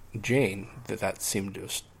Jane that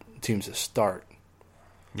seems to start.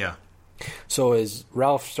 Yeah. So as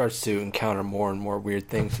Ralph starts to encounter more and more weird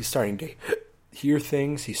things, he's starting to hear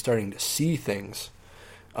things, he's starting to see things.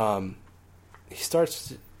 He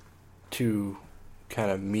starts to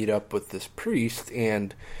kind of meet up with this priest,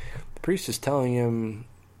 and the priest is telling him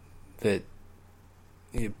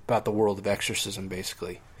about the world of exorcism,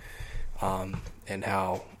 basically, and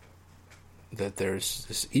how that there's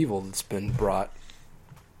this evil that's been brought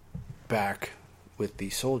back with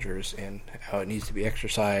these soldiers and how it needs to be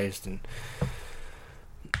exercised. And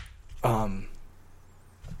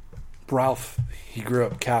Ralph, he grew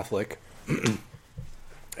up Catholic,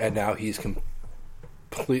 and now he's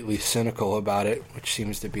completely cynical about it, which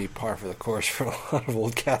seems to be par for the course for a lot of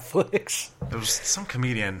old Catholics. There was some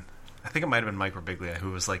comedian, I think it might have been Mike Birbiglia,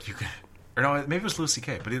 who was like, you can, or no, maybe it was Louis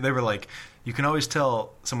C.K., but they were like, you can always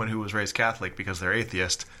tell someone who was raised Catholic because they're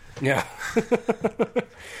atheist. Yeah. I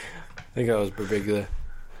think that was Birbiglia.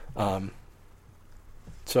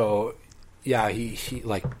 So, yeah, he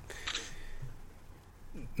like,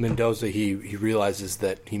 Mendoza, he realizes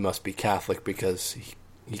that he must be Catholic because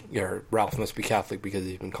or Ralph must be Catholic because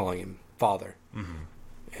he's been calling him father.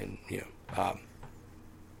 Mm-hmm. And,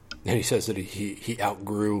 and he says that he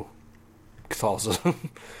outgrew Catholicism.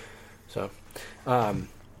 So,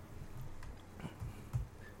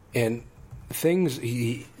 and things,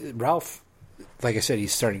 Ralph, like I said,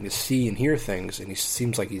 he's starting to see and hear things, and he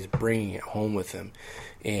seems like he's bringing it home with him.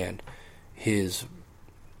 And I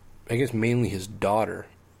guess mainly his daughter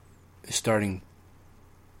is starting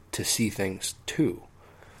to see things too.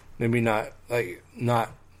 Maybe not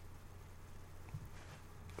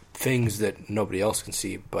things that nobody else can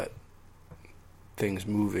see, but things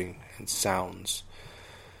moving and sounds.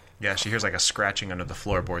 Yeah, she hears like a scratching under the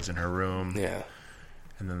floorboards in her room. Yeah.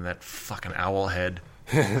 And then that fucking owl head.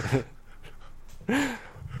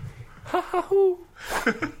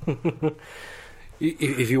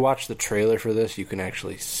 If you watch the trailer for this, you can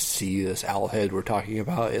actually see this owl head we're talking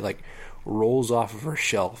about. It like rolls off of her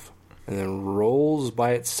shelf and then rolls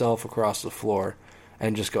by itself across the floor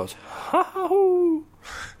and just goes, ha-hoo.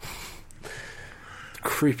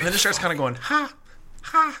 Creepy. And then it starts kind of going, ha,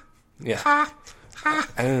 ha, yeah. ha, ha.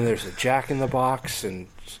 And then there's a Jack in the Box. And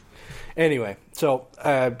anyway, so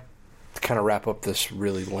to kind of wrap up this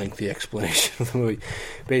really lengthy explanation of the movie,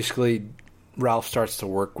 basically Ralph starts to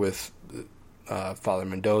work with Father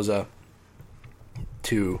Mendoza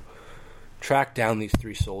to track down these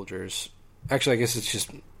three soldiers. Actually, I guess it's just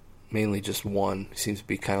mainly just one. It seems to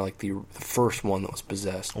be kind of like the first one that was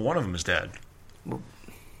possessed. Well, one of them is dead.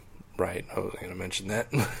 Right. I was going to mention that.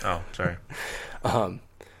 Oh, sorry.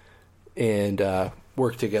 And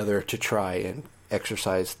work together to try and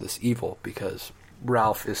exorcise this evil, because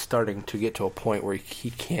Ralph is starting to get to a point where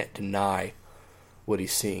he can't deny what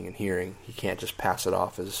he's seeing and hearing. He can't just pass it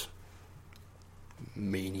off as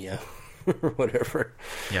mania or whatever.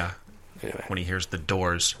 Yeah. Anyway. When he hears the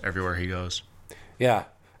doors everywhere he goes. Yeah.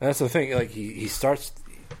 And that's the thing. Like he starts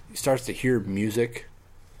to hear music,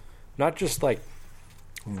 not just like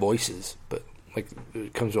voices, but like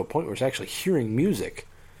it comes to a point where it's actually hearing music,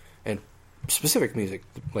 and specific music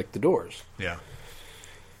like the Doors. Yeah.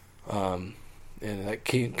 And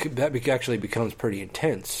that actually becomes pretty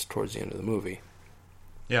intense towards the end of the movie.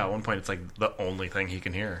 Yeah, at one point it's like the only thing he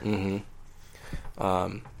can hear. Mm-hmm.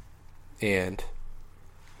 And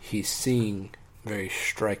he's seeing very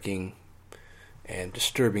striking and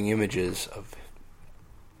disturbing images of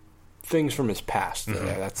things from his past.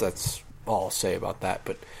 Mm-hmm. That's all I'll say about that.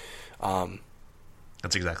 But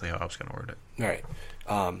that's exactly how I was going to word it. All right.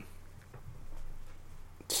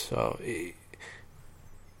 So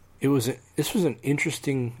this was an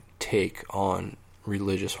interesting take on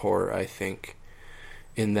religious horror, I think,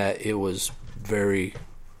 in that it was very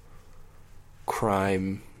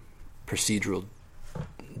crime procedural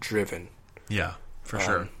driven. Yeah, for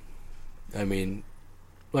sure. I mean,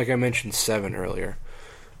 like I mentioned, Seven earlier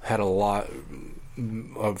had a lot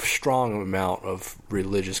of strong amount of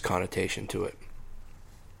religious connotation to it.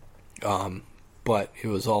 But it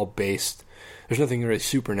was all based. There's nothing really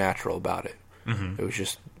supernatural about it. Mm-hmm. It was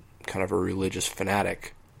just kind of a religious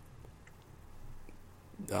fanatic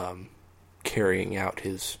carrying out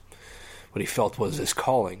what he felt was his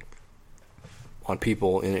calling on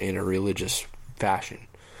people in a religious fashion.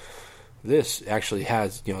 This actually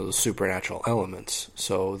has, the supernatural elements.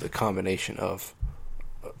 So the combination of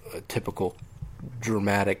a typical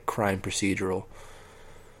dramatic crime procedural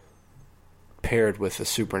paired with a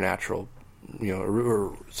supernatural, I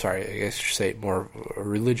guess I should say more a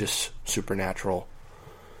religious supernatural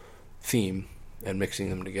theme, and mixing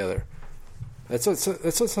them together. That's not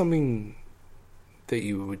something that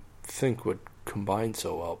you would think would combine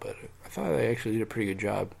so well, but I thought they actually did a pretty good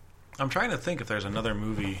job. I'm trying to think if there's another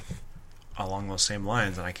movie along those same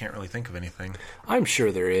lines, and I can't really think of anything. I'm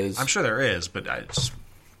sure there is. But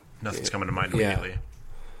nothing's coming to mind immediately. It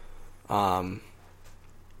was.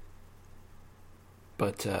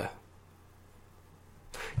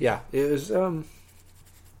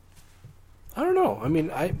 I don't know. I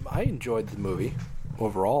mean, I enjoyed the movie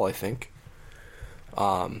overall. I think.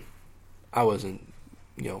 I wasn't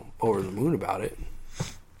over the moon about it.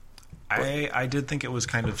 I did think it was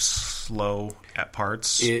kind of slow at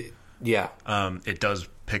parts. It does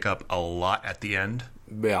pick up a lot at the end.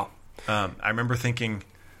 Yeah. I remember thinking,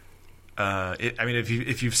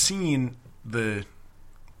 if you've seen the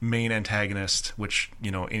main antagonist, which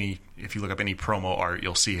if you look up any promo art,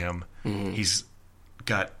 you'll see him. Mm-hmm. He's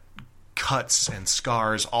got cuts and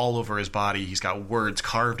scars all over his body. He's got words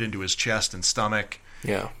carved into his chest and stomach.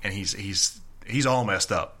 Yeah, and he's all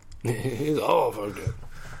messed up. He's all fucked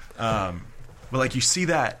up. But like you see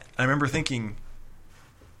that, I remember thinking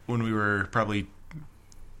when we were probably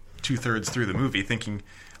 2/3 through the movie,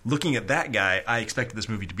 looking at that guy, I expected this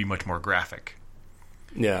movie to be much more graphic.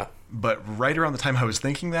 Yeah. But right around the time I was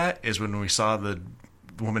thinking that is when we saw the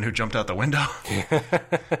woman who jumped out the window.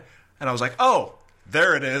 And I was like, oh,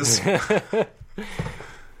 there it is.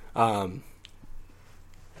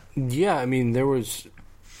 Yeah, I mean, there was...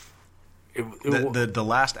 The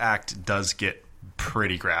last act does get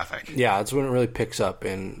pretty graphic. Yeah, that's when it really picks up,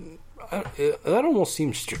 and that almost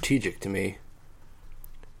seems strategic to me,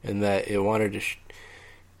 in that it wanted to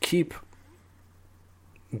keep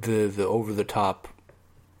the over-the-top,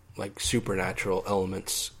 like, supernatural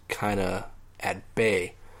elements kind of at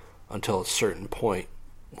bay until a certain point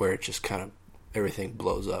where it just kind of, everything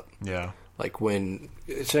blows up. Yeah. Like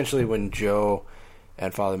essentially when Joe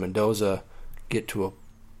and Father Mendoza get to a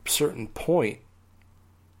certain point,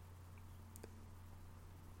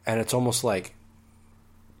 and it's almost like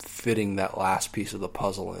fitting that last piece of the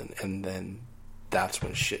puzzle in, and then that's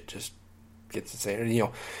when shit just gets insane.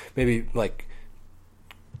 Maybe like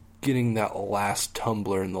getting that last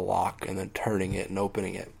tumbler in the lock and then turning it and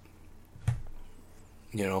opening it.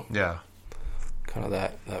 Yeah. Kind of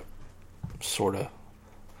that sort of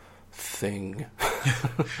thing.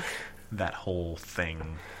 That whole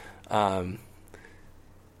thing. Yeah.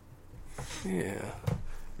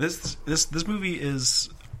 This movie is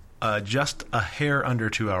just a hair under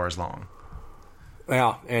 2 hours long.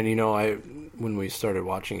 Yeah, and when we started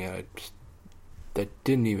watching it, that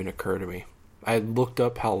didn't even occur to me. I looked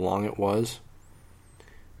up how long it was,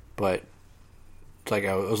 but it's like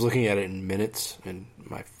I was looking at it in minutes, and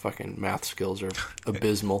my fucking math skills are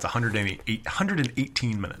abysmal. It's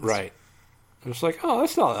 118 minutes. Right. I was like, oh,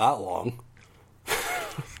 that's not that long.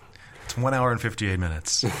 It's 1 hour and 58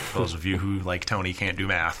 minutes. Those of you who, like Tony, can't do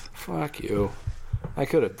math. Fuck you. I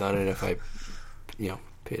could have done it if I,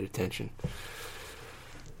 paid attention.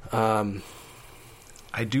 I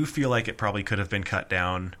do feel like it probably could have been cut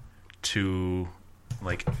down to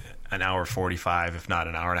like an hour 45, if not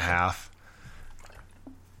an hour and a half.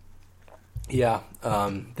 Yeah,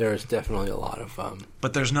 there's definitely a lot of...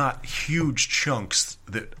 But there's not huge chunks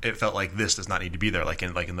that it felt like this does not need to be there, like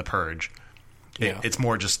in The Purge. It's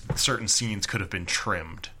more just certain scenes could have been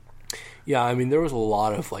trimmed. Yeah, I mean, there was a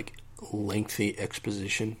lot of, like, lengthy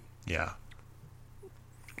exposition. Yeah.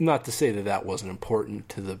 Not to say that wasn't important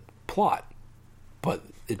to the plot, but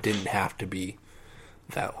it didn't have to be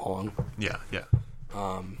that long. Yeah.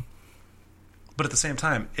 But at the same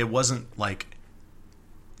time, it wasn't like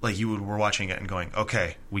you were watching it and going,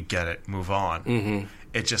 okay, we get it, move on. Mm-hmm.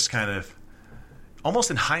 It just kind of, almost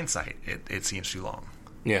in hindsight, it seems too long.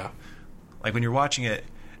 Yeah. Like when you're watching it,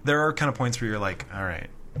 there are kind of points where you're like, all right,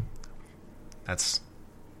 that's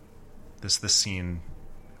this scene.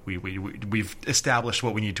 We've established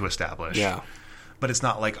what we need to establish. Yeah. But it's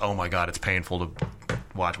not like, oh my god, it's painful to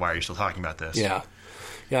watch. Why are you still talking about this? Yeah.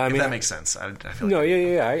 Yeah, I mean, that makes sense. I feel no,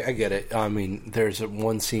 I get it. I mean, there's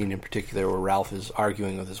one scene in particular where Ralph is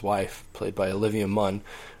arguing with his wife, played by Olivia Munn,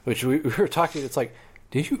 which we were talking. It's like,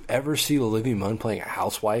 did you ever see Olivia Munn playing a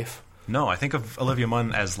housewife? No, I think of Olivia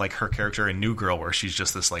Munn as like her character in New Girl, where she's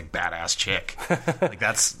just this like badass chick. Like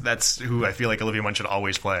that's who I feel like Olivia Munn should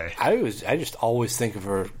always play. I just always think of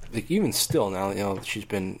her, like even still now. She's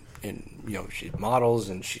been in, she models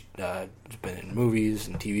and she's been in movies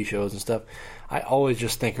and TV shows and stuff. I always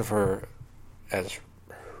just think of her as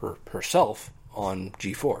herself on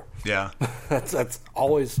G4. Yeah. That's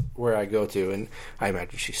always where I go to, and I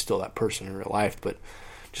imagine she's still that person in real life, but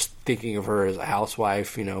just thinking of her as a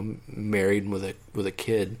housewife, married with a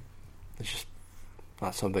kid, it's just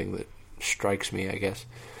not something that strikes me, I guess.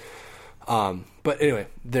 But anyway,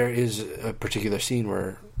 there is a particular scene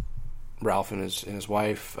where Ralph and his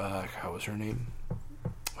wife, how was her name?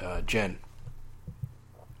 Jen.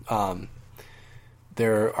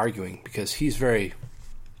 They're arguing because he's very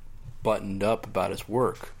buttoned up about his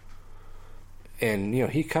work. And,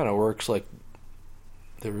 he kind of works like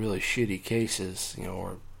the really shitty cases,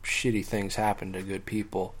 or shitty things happen to good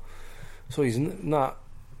people. So he's not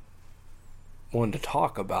one to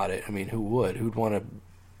talk about it. I mean, who would? Who'd want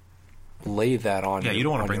to lay that on. Yeah, you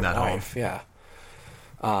don't want to bring that wife. home.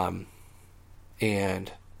 Yeah.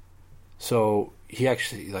 And so he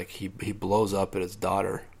actually he blows up at his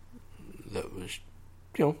daughter. That was,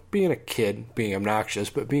 being a kid, being obnoxious,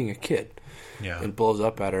 but being a kid. Yeah. And blows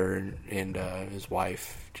up at her, and his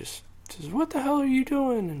wife just says, "What the hell are you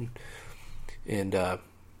doing?" And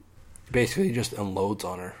basically just unloads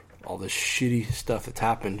on her all this shitty stuff that's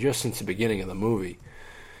happened just since the beginning of the movie.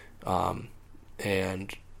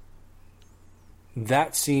 And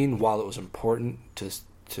that scene, while it was important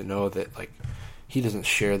to know that he doesn't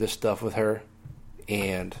share this stuff with her,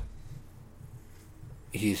 and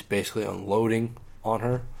he's basically unloading on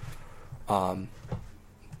her,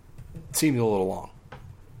 seemed a little long.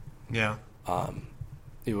 Yeah.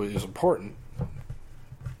 It was important,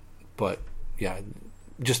 but yeah,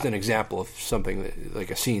 just an example of something that,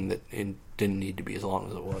 like a scene that didn't need to be as long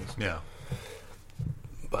as it was. Yeah.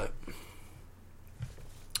 But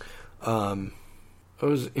I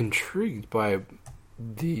was intrigued by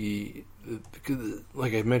because,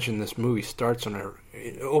 like I mentioned, this movie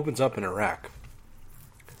it opens up in Iraq.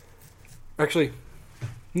 Actually,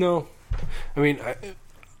 no. I mean, I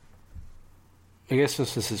guess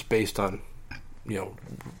since this is based on,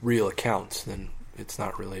 real accounts, then it's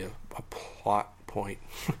not really a plot point.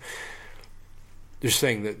 Just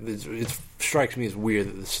saying that it strikes me as weird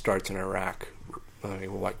that this starts in Iraq. I mean,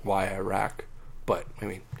 why Iraq? But, I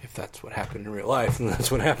mean, if that's what happened in real life, then that's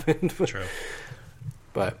what happened. True.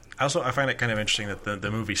 But I find it kind of interesting that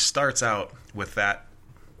the movie starts out with that,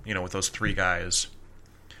 with those three guys,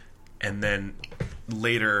 and then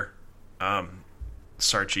later,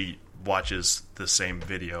 Sarchi watches the same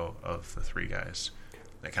video of the three guys.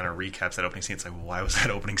 That kind of recaps that opening scene. It's like, well, why was that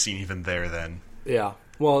opening scene even there then? Yeah.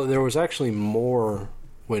 Well, there was actually more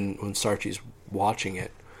when Sarchi's watching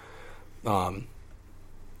it.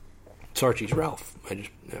 Sarchi's Ralph. I just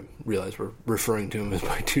realized we're referring to him as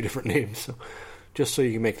by two different names. So, just so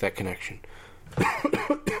you can make that connection.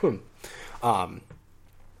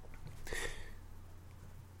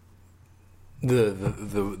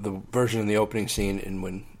 The version in the opening scene, and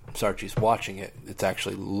when Sarchi's watching it, it's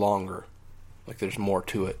actually longer. Like there's more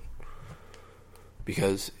to it,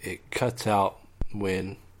 because it cuts out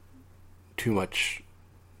when too much,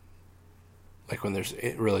 like when there's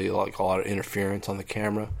really a lot of interference on the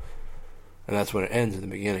camera, and that's when it ends in the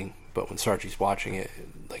beginning. But when Sarchi's watching it,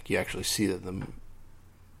 you actually see that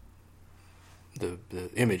the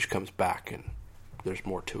image comes back and there's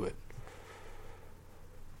more to it.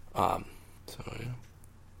 So yeah.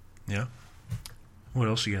 Yeah. What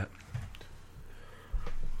else you got?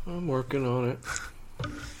 I'm working on it.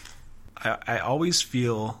 I always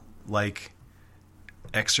feel like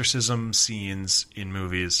exorcism scenes in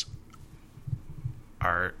movies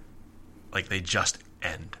are they just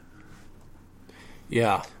end.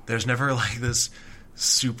 Yeah. There's never this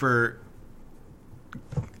super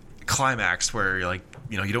climax where you're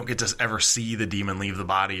you don't get to ever see the demon leave the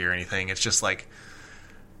body or anything. It's just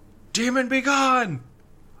demon be gone.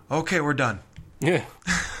 Okay, we're done. Yeah.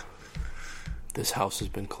 This house has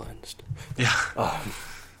been cleansed. Yeah.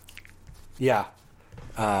 Yeah.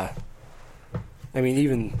 I mean,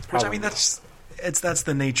 even which, I mean, that's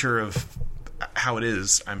the nature of how it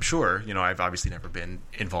is. I'm sure. I've obviously never been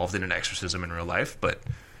involved in an exorcism in real life, but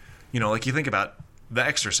you think about The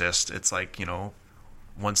Exorcist. It's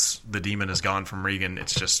once the demon is gone from Regan,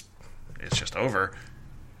 it's just over.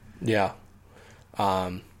 Yeah.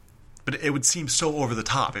 But it would seem so over the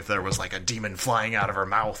top if there was a demon flying out of her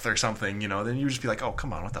mouth or something, then you'd just be like, oh,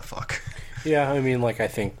 come on, what the fuck? Yeah, I mean, I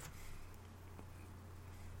think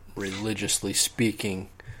religiously speaking,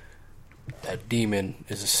 a demon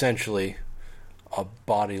is essentially a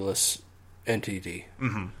bodiless entity.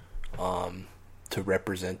 Mm-hmm. To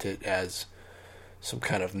represent it as some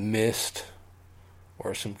kind of mist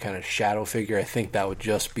or some kind of shadow figure, I think that would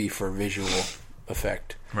just be for visual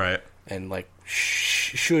effect. Right. And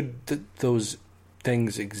should those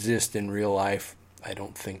things exist in real life, I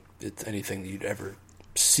don't think it's anything that you'd ever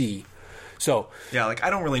see. So yeah, I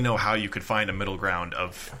don't really know how you could find a middle ground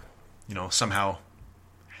of, somehow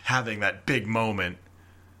having that big moment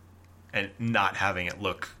and not having it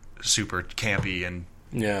look super campy and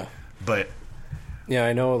yeah. But yeah,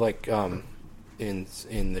 I know in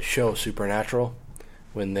the show Supernatural,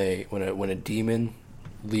 when a demon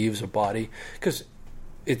leaves a body, because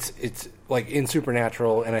it's in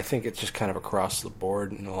Supernatural, and I think it's just kind of across the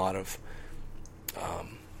board in a lot of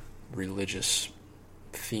religious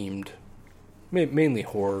themed, mainly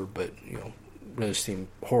horror, but religious themed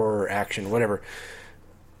horror, action, whatever.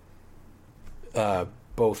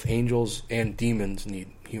 Both angels and demons need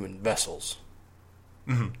human vessels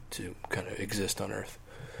mm-hmm. to kind of exist on Earth.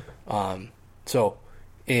 So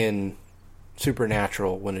in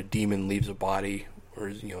Supernatural, when a demon leaves a body or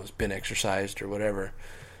has been exorcised or whatever,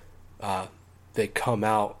 they come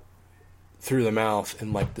out through the mouth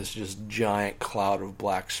in like this just giant cloud of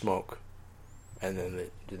black smoke, and then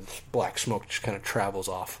this black smoke just kind of travels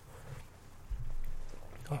off.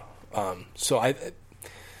 So I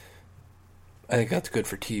think that's good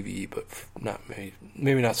for TV, but not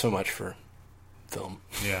maybe not so much for film.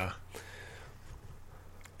 Yeah.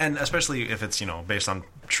 And especially if it's, based on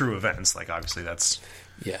true events, like obviously that's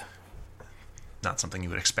not something you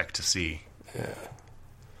would expect to see. Yeah.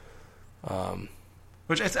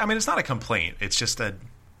 Which, it's not a complaint. It's just that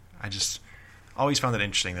I just always found it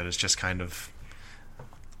interesting that it's just kind of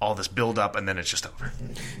all this build up and then it's just over.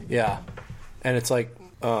 Yeah. And it's like,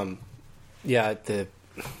 I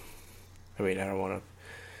don't want to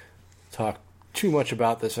talk too much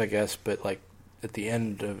about this, I guess, but like at the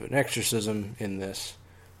end of an exorcism in this,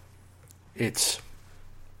 it's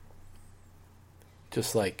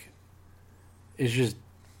just like, it's just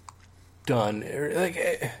done.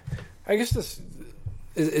 Like, I guess this,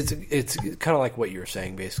 it's kind of like what you were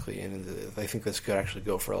saying, basically, and I think this could actually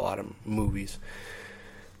go for a lot of movies.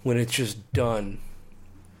 When it's just done,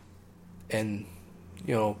 and,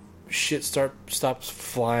 shit stops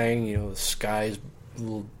flying, the skies a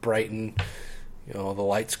little brighten, the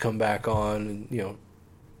lights come back on, and,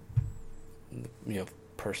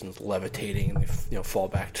 person's levitating and they fall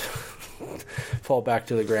back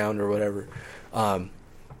to the ground or whatever.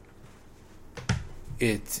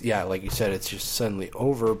 It's like you said, it's just suddenly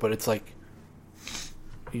over, but it's like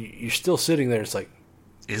you're still sitting there. It's like,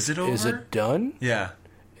 is it over? Is it done? Yeah.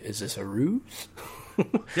 Is this a ruse?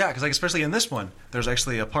 Yeah, because like especially in this one, there's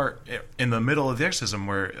actually a part in the middle of the exorcism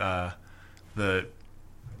where the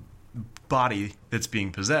body that's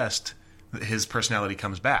being possessed, his personality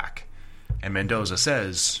comes back. And Mendoza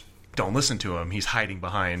says, don't listen to him. He's hiding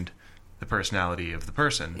behind the personality of the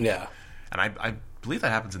person. Yeah. And I believe that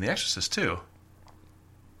happens in The Exorcist, too.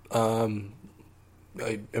 I'm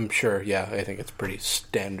sure, yeah. I think it's pretty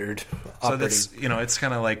standard. So that's, it's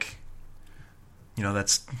kind of like,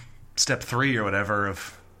 that's step 3 or whatever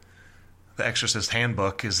of the Exorcist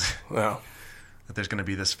handbook is that there's going to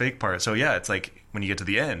be this fake part. So, yeah, it's like when you get to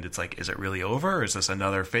the end, it's like, is it really over? Or is this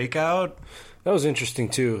another fake out? That was interesting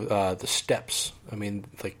too. The steps. I mean,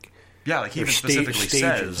 like he even specifically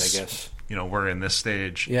stages, says, I guess. We're in this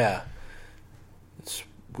stage. Yeah, it's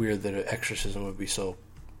weird that an exorcism would be so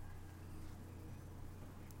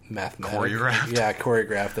mathematical. Choreographed. Yeah,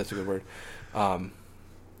 choreographed. That's a good word.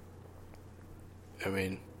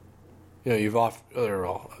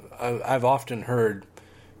 I've often heard,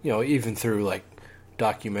 even through like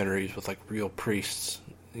documentaries with like real priests,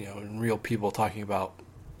 and real people talking about,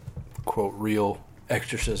 quote, real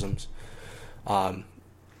exorcisms,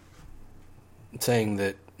 saying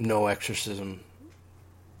that no exorcism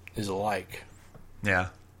is alike. Yeah.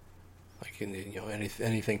 Like,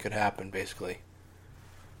 anything could happen, basically.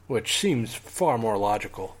 Which seems far more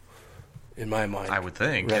logical, in my mind. I would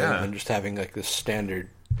think, rather than just having, like, this standard,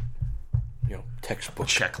 textbook.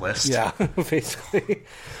 Checklist. Yeah, basically.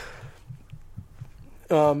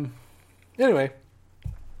 Anyway.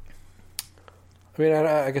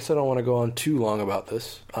 I guess I don't want to go on too long about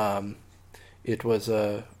this. It was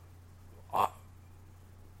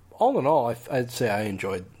all in all, I'd say I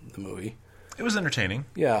enjoyed the movie. It was entertaining.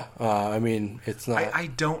 Yeah, it's not. I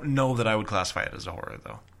don't know that I would classify it as a horror,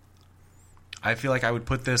 though. I feel like I would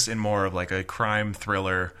put this in more of like a crime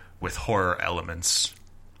thriller with horror elements.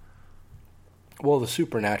 Well, the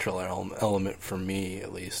supernatural element, for me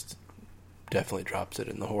at least, definitely drops it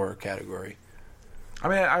in the horror category.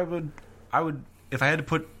 I would. If I had to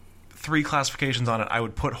put 3 classifications on it, I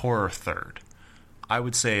would put horror third. I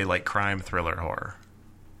would say like crime, thriller, horror.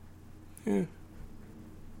 Yeah.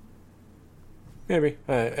 Maybe.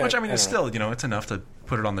 Which it's still, it's enough to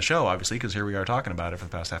put it on the show, obviously, because here we are talking about it for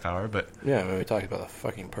the past half hour. But yeah, we talked about the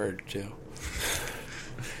fucking Purge too.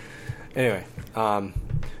 Anyway,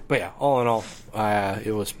 but yeah, all in all,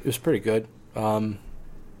 it was pretty good. I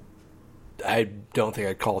don't think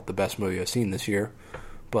I'd call it the best movie I've seen this year,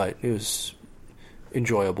 but it was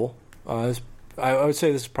enjoyable. I would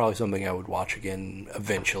say this is probably something I would watch again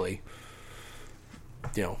eventually.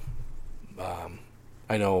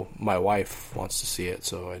 I know my wife wants to see it,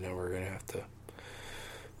 so I know we're going to have to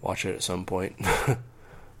watch it at some point.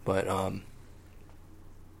 But,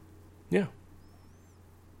 yeah.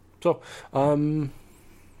 So,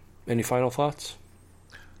 any final thoughts?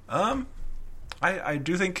 I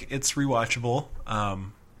do think it's rewatchable.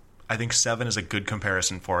 I think 7 is a good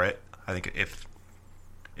comparison for it. I think if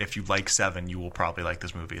if you like Seven, you will probably like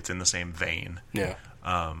this movie. It's in the same vein. Yeah.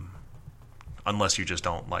 Unless you just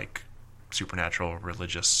don't like supernatural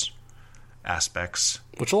religious aspects,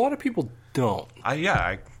 which a lot of people don't.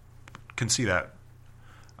 I can see that.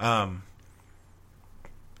 I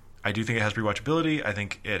do think it has rewatchability. I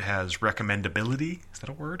think it has recommendability. Is that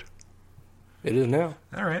a word? It is now.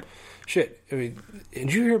 All right. Shit. I mean,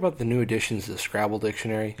 did you hear about the new additions to the Scrabble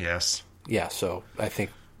dictionary? Yes. Yeah, so I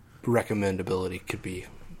think recommendability could be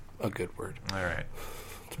a good word. All right.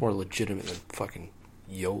 It's more legitimate than fucking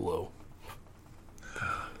YOLO.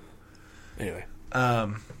 Anyway.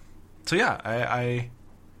 So yeah, I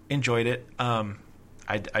enjoyed it.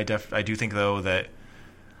 I do think though that,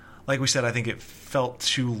 like we said, I think it felt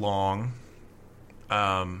too long,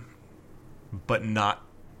 but not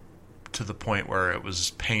to the point where it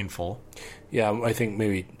was painful. Yeah, I think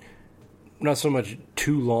maybe not so much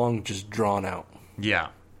too long, just drawn out. Yeah.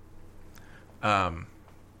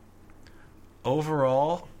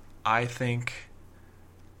 Overall, I think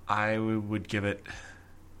I would give it.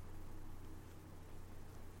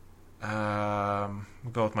 I'll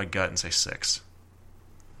go with my gut and say 6.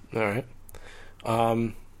 All right.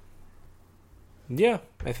 Yeah,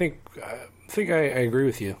 I think I agree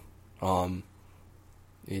with you. I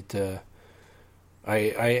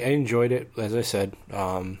enjoyed it, as I said,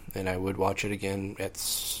 and I would watch it again at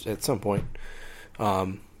some point.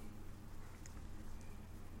 I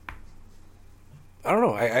don't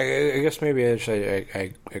know. I guess maybe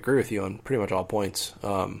I agree with you on pretty much all points.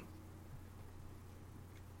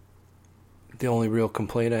 The only real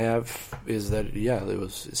complaint I have is that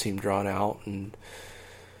it seemed drawn out, and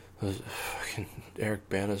fucking Eric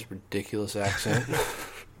Bana's ridiculous accent.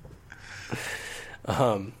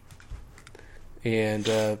 And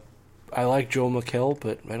I like Joel McHale,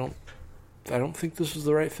 but I don't think this was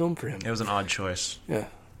the right film for him. It was an odd choice. Yeah.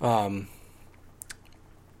 Those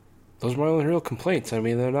are my only real complaints. I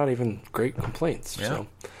mean, they're not even great complaints. Yeah.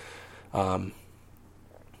 So,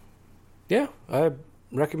 yeah, I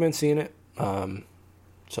recommend seeing it.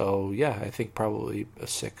 So yeah, I think probably a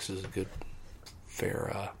 6 is a good,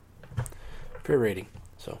 fair rating.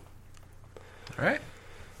 So, all right.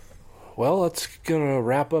 Well, that's gonna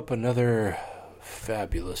wrap up another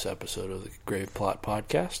fabulous episode of the Grave Plot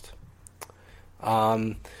Podcast.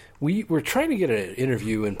 We were trying to get an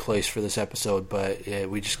interview in place for this episode, but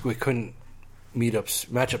we couldn't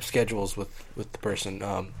match up schedules with the person.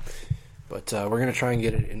 But we're gonna try and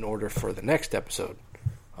get it in order for the next episode.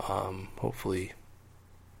 Hopefully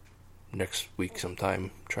next week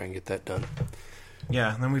sometime. Try and get that done.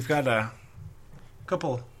 Yeah, and then we've got a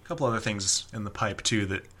couple other things in the pipe too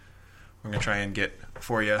that we're gonna try and get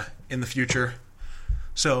for you in the future.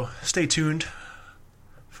 So stay tuned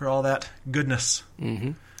for all that goodness.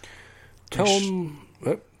 Mm-hmm. Tell them.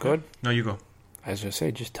 Go ahead. No, you go. I was gonna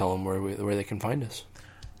say, just tell them where they can find us.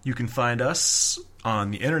 You can find us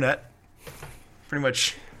on the internet, pretty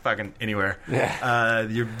much fucking anywhere. Yeah.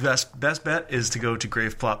 Your best bet is to go to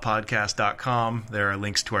graveplotpodcast.com. There are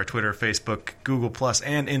links to our Twitter, Facebook, Google Plus,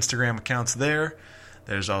 and Instagram accounts there.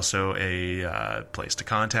 There's also a place to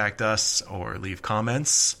contact us or leave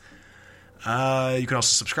comments. You can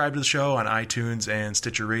also subscribe to the show on iTunes and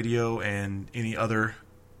Stitcher Radio and any other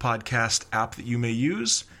podcast app that you may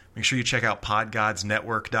use. Make sure you check out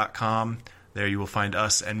podgodsnetwork.com. There you will find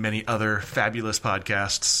us and many other fabulous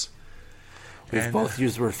podcasts. We've both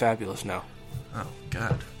used the word fabulous now. Oh,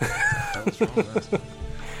 God. What's wrong with us?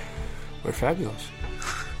 We're fabulous.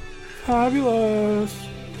 Fabulous.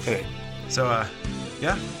 Anyway. So,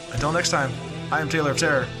 yeah, until next time, I am Taylor of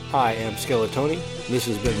Terror. I am Skeletoni. This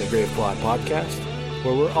has been the Grave Plot Podcast,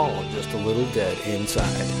 where we're all just a little dead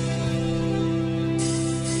inside.